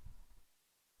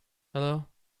 Hello?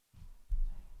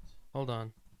 Hold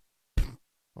on.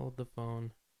 Hold the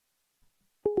phone.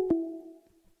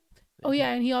 Oh,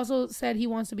 yeah. And he also said he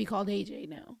wants to be called AJ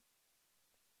now.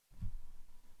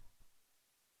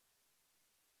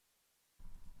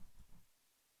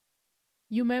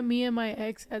 You met me and my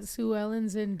ex at Sue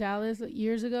Ellen's in Dallas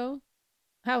years ago.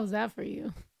 How was that for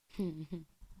you?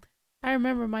 I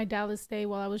remember my Dallas stay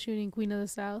while I was shooting Queen of the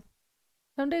South.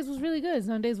 Some days was really good.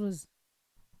 Some days was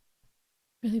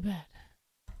really bad.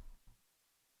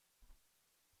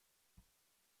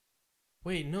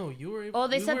 Wait, no, you were able. Oh,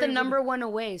 they you said were the able number to- went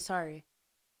away. Sorry.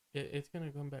 It's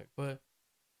gonna come back, but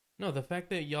no, the fact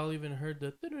that y'all even heard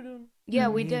the. Yeah,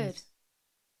 we did. means-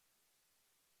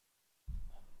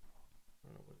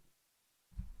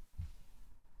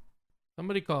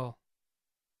 Somebody call.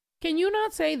 Can you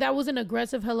not say that was an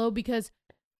aggressive hello because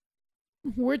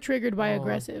we're triggered by Oh,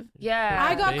 aggressive? Yeah.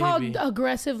 I got baby. called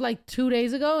aggressive like 2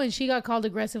 days ago, and she got called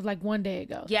aggressive like 1 day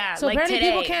ago. Yeah, So like apparently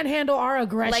people today. can't handle our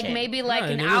aggression. Like maybe like Yeah,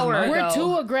 an and it was hour my- ago. We're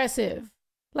too aggressive.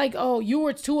 Like, oh, you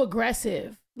were too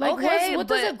aggressive. Like, Okay, what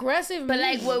does but- aggressive mean? But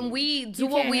like when we do You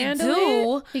what can't we handle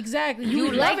do, it? Exactly. you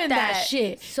You like loving that, that.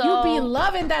 shit. So you be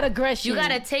loving that aggression. you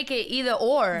gotta take it either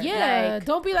or. Yeah, Like,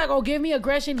 don't be like, oh, give me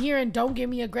aggression here and don't give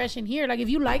me aggression here. Like, if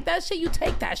you like that shit, you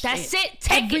take that shit. that's it.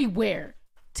 Take it. everywhere.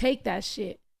 Take that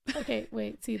shit. Okay,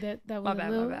 wait. See that was My a bit.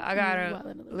 little. I got you a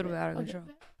wildin' little bit out of Okay. control.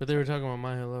 But they were talking about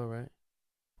my hello, right?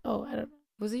 Oh, I don't know.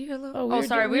 Was it your hello? Oh, we Oh, were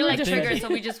sorry. ju- We we were were like just- triggered, so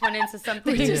we just went into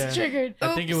something. We just Yeah. triggered.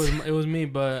 I think it was me,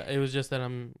 but it was just that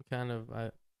I'm kind of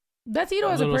That's Ito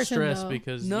a as a little person, stressed though.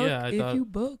 because I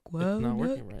thought buck, it's not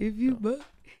working right. so buck.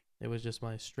 it was just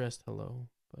my stressed hello,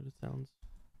 but it sounds.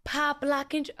 Pop,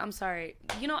 lock, and... I'm sorry.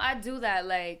 You know, I do that,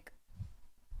 like...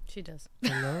 She does.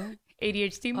 Hello?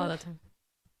 ADHD All mode. the time.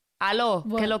 Aló,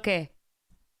 What? ¿qué lo que?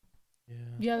 Yeah.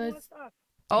 Yeah, that's.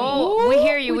 Oh, we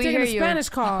hear you. We We taking hear a you. Spanish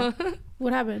call.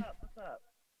 What happened? What's up?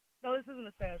 No, this isn't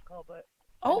a Spanish call, but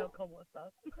Oh. I know como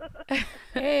estás.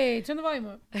 Hey, turn the volume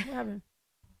up. What happened?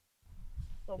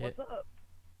 So what's up?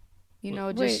 You know,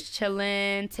 Wait. just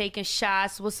chilling, taking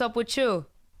shots. What's up with you?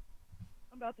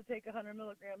 I'm about to take a 100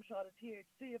 milligram shot of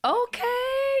THC.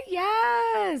 Okay,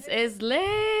 yes, it's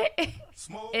lit.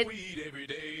 Smoke It- weed every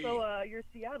day. So your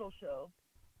Seattle show.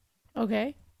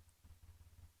 Okay.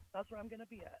 that's where I'm gonna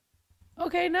be at.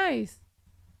 Okay, nice.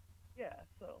 Yeah,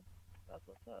 so that's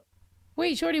what's up.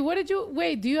 Wait, Shorty,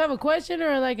 do you have a question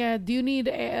or like do you need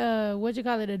what you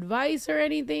call it, advice or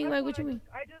anything? Like what you mean?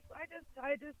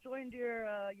 I just joined your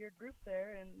group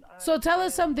there, and So tell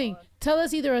us something. Tell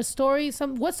us either a story,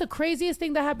 what's the craziest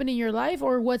thing that happened in your life,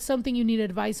 or what's something you need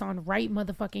advice on right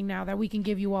motherfucking now that we can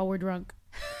give you while we're drunk.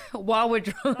 While we're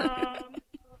drunk.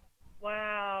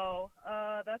 Wow,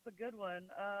 that's a good one.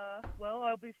 Well,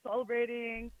 I'll be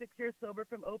celebrating 6 years sober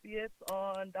from opiates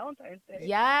on Valentine's Day.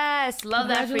 Yes, love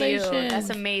that for you. Congratulations. That's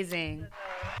amazing.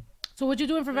 So what you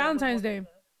doing for Valentine's Day?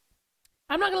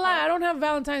 I'm not gonna lie, I don't have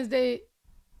Valentine's Day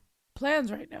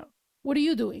plans right now. What are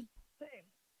you doing? Same.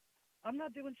 I'm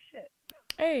not doing shit.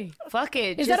 Hey, fuck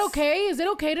it. Is that okay? Is it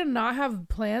okay to not have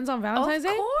plans on Valentine's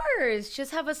Day? Of course.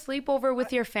 Just have a sleepover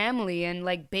with your family and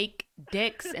like bake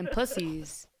dicks and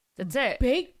pussies. That's it.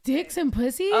 Bake dicks and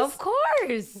pussies? Of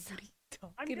course.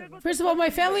 First of all, my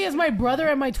family is my brother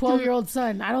and my 12-year-old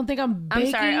son. I don't think I'm baking.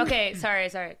 I'm sorry. Okay,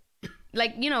 sorry.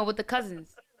 Like, with the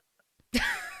cousins.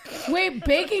 Wait,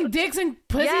 baking dicks and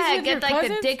pussies with your get like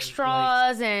cousins? the dick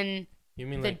straws and You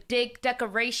mean the like dick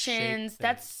decorations.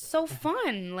 That's so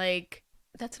fun. Like,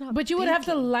 that's not. But you would have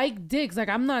to like dicks. Like,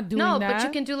 I'm not doing no, that. but you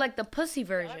can do like the pussy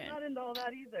version. I'm not into all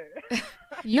that either.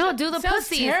 No, do the Sounds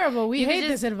pussies. terrible. We You can hate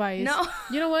just- this advice. No.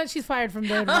 You know what? She's fired from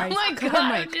the Oh advice. my Cut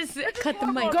god! the mic. Just Cut the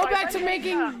mic. Go back to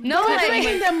making. No, go back to like-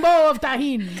 making dembow of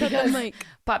tahini. Cut the mic.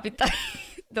 Papita.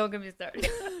 Don't get me started.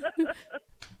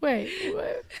 Wait,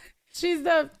 what? She's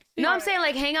the. No, I'm saying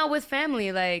like hang out with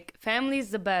family. Like family's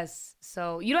the best.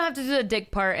 So you don't have to do the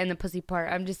dick part and the pussy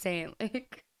part. I'm just saying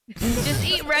like just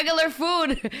eat regular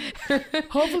food.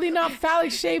 Hopefully not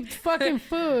phallic shaped fucking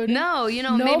food. No,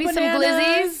 No maybe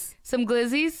bananas. some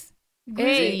glizzies.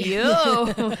 Hey yo,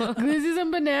 Glizzies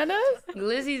and bananas?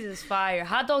 glizzies is fire.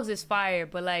 Hot dogs is fire.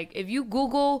 But like if you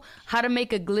Google how to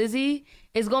make a glizzy,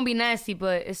 it's gonna be nasty,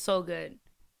 but it's so good.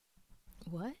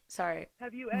 What? Sorry.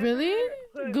 Have you ever Really?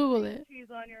 put Google cream it. cheese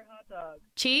on your hot dog?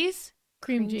 Cheese?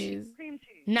 Cream cheese. Cream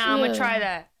cheese. Nah, I'm gonna Ugh.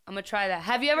 try that.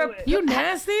 Have you ever? You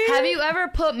nasty? Have you ever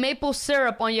put maple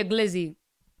syrup on your glizzy?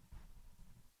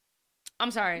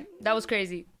 I'm sorry, that was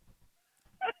crazy.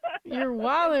 You're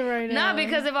wilding right now. Nah,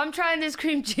 because if I'm trying this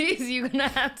cream cheese, you're gonna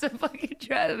have to fucking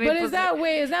try the But maple is that syrup.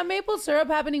 wait? Is that maple syrup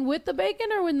happening with the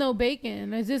bacon or with no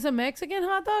bacon? Is this a Mexican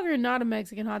hot dog or not a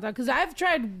Mexican hot dog? Because I've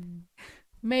tried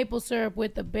maple syrup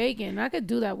with the bacon. I could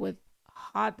do that with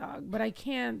hot dog, but I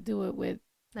can't do it with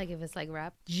Like if it's like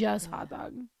wrapped. just hot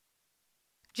dog.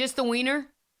 Just the wiener?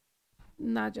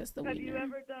 Not just the Have you wiener.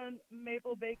 ever done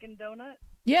maple bacon donut?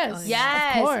 Yes.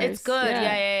 Yes, of course. it's good.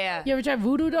 Yeah. You ever tried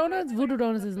Voodoo Donuts? Voodoo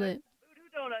Donuts is lit. Voodoo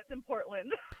Donuts in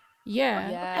Portland. Yeah.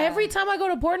 Yeah. Every time I go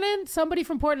to Portland, somebody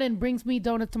from Portland brings me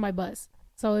donuts to my bus.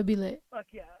 So it'd be lit. Fuck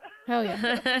yeah. Hell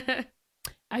yeah.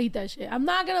 I eat that shit. I'm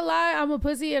not gonna lie, I'm a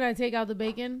pussy and I take out the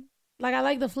bacon. Like I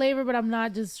like the flavor, but I'm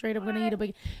not just straight up gonna eat a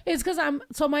bacon. It's because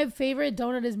my favorite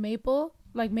donut is maple.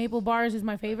 Like maple bars is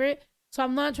my favorite. So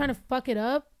I'm not trying to fuck it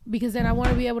up because then I want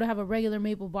to be able to have a regular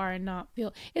maple bar and not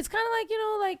feel. It's kind of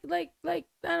like like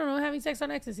I don't know, having sex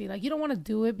on ecstasy. Like you don't want to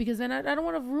do it because then I don't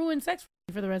want to ruin sex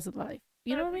for the rest of life.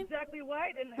 You know what I mean? Exactly why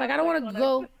I didn't. Like have I don't sex want on to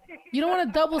go. ecstasy. You don't want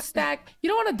to double stack. You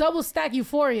don't want to double stack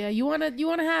euphoria. You want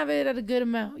to have it at a good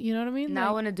amount. You know what I mean? Now I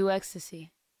Like, want to do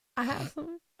ecstasy. I have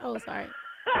some. Oh, sorry.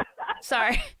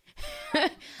 Sorry.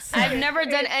 I've never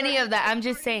done any of that. I'm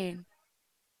just saying.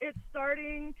 It's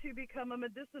starting to become a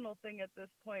medicinal thing at this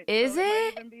point. Is so might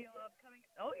it? even be,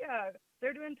 oh yeah,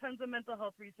 they're doing tons of mental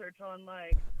health research on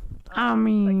like. I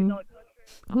mean, psychedelic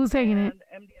mushrooms who's taking it?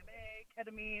 and MDMA,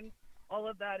 ketamine, all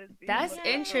of that is. Being That's looked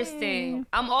at. interesting.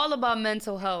 I'm all about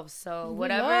mental health. So We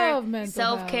whatever. love mental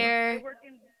Self-care.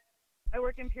 I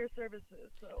work in peer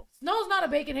services, so. Snow's not a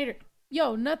bacon hater.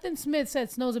 Yo, Nothing Smith said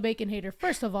Snow's a bacon hater.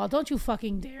 First of all, don't you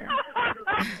fucking dare.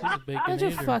 Don't you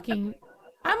fucking.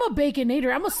 I'm a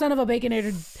baconator. I'm a son of a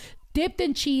baconator. Dipped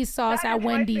in cheese sauce That at is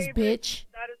my Wendy's, favorite- bitch.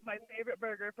 That is my favorite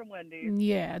burger from Wendy's.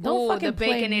 Yeah, don't Ooh, fucking the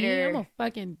play me. Baconator. I'm a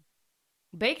fucking.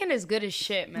 Bacon is good as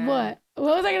shit, man. What?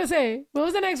 What was I gonna say? What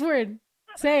was the next word?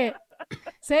 Say it.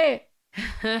 Say it.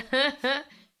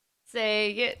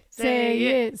 Say it. Say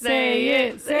it. Say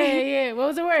it. Say it. What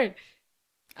was the word?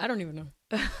 I don't even know.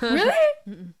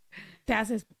 Really? That's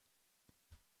his.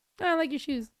 I like your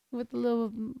shoes with the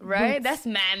little. Right? boots. That's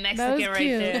mad That was Mexican right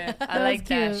cute. there. I That like was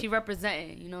that. cute. She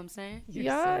representing. You know what I'm saying?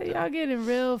 Y'all getting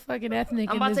real fucking ethnic.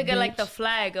 I'm in about this to get like bitch. the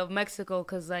flag of Mexico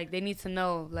because like they need to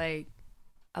know like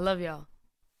I love y'all.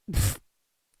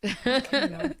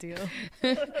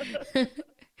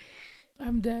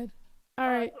 I'm dead. All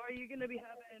right. So are you gonna be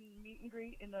having meet and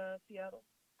greet in Seattle?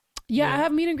 Yeah, I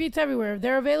have meet and greets everywhere.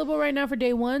 They're available right now for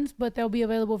day ones, but they'll be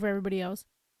available for everybody else.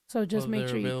 So just make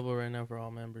sure they're available right now for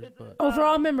all members. But for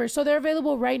all members. So they're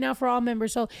available right now for all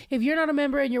members. So if you're not a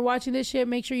member and you're watching this shit,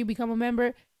 make sure you become a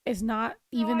member. It's not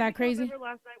even that crazy. I became a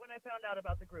member last night when I found out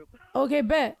about the group. Okay,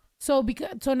 bet. So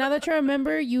now that you're a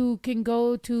member, you can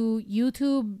go to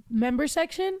YouTube member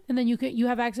section, and then you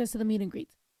have access to the meet and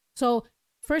greets. So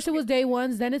first it was day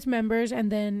ones, then it's members,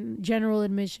 and then general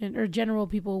admission or general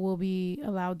people will be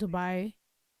allowed to buy,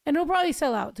 and it'll probably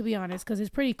sell out, to be honest, because it's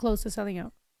pretty close to selling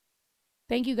out.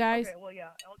 Thank you guys. Okay, well, yeah,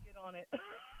 I'll get on it.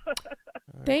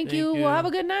 right, thank you. Well, have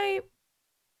a good night.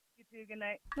 You too. Good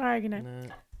night. All right, good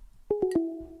night.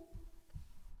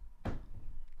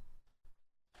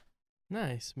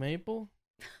 Nice, Maple.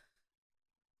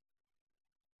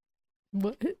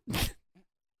 What?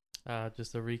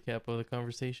 Just a recap of the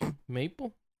conversation.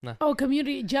 Maple? Nah. Oh,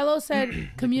 community. Jello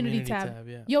said community tab.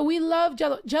 Yeah. Yo, we love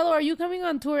Jello. Jello, are you coming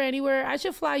on tour anywhere? I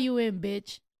should fly you in,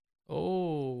 bitch.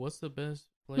 Oh, what's the best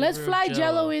flavor Let's fly of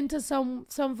Jello into some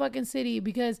fucking city,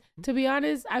 because to be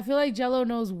honest, I feel like Jello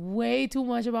knows way too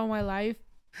much about my life,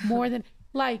 more than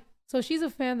like. So she's a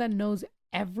fan that knows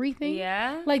everything.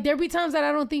 Yeah. Like there be times that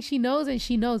I don't think she knows, and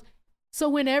she knows. So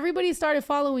when everybody started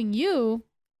following you,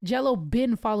 Jello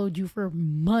been followed you for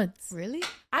months. Really?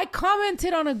 I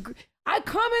commented on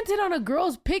a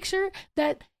girl's picture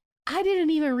that I didn't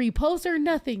even repost or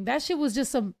nothing. That shit was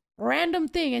just some random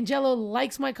thing, and Jello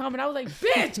likes my comment. I was like,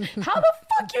 bitch, how the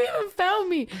fuck you even found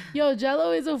me? Yo,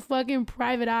 Jello is a fucking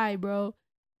private eye, bro.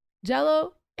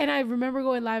 Jello, and I remember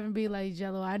going live and being like,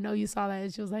 Jello, I know you saw that.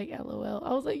 And she was like, LOL.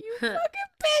 I was like, you fucking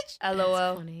bitch.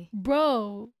 LOL. Funny.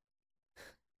 Bro,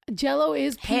 Jello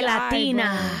is PI,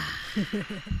 Gelatina. bro.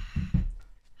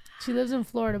 She lives in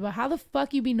Florida, but how the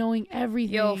fuck you be knowing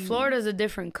everything? Yo, Florida's a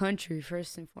different country,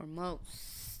 first and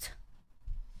foremost.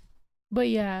 But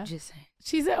yeah. Just saying.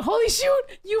 She said, holy shoot,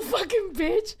 you fucking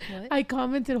bitch. What? I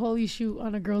commented holy shoot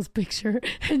on a girl's picture,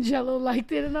 and Jello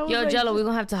liked it, and I was Yo, like, Jello, we're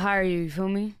gonna have to hire you, you feel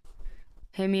me?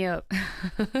 Hit me up.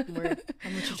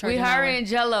 We hiring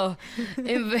Jello. What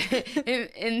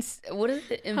is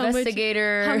it?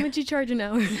 Investigator. How much you charge an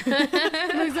hour? Like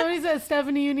somebody said,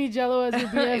 Stephanie, you need Jello as your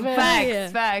BFF. Facts, Yeah.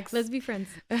 facts. Let's be friends.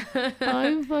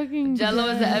 I'm fucking Jello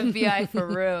is the dead. FBI for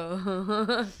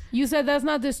real. You said that's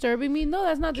not disturbing me? No,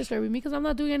 that's not disturbing me because I'm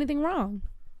not doing anything wrong.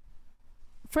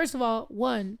 First of all,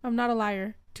 1, I'm not a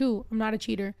liar. 2, I'm not a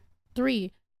cheater.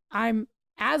 3,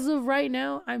 as of right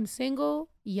now, I'm single.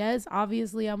 Yes,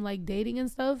 obviously I'm like dating and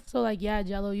stuff. So like, yeah,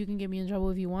 Jello, you can get me in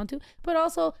trouble if you want to. But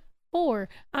also 4,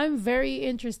 I'm very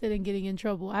interested in getting in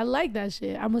trouble. I like that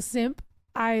shit. I'm a simp.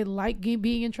 I like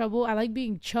being in trouble. I like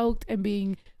being choked and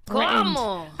being threatened.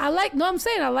 Como? I'm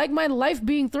saying I like my life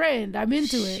being threatened. I'm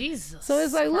into it. Jesus So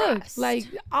it's like, look, Christ. like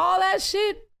all that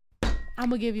shit, I'm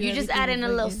gonna give you. You just everything add in a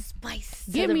little fucking- spice.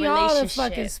 Give to the me all the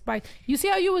relationship. fucking spice. You see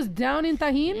how you was down in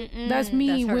Tajín? That's me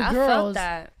That's her. with I girls. felt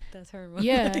that. That's her.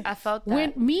 Yeah. I felt that.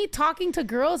 When me talking to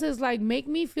girls is like make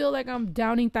me feel like I'm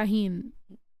downing Tajín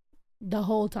the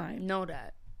whole time. Know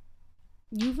that.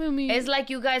 You feel me? It's like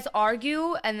you guys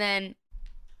argue and then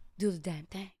do the damn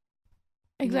thing. You know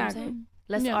what I'm exactly. saying?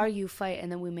 Let's Yeah. argue, fight,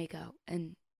 and then we make out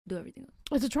and do everything else.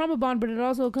 It's a trauma bond, but it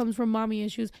also comes from mommy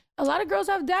issues. A lot of girls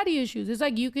have daddy issues. It's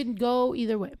like you can go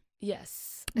either way.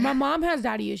 Yes. My mom has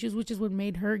daddy issues, which is what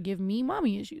made her give me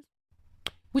mommy issues.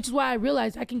 Which is why I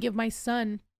realized I can give my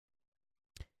son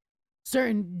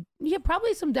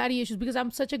probably some daddy issues because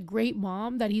I'm such a great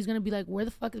mom that he's going to be like, where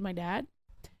the fuck is my dad?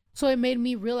 So it made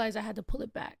me realize I had to pull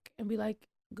it back and be like,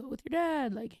 go with your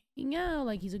dad, like hang out,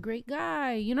 like he's a great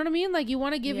guy. You know what I mean? Like you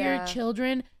want to give your Yeah.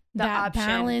 children The that option.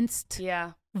 balanced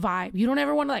Yeah. vibe. You don't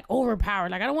ever want to like overpower.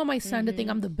 Like I don't want my son to think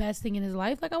I'm the best thing in his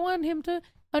life. Like I want him to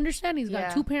understand he's got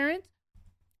Yeah. 2 parents,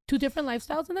 2 different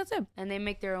lifestyles, and that's it. And they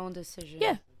make their own decision.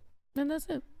 Yeah. And that's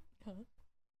it.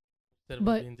 Instead of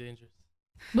But- being dangerous.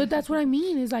 But that's what I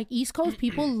mean is like East Coast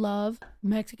people love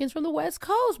Mexicans from the West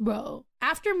Coast, bro.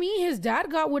 After me, his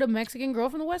dad got with a Mexican girl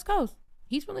from the West Coast.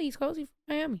 He's from the East Coast. He's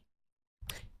from Miami.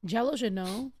 Jello should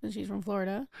know since she's from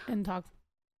Florida and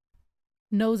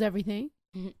knows everything.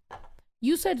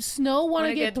 You said Snow want to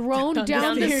Wanna get get thrown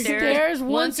down the stairs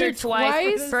once or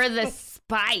twice? for the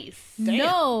spice.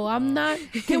 No, I'm not.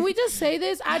 Can we just say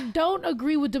this? I don't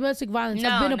agree with domestic violence.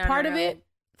 I've No, been a no, part no, of no. it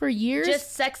for years.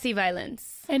 Just sexy violence.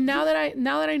 And now that I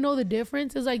know the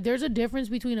difference, is like there's a difference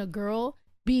between a girl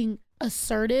being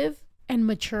assertive and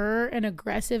mature and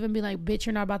aggressive and being like, bitch,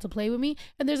 you're not about to play with me.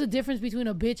 And there's a difference between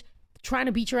a bitch trying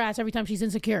to beat your ass every time she's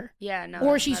insecure. Yeah, no.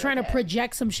 Or that's she's not trying to okay.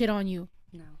 project some shit on you.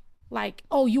 No. Like,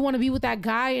 oh, you want to be with that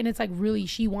guy? And it's like, really,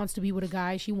 she wants to be with a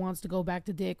guy. She wants to go back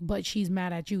to dick, but she's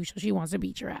mad at you, so she wants to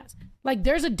beat your ass. Like,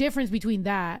 there's a difference between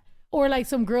that or like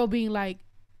some girl being like,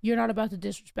 "You're not about to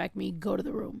disrespect me. Go to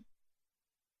the room."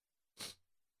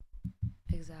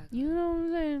 Exactly. You know what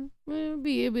I'm saying? It'd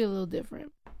be a little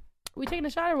different. We taking a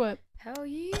shot or what? Hell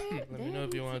yeah. Let me know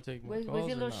if you want to take more Where's calls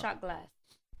your or little not. shot glass?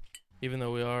 Even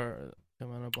though we are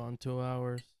coming up on 2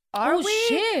 hours. Are we?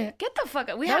 Shit! Get the fuck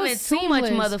up. We That having was too much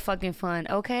seamless. motherfucking fun,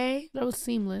 okay? That was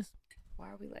seamless. Why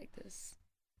are we like this?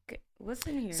 Okay, what's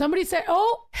in here? Somebody said,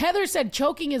 Heather said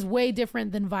choking is way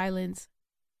different than violence.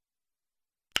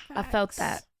 I felt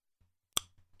that.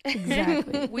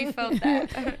 Exactly. We felt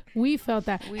that. We felt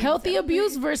that. We Healthy felt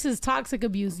abuse versus toxic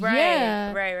abuse. Right,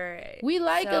 Yeah. right. We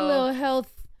like a So- little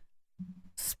health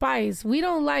spice. We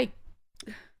don't like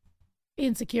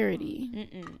insecurity.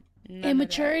 None of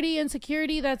Immaturity,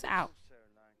 insecurity, that's out.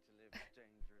 that.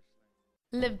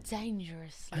 Live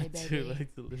dangerously, I baby. do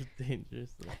like to live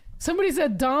dangerously. Somebody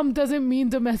said Dom doesn't mean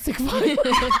domestic violence.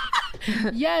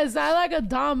 Yes, I like a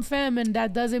Dom femme, and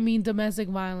that doesn't mean domestic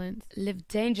violence. Live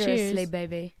dangerously, Cheers.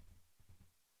 baby.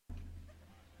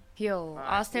 Yo,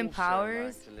 Austin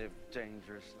Powers. To live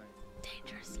dangerously.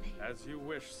 Dangerously. As you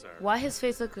wish, sir. Why his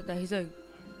face look like that? He's like,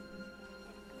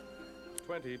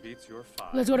 20 beats your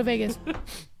 5. Let's go to Vegas.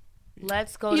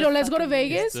 let's go. Let's go to fucking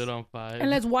Vegas. Stood on 5. And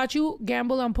let's watch you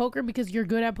gamble on poker because you're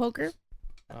good at poker.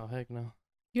 Oh, heck no.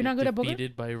 You're not good at poker?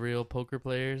 Defeated by real poker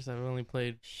players. I've only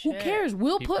played. Who cares?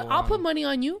 I'll put money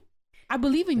on you. I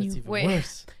believe in you. Even Wait.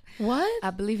 worse. What?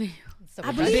 I believe in you.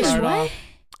 I believe in what?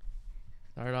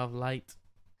 Start off light.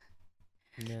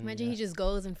 And then, Imagine he just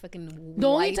goes and fucking. The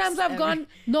only wipes times I've every- gone,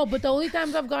 no, but the only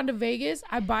times I've gone to Vegas,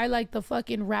 I buy like the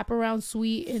fucking wraparound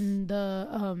suite in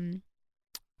the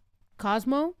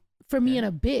Cosmo for me and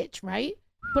a bitch, right?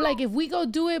 But like if we go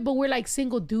do it, but we're like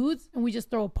single dudes and we just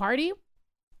throw a party,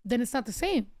 then it's not the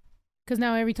same. Because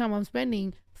now every time I'm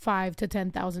spending $5,000 to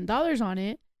 $10,000 on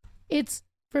it, it's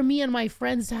for me and my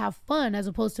friends to have fun as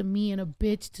opposed to me and a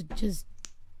bitch to just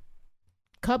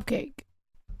cupcake.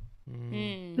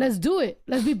 Let's do it.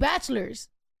 Let's be bachelors.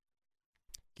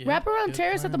 Wraparound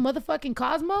terrace at the motherfucking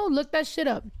Cosmo. Look that shit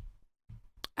up.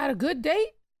 At a good date?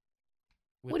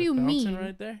 With What the do you fountain mean?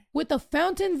 right there? With a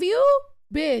fountain view?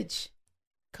 Bitch.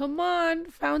 Come on.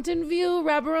 Fountain view,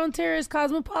 wraparound terrace,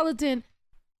 Cosmopolitan.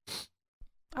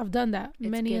 I've done that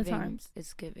many a times.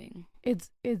 It's giving. It's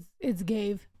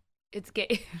gave. It's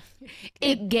gave.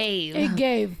 It gave. It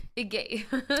gave. It gave.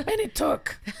 And it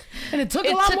took. And it took a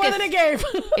It lot took more us. than it gave.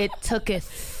 It took it.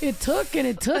 It took and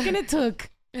it took and it took.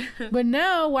 But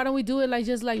now why don't we do it like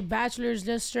just like bachelors,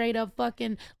 just straight up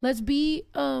fucking let's be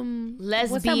Let's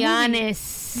what's that be movie?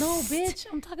 honest. No, bitch.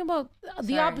 I'm talking about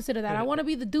the Sorry. opposite of that. I want to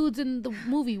be the dudes in the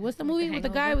movie. What's the movie with the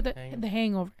guy with the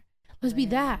hangover? Let's be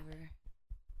that.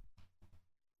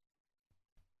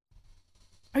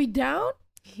 Are you down?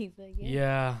 He's like,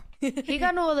 Yeah. He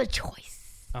got no other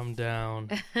choice. I'm down.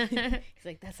 He's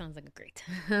like, that sounds like a great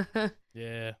time.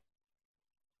 Yeah.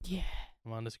 Yeah.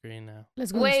 I'm on the screen now.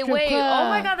 Let's go. to the Wait. strip Oh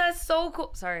my club. God, that's so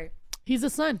cool. Sorry. He's a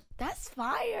son. That's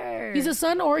fire. He's a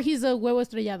son or he's a huevo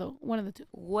estrellado. One of the two.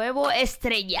 Huevo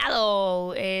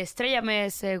estrellado. Estrellame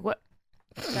ese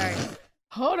Sorry.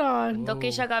 Hold on.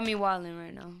 Tokisha got me wilding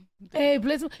right now. Hey,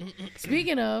 please.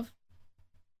 Speaking of,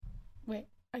 wait,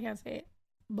 I can't say it,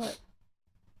 but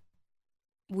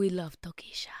We love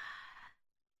Tokisha.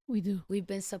 we do. We've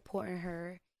been supporting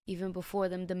her even before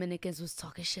them Dominicans was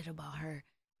talking shit about her.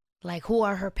 Like, who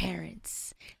are her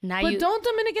parents? Now But you don't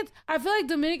Dominicans? I feel like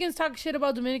Dominicans talk shit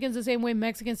about Dominicans the same way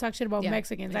Mexicans talk shit about Yeah.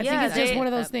 Mexicans. I Yeah, think it's just they- one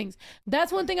of those things.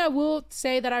 That's one thing I will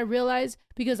say that I realized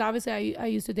because obviously I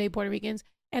used to date Puerto Ricans,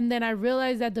 and then I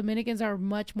realized that Dominicans are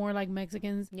much more like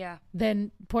Mexicans Yeah.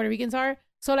 than Puerto Ricans are.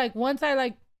 So like once I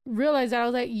like realized that, I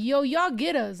was like, yo, y'all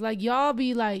get us. Like y'all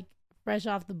be like fresh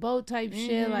off the boat type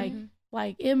shit,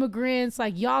 like immigrants,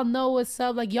 like y'all know what's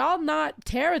up, like y'all not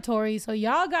territory, so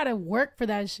y'all gotta work for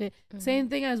that shit. Same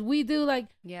thing as we do, like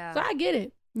Yeah. so I get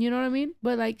it, you know what I mean?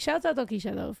 But like shouts out to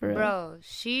Keisha though, for real. Bro,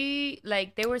 she,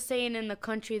 like, they were saying in the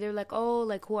country, they're like, oh,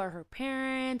 like, who are her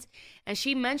parents? And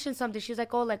she mentioned something. She's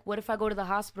like, oh, like, what if I go to the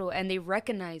hospital and they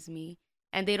recognize me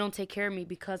and they don't take care of me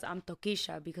because I'm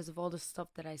Tokisha, because of all the stuff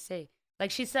that I say?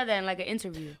 Like, she said that in, like, an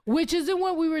interview. Which isn't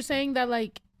what we were saying, that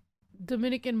like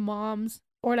Dominican moms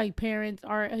or like parents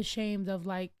are ashamed of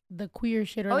like the queer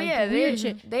shit or Oh, like yeah, the weird they-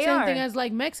 shit. they Same are. thing as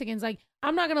like Mexicans. Like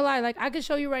I'm not gonna lie, like I could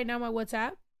show you right now my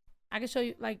WhatsApp. I can show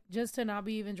you, like, just to not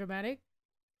be even dramatic.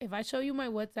 If I show you my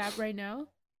WhatsApp right now,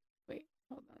 wait,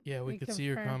 hold on. Yeah, we Let me could see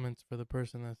your confirm. comments for the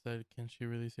person that said, "Can she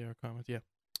really see our comments?" Yeah.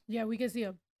 Yeah, we can see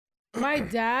him. My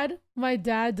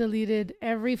dad deleted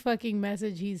every fucking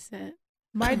message he sent.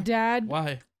 My dad,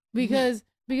 Why? because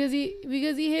he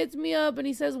hits me up and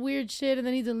he says weird shit and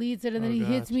then he deletes it and then Oh, he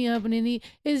hits God. me up and then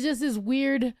it's just this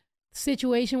weird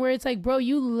situation where it's like, bro,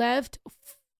 you left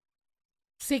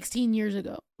 16 years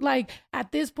ago. Like,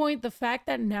 at this point, the fact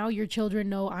that now your children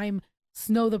know I'm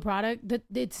Snow the product, that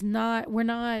it's not, we're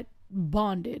not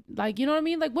bonded. Like, you know what I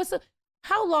mean? Like,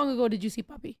 how long ago did you see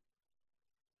Papi?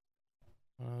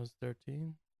 When I was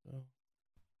 13. So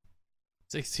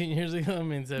 16 years ago, I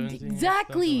mean 17.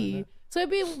 Exactly. Like so it'd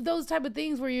be those type of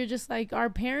things where you're just like, our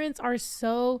parents are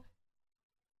so...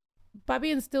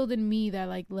 Papi instilled in me that,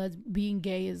 like, being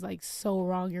gay is, like, so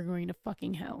wrong, you're going to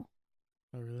fucking hell.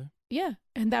 Oh, really? Yeah.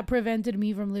 And that prevented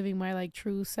me from living my, like,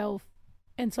 true self.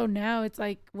 And so now it's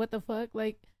like, what the fuck?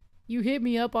 Like, you hit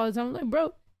me up all the time. I'm like,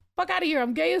 bro, fuck out of here.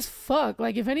 I'm gay as fuck.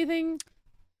 Like, if anything...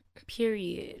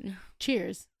 Period.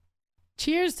 Cheers.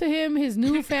 Cheers to him, his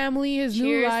new family, his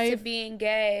new life. Cheers to being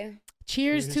gay.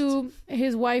 Cheers to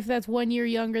his wife that's 1 year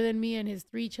younger than me and his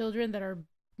 3 children that are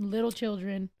little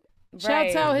children.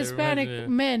 Shouts out Hispanic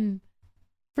men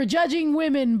for judging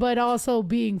women, but also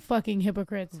being fucking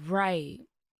hypocrites. Right.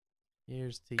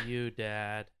 Here's to you,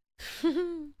 Dad.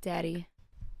 Daddy.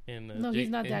 No, he's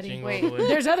not daddy. Wait,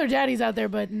 there's other daddies out there,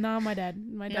 but not my dad.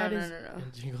 My dad is. No.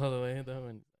 Jingle all the way, though.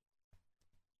 And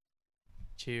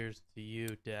cheers to you,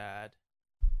 Dad.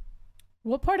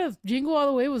 What part of Jingle All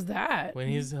the Way was that? When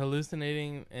he's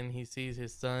hallucinating and he sees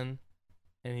his son,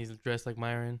 and he's dressed like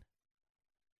Myron.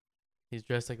 He's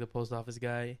dressed like the post office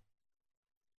guy.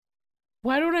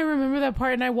 Why don't I remember that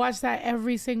part? And I watch that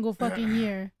every single fucking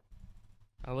year.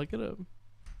 I'll look it up.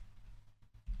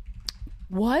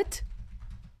 What?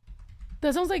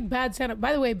 That sounds like Bad Santa.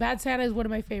 By the way, Bad Santa is one of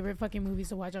my favorite fucking movies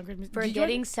to watch on Christmas.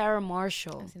 Forgetting Sarah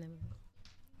Marshall.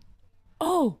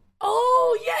 Oh,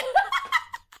 yeah.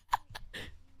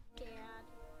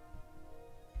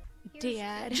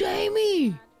 Dad.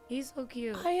 Jamie. He's so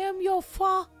cute. I am your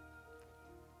father.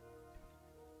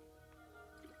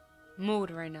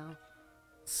 Mood right now.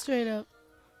 Straight up.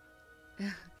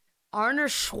 Arnold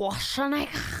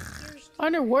Schwarzenegger.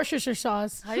 Arnold Worcestershire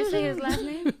sauce. How do you say his last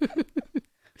name?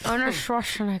 Arnold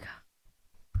Schwarzenegger.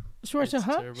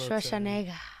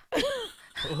 Schwarzenegger.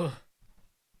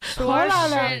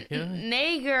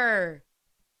 Schwarzenegger.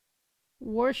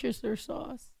 Worcestershire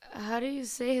sauce. How do you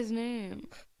say his name?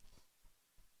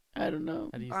 I don't know.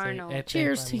 How do you Arnold. say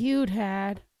Cheers to you,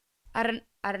 Dad.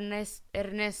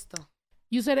 Ernesto.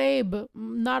 You said Abe.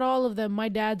 Not all of them. My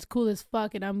dad's cool as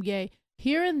fuck and I'm gay.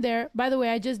 Here and there. By the way,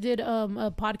 I just did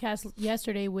a podcast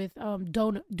yesterday with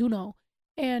Duno.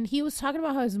 And he was talking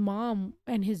about how his mom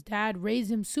and his dad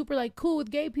raised him super like cool with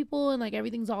gay people and like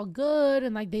everything's all good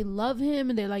and like they love him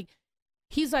and they're like,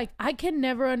 he's like, I can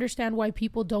never understand why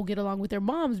people don't get along with their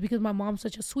moms because my mom's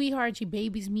such a sweetheart. She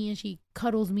babies me and she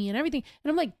cuddles me and everything.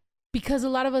 And I'm like, because a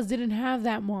lot of us didn't have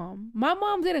that mom. My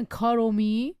mom didn't cuddle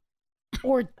me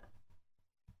or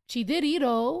she did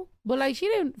Ito, but like she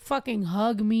didn't fucking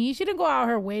hug me. She didn't go out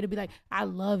her way to be like, I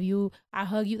love you. I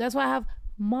hug you. That's why I have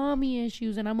mommy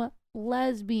issues and I'm a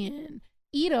lesbian.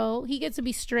 Ito, he gets to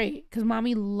be straight because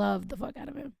mommy loved the fuck out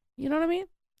of him. You know what I mean?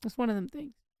 That's one of them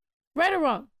things. Right or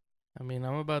wrong? I mean,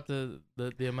 I'm about the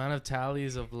amount of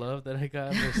tallies of love that I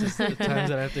got versus the times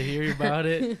that I have to hear about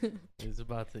it. It's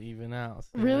about to even out.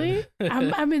 So. Really?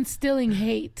 I'm instilling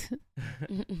hate.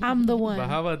 I'm the one. But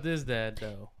how about this, Dad,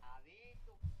 though?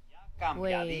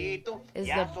 Wait, is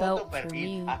the belt for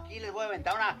me? Aquí les voy a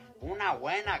aventar una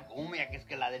buena cumbia, que es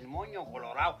que la del moño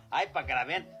colorado. Ay, para que la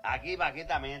vean. Aquí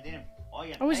también tienen.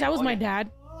 Oye, I wish that was my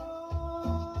dad.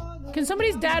 Can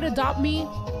somebody's dad adopt me?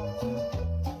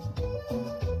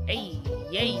 Hey,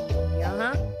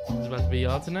 uh-huh. It's about to be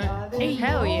y'all tonight? Hey,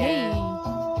 hell yeah.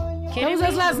 Hey. That was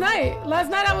us last night.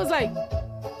 Last night I was like,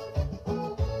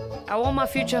 I want my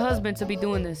future husband to be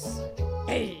doing this.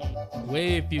 Hey.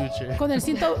 Way future. Con el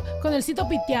cinto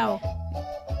piteado.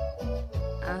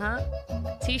 Uh-huh.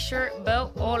 T-shirt,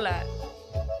 belt, all that.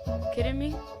 Kidding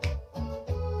me?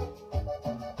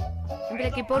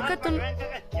 Like, ¿por qué tú...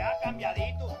 Ya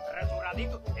cambiadito,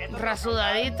 rasuradito.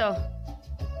 Rasudadito.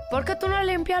 ¿Por qué tú no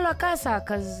limpias la casa?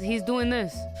 Because he's doing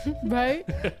this. Right?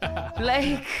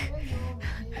 Like...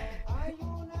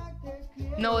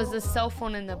 No, it's the cell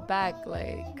phone in the back.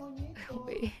 Like...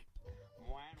 Wait.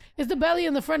 It's the belly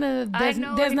in the front and the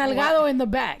desnalgado in the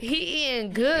back. He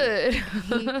eating good.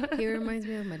 he reminds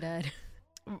me of my dad.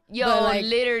 Yo, like,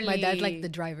 literally. My dad's like the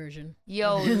dry version.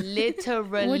 Yo,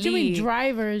 literally. What do you mean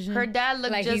dry version? Her dad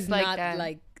looked like just he's like not that.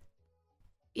 Like,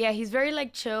 yeah, he's very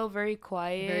like chill, very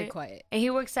quiet. very quiet. And he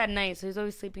works at night, so he's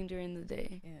always sleeping during the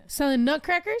day. Yeah. Selling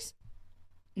nutcrackers?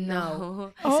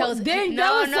 No. Oh, sells, dang,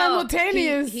 that was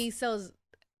simultaneous. He sells...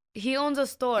 He owns a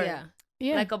store. Yeah.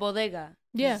 Yeah. Like a bodega.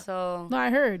 Yeah. So... No, I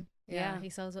heard. Yeah,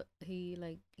 Yeah.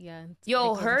 yeah.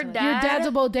 Yo, they her close into it. dad. Your dad's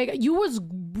a bodega. You was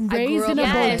raised in a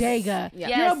Yes. bodega. Yes.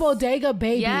 You're a bodega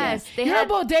baby. Yes, they You're had- a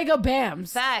bodega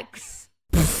Bams. Facts.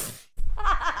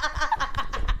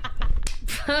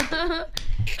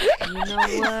 You know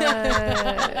what?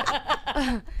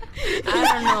 I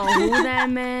don't know who that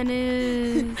man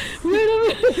is.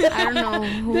 I don't know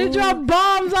who. They drop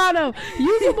bombs on him.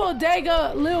 You's a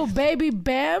bodega little baby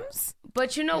Bams.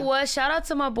 But you know what? Shout out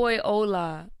to my boy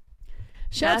Ola.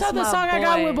 Shout That's out the my song I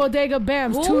got boy. with Bodega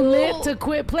Bams. Who? Too lit to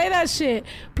quit. Play that shit.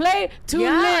 Play Too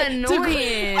Yeah, Lit to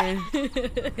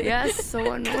annoying. Yeah,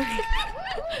 so annoying.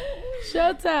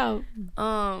 Shout out.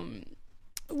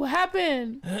 What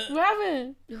happened?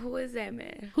 Who is that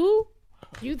man? Who?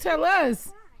 You tell us.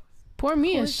 Pour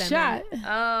me a is that shot.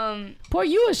 man? Pour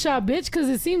you a shot, bitch, because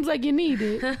it seems like you need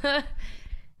it.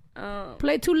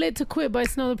 Play Too Lit to Quit by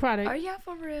Snow the Product. Are y'all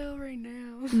for real right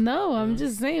now? No, I'm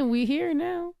just saying we here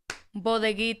now.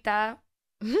 Bodeguita.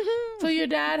 So your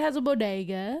dad has a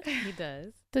bodega. He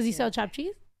does. Does he sell chopped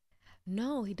cheese?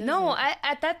 No, he doesn't. No,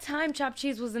 at that time, chopped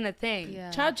cheese wasn't a thing.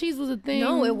 Yeah. Chopped cheese was a thing.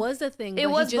 No, it was a thing. It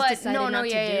but was, he just but decided no, not to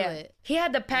do yeah. it. He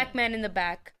had the Pac-Man in the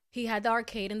back. He had the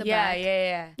arcade in the Yeah, back.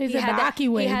 yeah. It's He a had Baki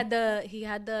way. He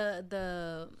had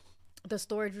the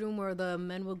storage room where the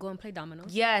men would go and play dominoes.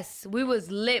 Yes, we was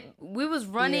lit. We was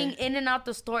running in and out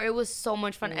the store. It was so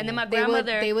much fun. And then my They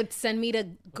grandmother. would, they would send me to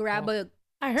grab a.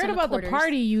 I heard some about quarters. the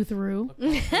party you threw.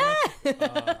 You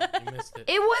missed it.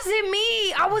 It wasn't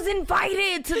me. I was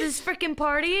invited to this freaking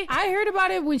party. I heard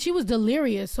about it when she was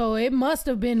delirious, so it must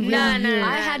have been really Nah. you.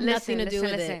 I had nothing to do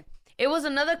with it. It was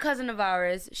another cousin of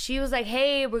ours. She was like,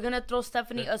 hey, we're going to throw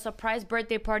Stephanie a surprise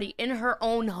birthday party in her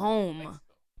own home.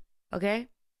 Okay?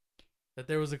 That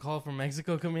there was a call from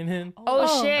Mexico coming in.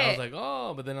 Oh, shit. I was like,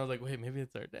 oh, but then I was like, wait, maybe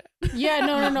it's our dad. Yeah,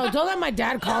 no. Don't let my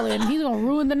dad call in. He's gonna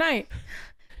ruin the night.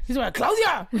 He's like,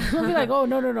 Claudia. I'll be like, oh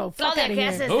no. Fuck Claudia, outta ¿qué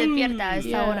here. haces despierta a esta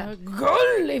Yeah. hora?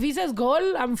 Gol. If he says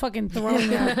gol, I'm fucking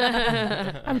throwing up.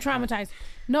 I'm traumatized.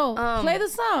 No, play the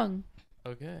song.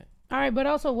 Okay. All right, but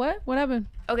also what? What happened?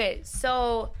 Okay,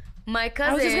 so my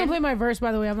cousin. I was just gonna play my verse,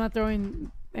 by the way. I'm not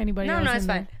throwing anybody else. No, in it's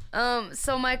there. fine.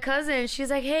 So my cousin, she's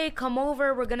like, hey, come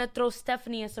over. We're gonna throw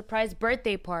Stephanie a surprise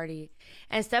birthday party.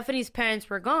 And Stephanie's parents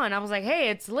were gone. I was like, hey,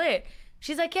 it's lit.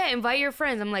 She's like, yeah, invite your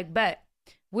friends. I'm like, bet.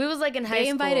 We was like in high They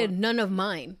school. invited none of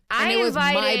mine. I and it was my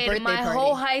invited birthday my party.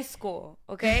 whole high school.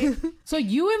 Okay. So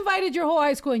you invited your whole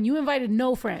high school and you invited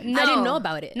no friends. I didn't know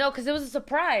about it. No, because it was a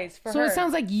surprise for So her. it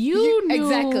sounds like you knew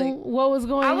exactly what was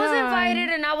going I on. was invited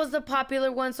and I was the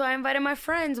popular one, so I invited my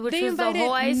friends, which They was the invited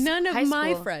whole high none of high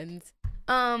my school. friends.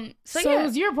 So So yeah, it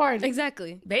was your party.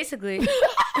 Exactly. basically.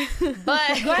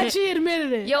 But Glad she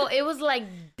admitted it. yo, it was like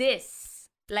this.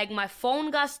 Like my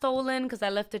phone got stolen because I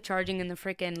left it charging in the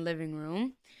freaking living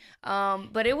room.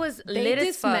 But it was They lit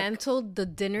as fuck. dismantled the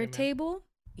dinner table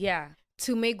Yeah.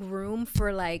 to make room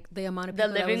for like the amount of The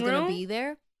people that was living gonna room? be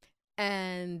there.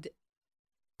 And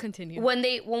continue.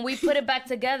 When we put it back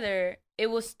together, it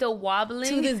was still wobbling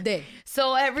to this day.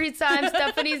 So every time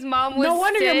Stephanie's mom would No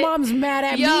wonder sit, your mom's mad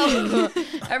at Yo, me.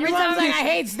 every Your mom's time like, I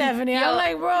hate Stephanie. Yo. I'm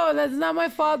like, bro, that's not my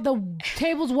fault. The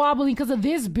table's wobbling because of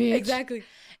this bitch. Exactly.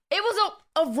 it was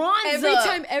a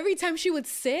Ronza. Every time she would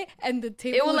sit and the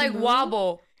table it would like move,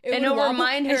 wobble. it And would it'll wobble,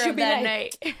 remind and her she'd of be that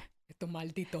like, night. Estos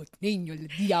malditos niños, el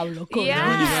diablo. You went into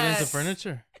Yes.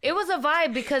 furniture. It was a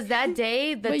vibe because that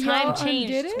day the But time y'all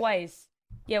changed undid it? twice.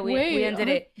 Yeah, we ended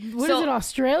it. What is it,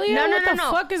 Australia? No, what the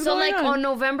no. fuck is so going like on? on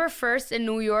November 1st in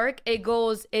New York, it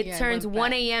Yeah, it turns went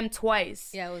 1 back. a.m.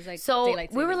 twice. Yeah, it was like so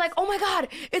daylight we were savings. like, oh my God,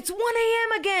 it's 1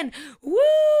 a.m. again.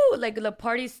 Woo! Like the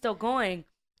party's still going.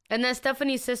 And then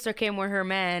Stephanie's sister came with her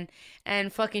man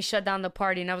and fucking shut down the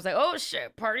party. And I was like, oh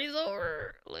shit, party's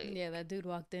over. Like, Yeah, that dude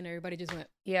walked in. Everybody just went.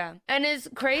 yeah. And it's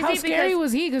crazy How scary because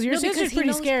was he? Because your No, because sister's he pretty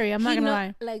knows- scary. I'm not he gonna know-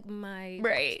 lie. Like my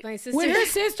Right. sister. When her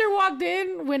sister walked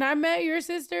in, when I met your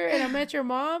sister and I met your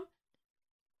mom,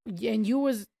 and you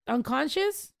was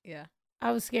unconscious, Yeah.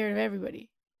 I was scared of everybody.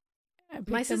 I picked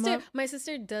My them sister. up. My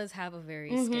sister does have a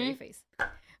very Mhm. scary face.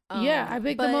 Yeah, I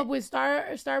picked them but- up with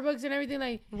Starbucks and everything,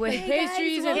 like With- like Hey, guys,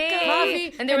 pastries and welcome.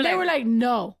 coffee, And they were like-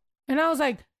 no, and I was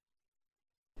like,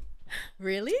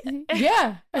 Really?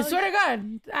 yeah, I swear to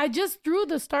God, I just threw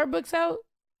the Starbucks out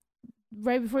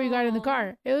right before you got in the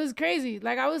car. It was crazy.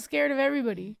 Like I was scared of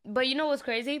everybody. But you know what's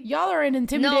crazy? Y'all are an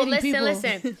intimidating No, listen, people.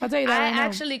 listen. I'll tell you that. I right now.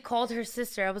 actually called her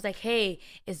sister. I was like, "Hey,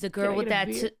 is the girl I with get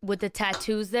a that beer? with the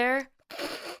tattoos there?"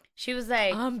 She was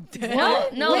like, I'm dead. "No,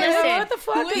 no, Wait, listen. what the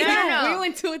fuck No, is no, that? no. We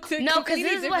went to a No, because completely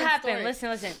this is what different happened.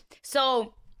 story. Listen.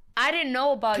 So I didn't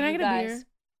know about Can I you get a guys.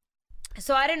 beer?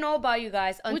 So I didn't know about you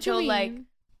guys What you until like mean?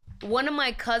 one of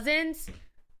my cousins,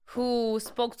 who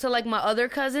spoke to like my other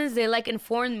cousins, they like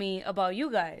informed me about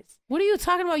you guys. What are you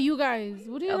talking about, you guys?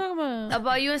 What are you talking about?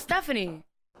 About you and Stephanie.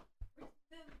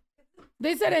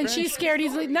 They said, and she's scared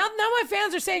easily. Now my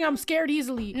fans are saying I'm scared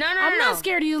easily. No, I'm not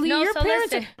scared easily. No, Your so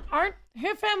parents listen. aren't.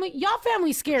 Her family, y'all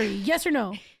family scary. Yes or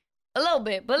no? A little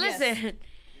bit, but listen. Yes.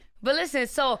 But listen,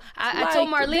 so I told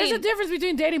Marlene. There's a difference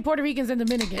between dating Puerto Ricans and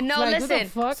Dominicans. No, like, what the listen.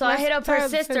 fuck? So I hit up her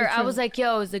Let's tell the sister. I truth. was like,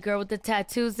 yo, is the girl with the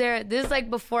tattoos there? This is like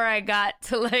before I got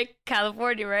to like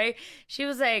California, right? She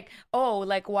was like, oh,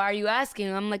 like, why are you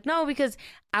asking? I'm like, no, because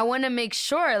I want to make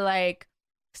sure like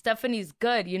Stephanie's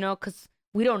good, you know, because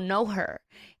we don't know her.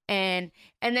 And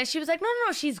then she was like,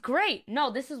 no, she's great. No,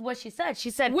 this is what she said. She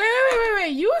said, wait.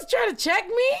 You was trying to check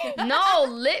me?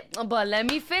 No, but let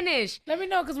me finish. Let me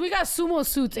know, because we got sumo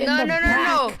suits in the No.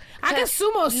 back. I can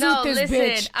sumo suit this listen,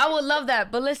 bitch. I would love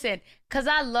that. But listen, because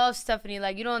I love Stephanie.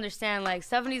 Like, you don't understand. Like,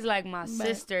 Stephanie's like my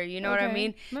sister. You know what I okay.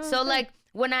 mean? No, so, okay. like,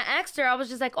 when I asked her, I was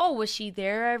just like, oh, was she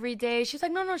there every day? She's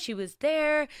like, no, she was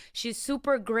there. She's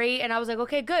super great. And I was like,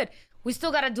 okay, good. We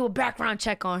still got to do a background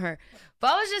check on her.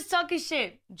 But I was just talking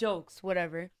shit. Jokes,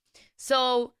 whatever.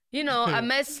 So, you know, I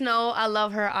met Snow. I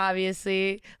love her,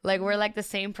 obviously. Like, we're like the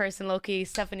same person, low-key.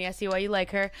 Stephanie, I see why you like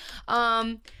her.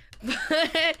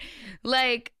 But,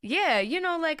 like, yeah, you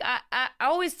know, like, I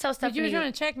always tell Stephanie. But you were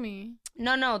trying to check me.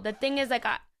 No. The thing is, like,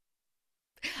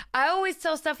 I always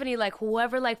tell Stephanie, like,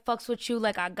 whoever, like, fucks with you,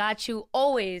 like, I got you.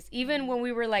 Always. Even when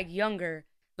we were, like, younger.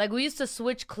 Like, we used to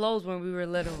switch clothes when we were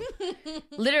little.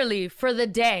 Literally, for the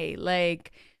day.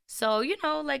 Like, so, you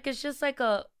know, like, it's just, like,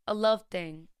 a love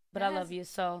thing. But I love you,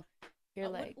 so you're,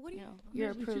 like, you know,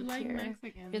 you're approved you like here.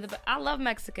 Mexicans? You're the I love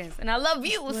Mexicans. And I love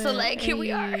you, so, like, here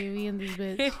we are. We in this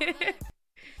bitch.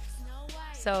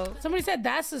 So, Somebody said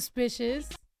that's suspicious.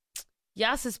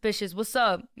 y'all suspicious. What's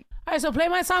up? All right, so play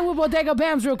my song with Bodega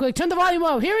Bams real quick. Turn the volume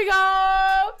up. Here we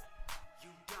go.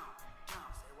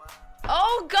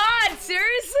 Oh, God,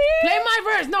 seriously? Play my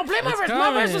verse. No, play my verse.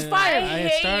 My verse was fire. I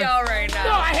hate y'all right now.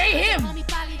 No, I hate him.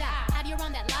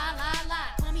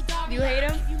 You hate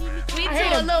him? Me I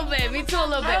hate too, a him. little bit. Me too, a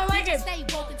little bit. I don't like it.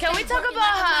 Can we talk about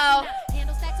how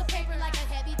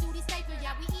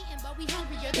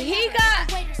he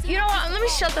got, you know what, let me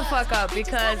shut the fuck up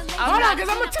because Hold on, because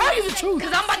I'm going to tell you the truth.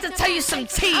 Because I'm about to tell you some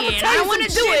tea I'ma and tell I you don't want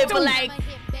to some do shit, it, but dude. like,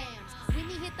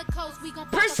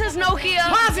 Princess Nokia,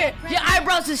 Pause it. your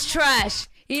eyebrows is trash.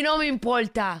 Y no me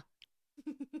importa.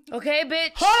 Okay,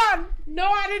 bitch? Hold on. No,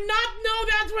 I did not know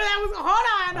that's where that was.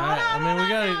 Hold on. I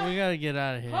mean, we gotta get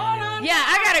out of here. Hold on. Yeah,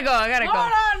 I gotta go.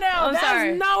 Hold on now. I'm That's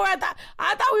sorry. not where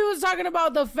I thought we was talking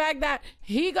about the fact that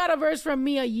he got a verse from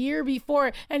me a year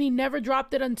before and he never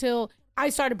dropped it until I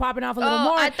started popping off a little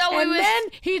more. I thought we and was- then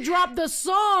he dropped the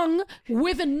song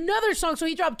with another song. So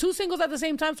he dropped two singles at the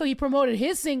same time. So he promoted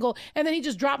his single and then he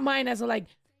just dropped mine as a like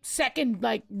second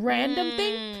like random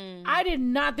thing. I did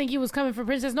not think he was coming for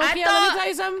Princess Nokia. Let me tell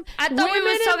you something. I thought we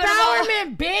was talking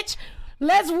empowerment, bitch.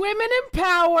 Let's women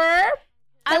empower.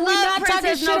 I And we love not talking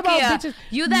Princess shit about Nokia. bitches.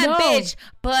 You that No. bitch,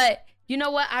 but you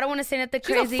know what? I don't want to say nothing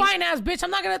She's crazy. a fine ass bitch.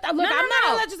 I'm not gonna look. No, I'm not no.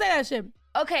 gonna let you say that shit.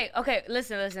 Okay.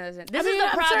 Listen. This I is mean, the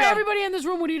I'm problem. sure everybody in this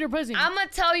room would eat her pussy. I'm gonna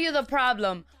tell you the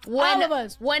problem. All of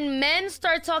us. When men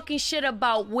start talking shit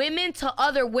about women to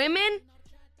other women,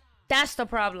 that's the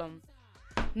problem.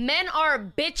 Men are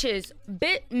bitches.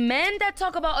 Men that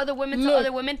talk about other women to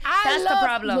other women, that's the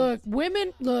problem.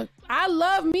 Look, I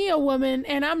love me a woman,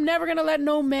 and I'm never gonna let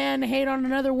no man hate on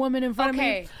another woman in front of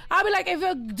Okay. me. I'll be like, if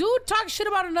a dude talks shit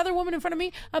about another woman in front of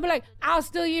me, I'll be like, I'll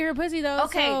still eat her pussy though.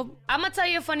 Okay, So, I'm gonna tell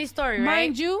you a funny story, right?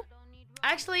 mind you,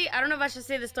 Actually, I don't know if I should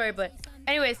say the story, but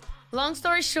anyways, long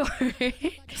story short.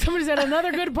 somebody said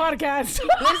another good podcast.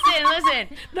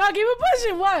 Listen. No, keep it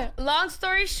pushing. What? Long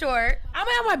story short, I'm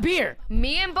gonna have my beer.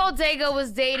 Me and Bodega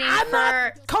was dating I'm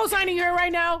not co-signing her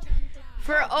right now.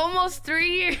 For almost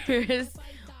 3 years.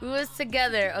 We was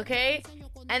together, okay?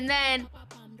 And then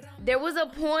there was a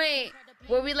point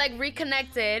where we like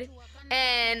reconnected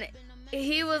and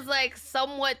he was like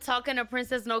somewhat talking to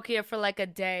Princess Nokia for like a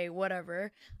day,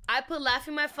 whatever. I put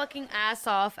laughing my fucking ass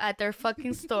off at their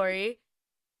fucking story.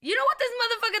 You know what this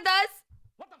motherfucker does?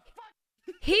 What the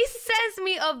fuck? He sends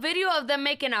me a video of them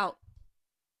making out.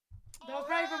 That was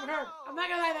probably from her. I'm not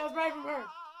gonna lie, that was probably from her.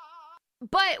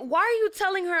 But why are you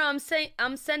telling her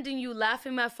I'm sending you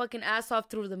laughing my fucking ass off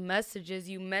through the messages,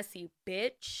 you messy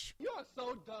bitch? You're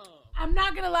so dumb. I'm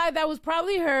not gonna lie, that was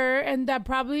probably her, and that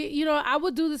probably, I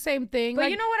would do the same thing. But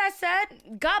like, you know what I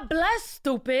said? God bless,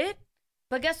 stupid.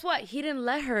 But guess what? He didn't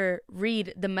let her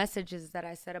read the messages that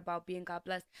I said about being God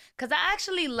blessed. Because I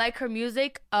actually like her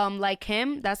music, like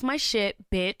him. That's my shit,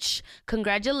 bitch.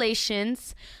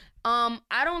 Congratulations. I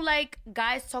don't like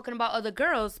guys talking about other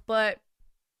girls, but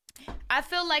I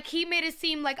feel like he made it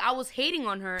seem like I was hating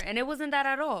on her, and it wasn't that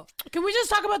at all. Can we just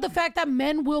talk about the fact that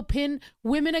men will pin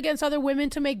women against other women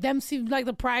to make them seem like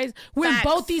the prize when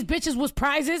both these bitches was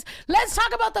prizes? Let's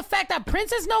talk about the fact that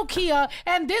Princess Nokia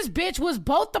and this bitch was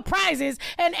both the prizes,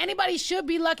 and anybody should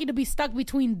be lucky to be stuck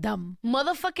between them.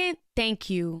 Motherfucking thank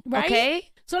you. Right? Okay?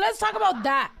 So let's talk about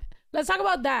that. Let's talk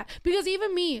about that. Because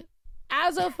even me,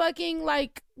 as a fucking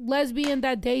like lesbian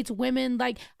that dates women,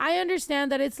 like I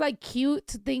understand that it's like cute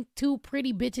to think two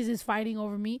pretty bitches is fighting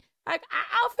over me. Like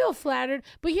I'll feel flattered,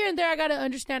 but here and there I gotta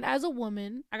understand as a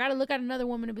woman, I gotta look at another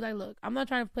woman and be like, look, I'm not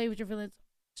trying to play with your feelings.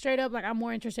 Straight up, like I'm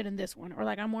more interested in this one, or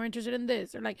like I'm more interested in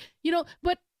this, or like, you know,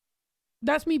 but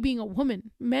that's me being a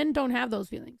woman. Men don't have those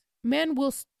feelings. Men will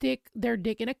stick their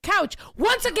dick in a couch.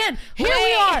 Once again, here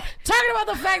we are talking about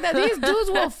the fact that these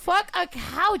dudes will fuck a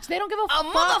couch. They don't give a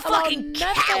fuck about nothing.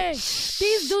 Couch.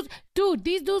 These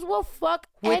dudes will fuck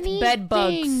with anything. bed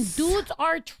bugs. Dudes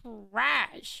are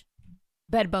trash.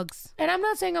 Bed bugs. And I'm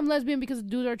not saying I'm lesbian because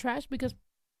dudes are trash, because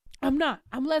I'm not.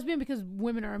 I'm lesbian because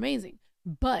women are amazing.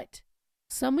 But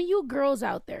some of you girls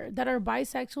out there that are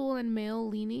bisexual and male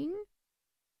leaning,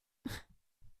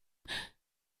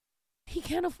 he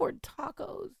can't afford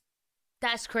tacos.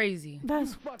 That's crazy.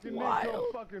 That's wild.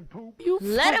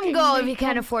 Let him go if he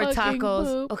can't afford tacos.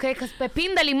 Poop. Okay, because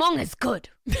pepín de limón is good.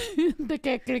 ¿De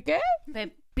qué?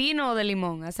 Pepino de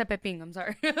limón. I said pepín, I'm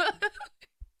sorry.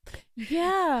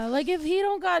 Yeah, like if he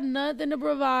don't got nothing to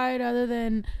provide other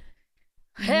than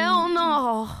hell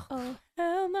no. Oh,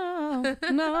 hell no.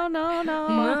 No.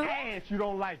 My ass, you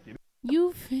don't like it.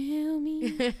 You feel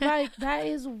me? Like that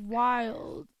is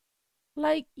wild.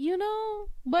 Like, you know,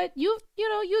 but you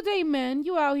date men,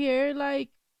 you out here, like,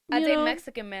 I date know,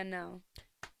 Mexican men now.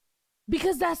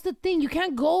 Because that's the thing. You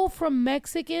can't go from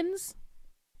Mexicans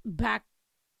back,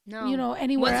 anywhere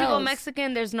Once else. you go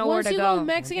Mexican, there's nowhere to go. Once you go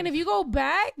Mexican, if you go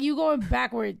back, you going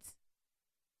backwards.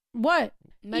 What?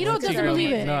 Ito doesn't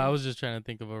believe it. No, I was just trying to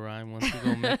think of a rhyme. Once you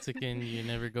go Mexican, you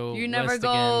never go You never west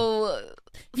go again.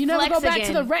 You never go back again.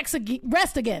 to the rest again.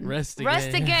 Rest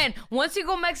again. Once you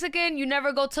go Mexican, you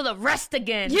never go to the rest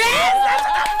again. Yes! That's what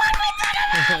the fuck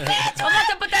we talking about, bitch! I'm about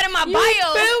to put that in my bio.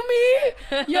 You feel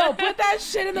me? Yo, put that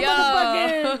shit in the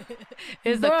motherfucking...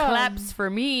 It's the claps for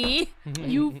me.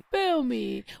 You feel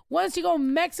me? Once you go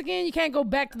Mexican, you can't go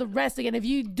back to the rest again. If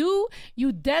you do,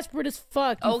 you desperate as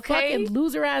fuck. You fucking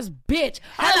loser ass bitch.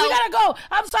 All right, we gotta go.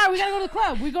 I'm sorry, we gotta go to the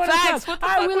club. We going to the club. All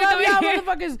right, we love y'all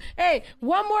motherfuckers. Hey,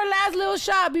 one more last little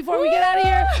shot before we get out of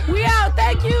here. We out.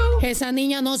 Thank you. Esa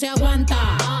niña no se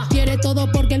aguanta. Quiere todo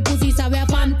porque el pussy sabe a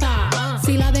Fanta.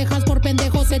 Si la dejas por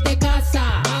pendejo se te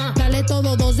casa. Dale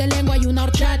todo, dos de lengua y una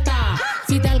horchata.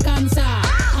 Si te alcanza.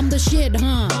 I'm the shit,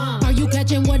 huh? Are you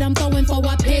catching what I'm throwing for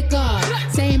a pickup?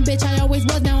 Same bitch I always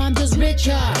was, now I'm just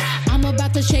richer. I'm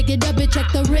about to shake it up and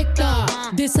check the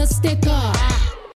Richter. This a sticker.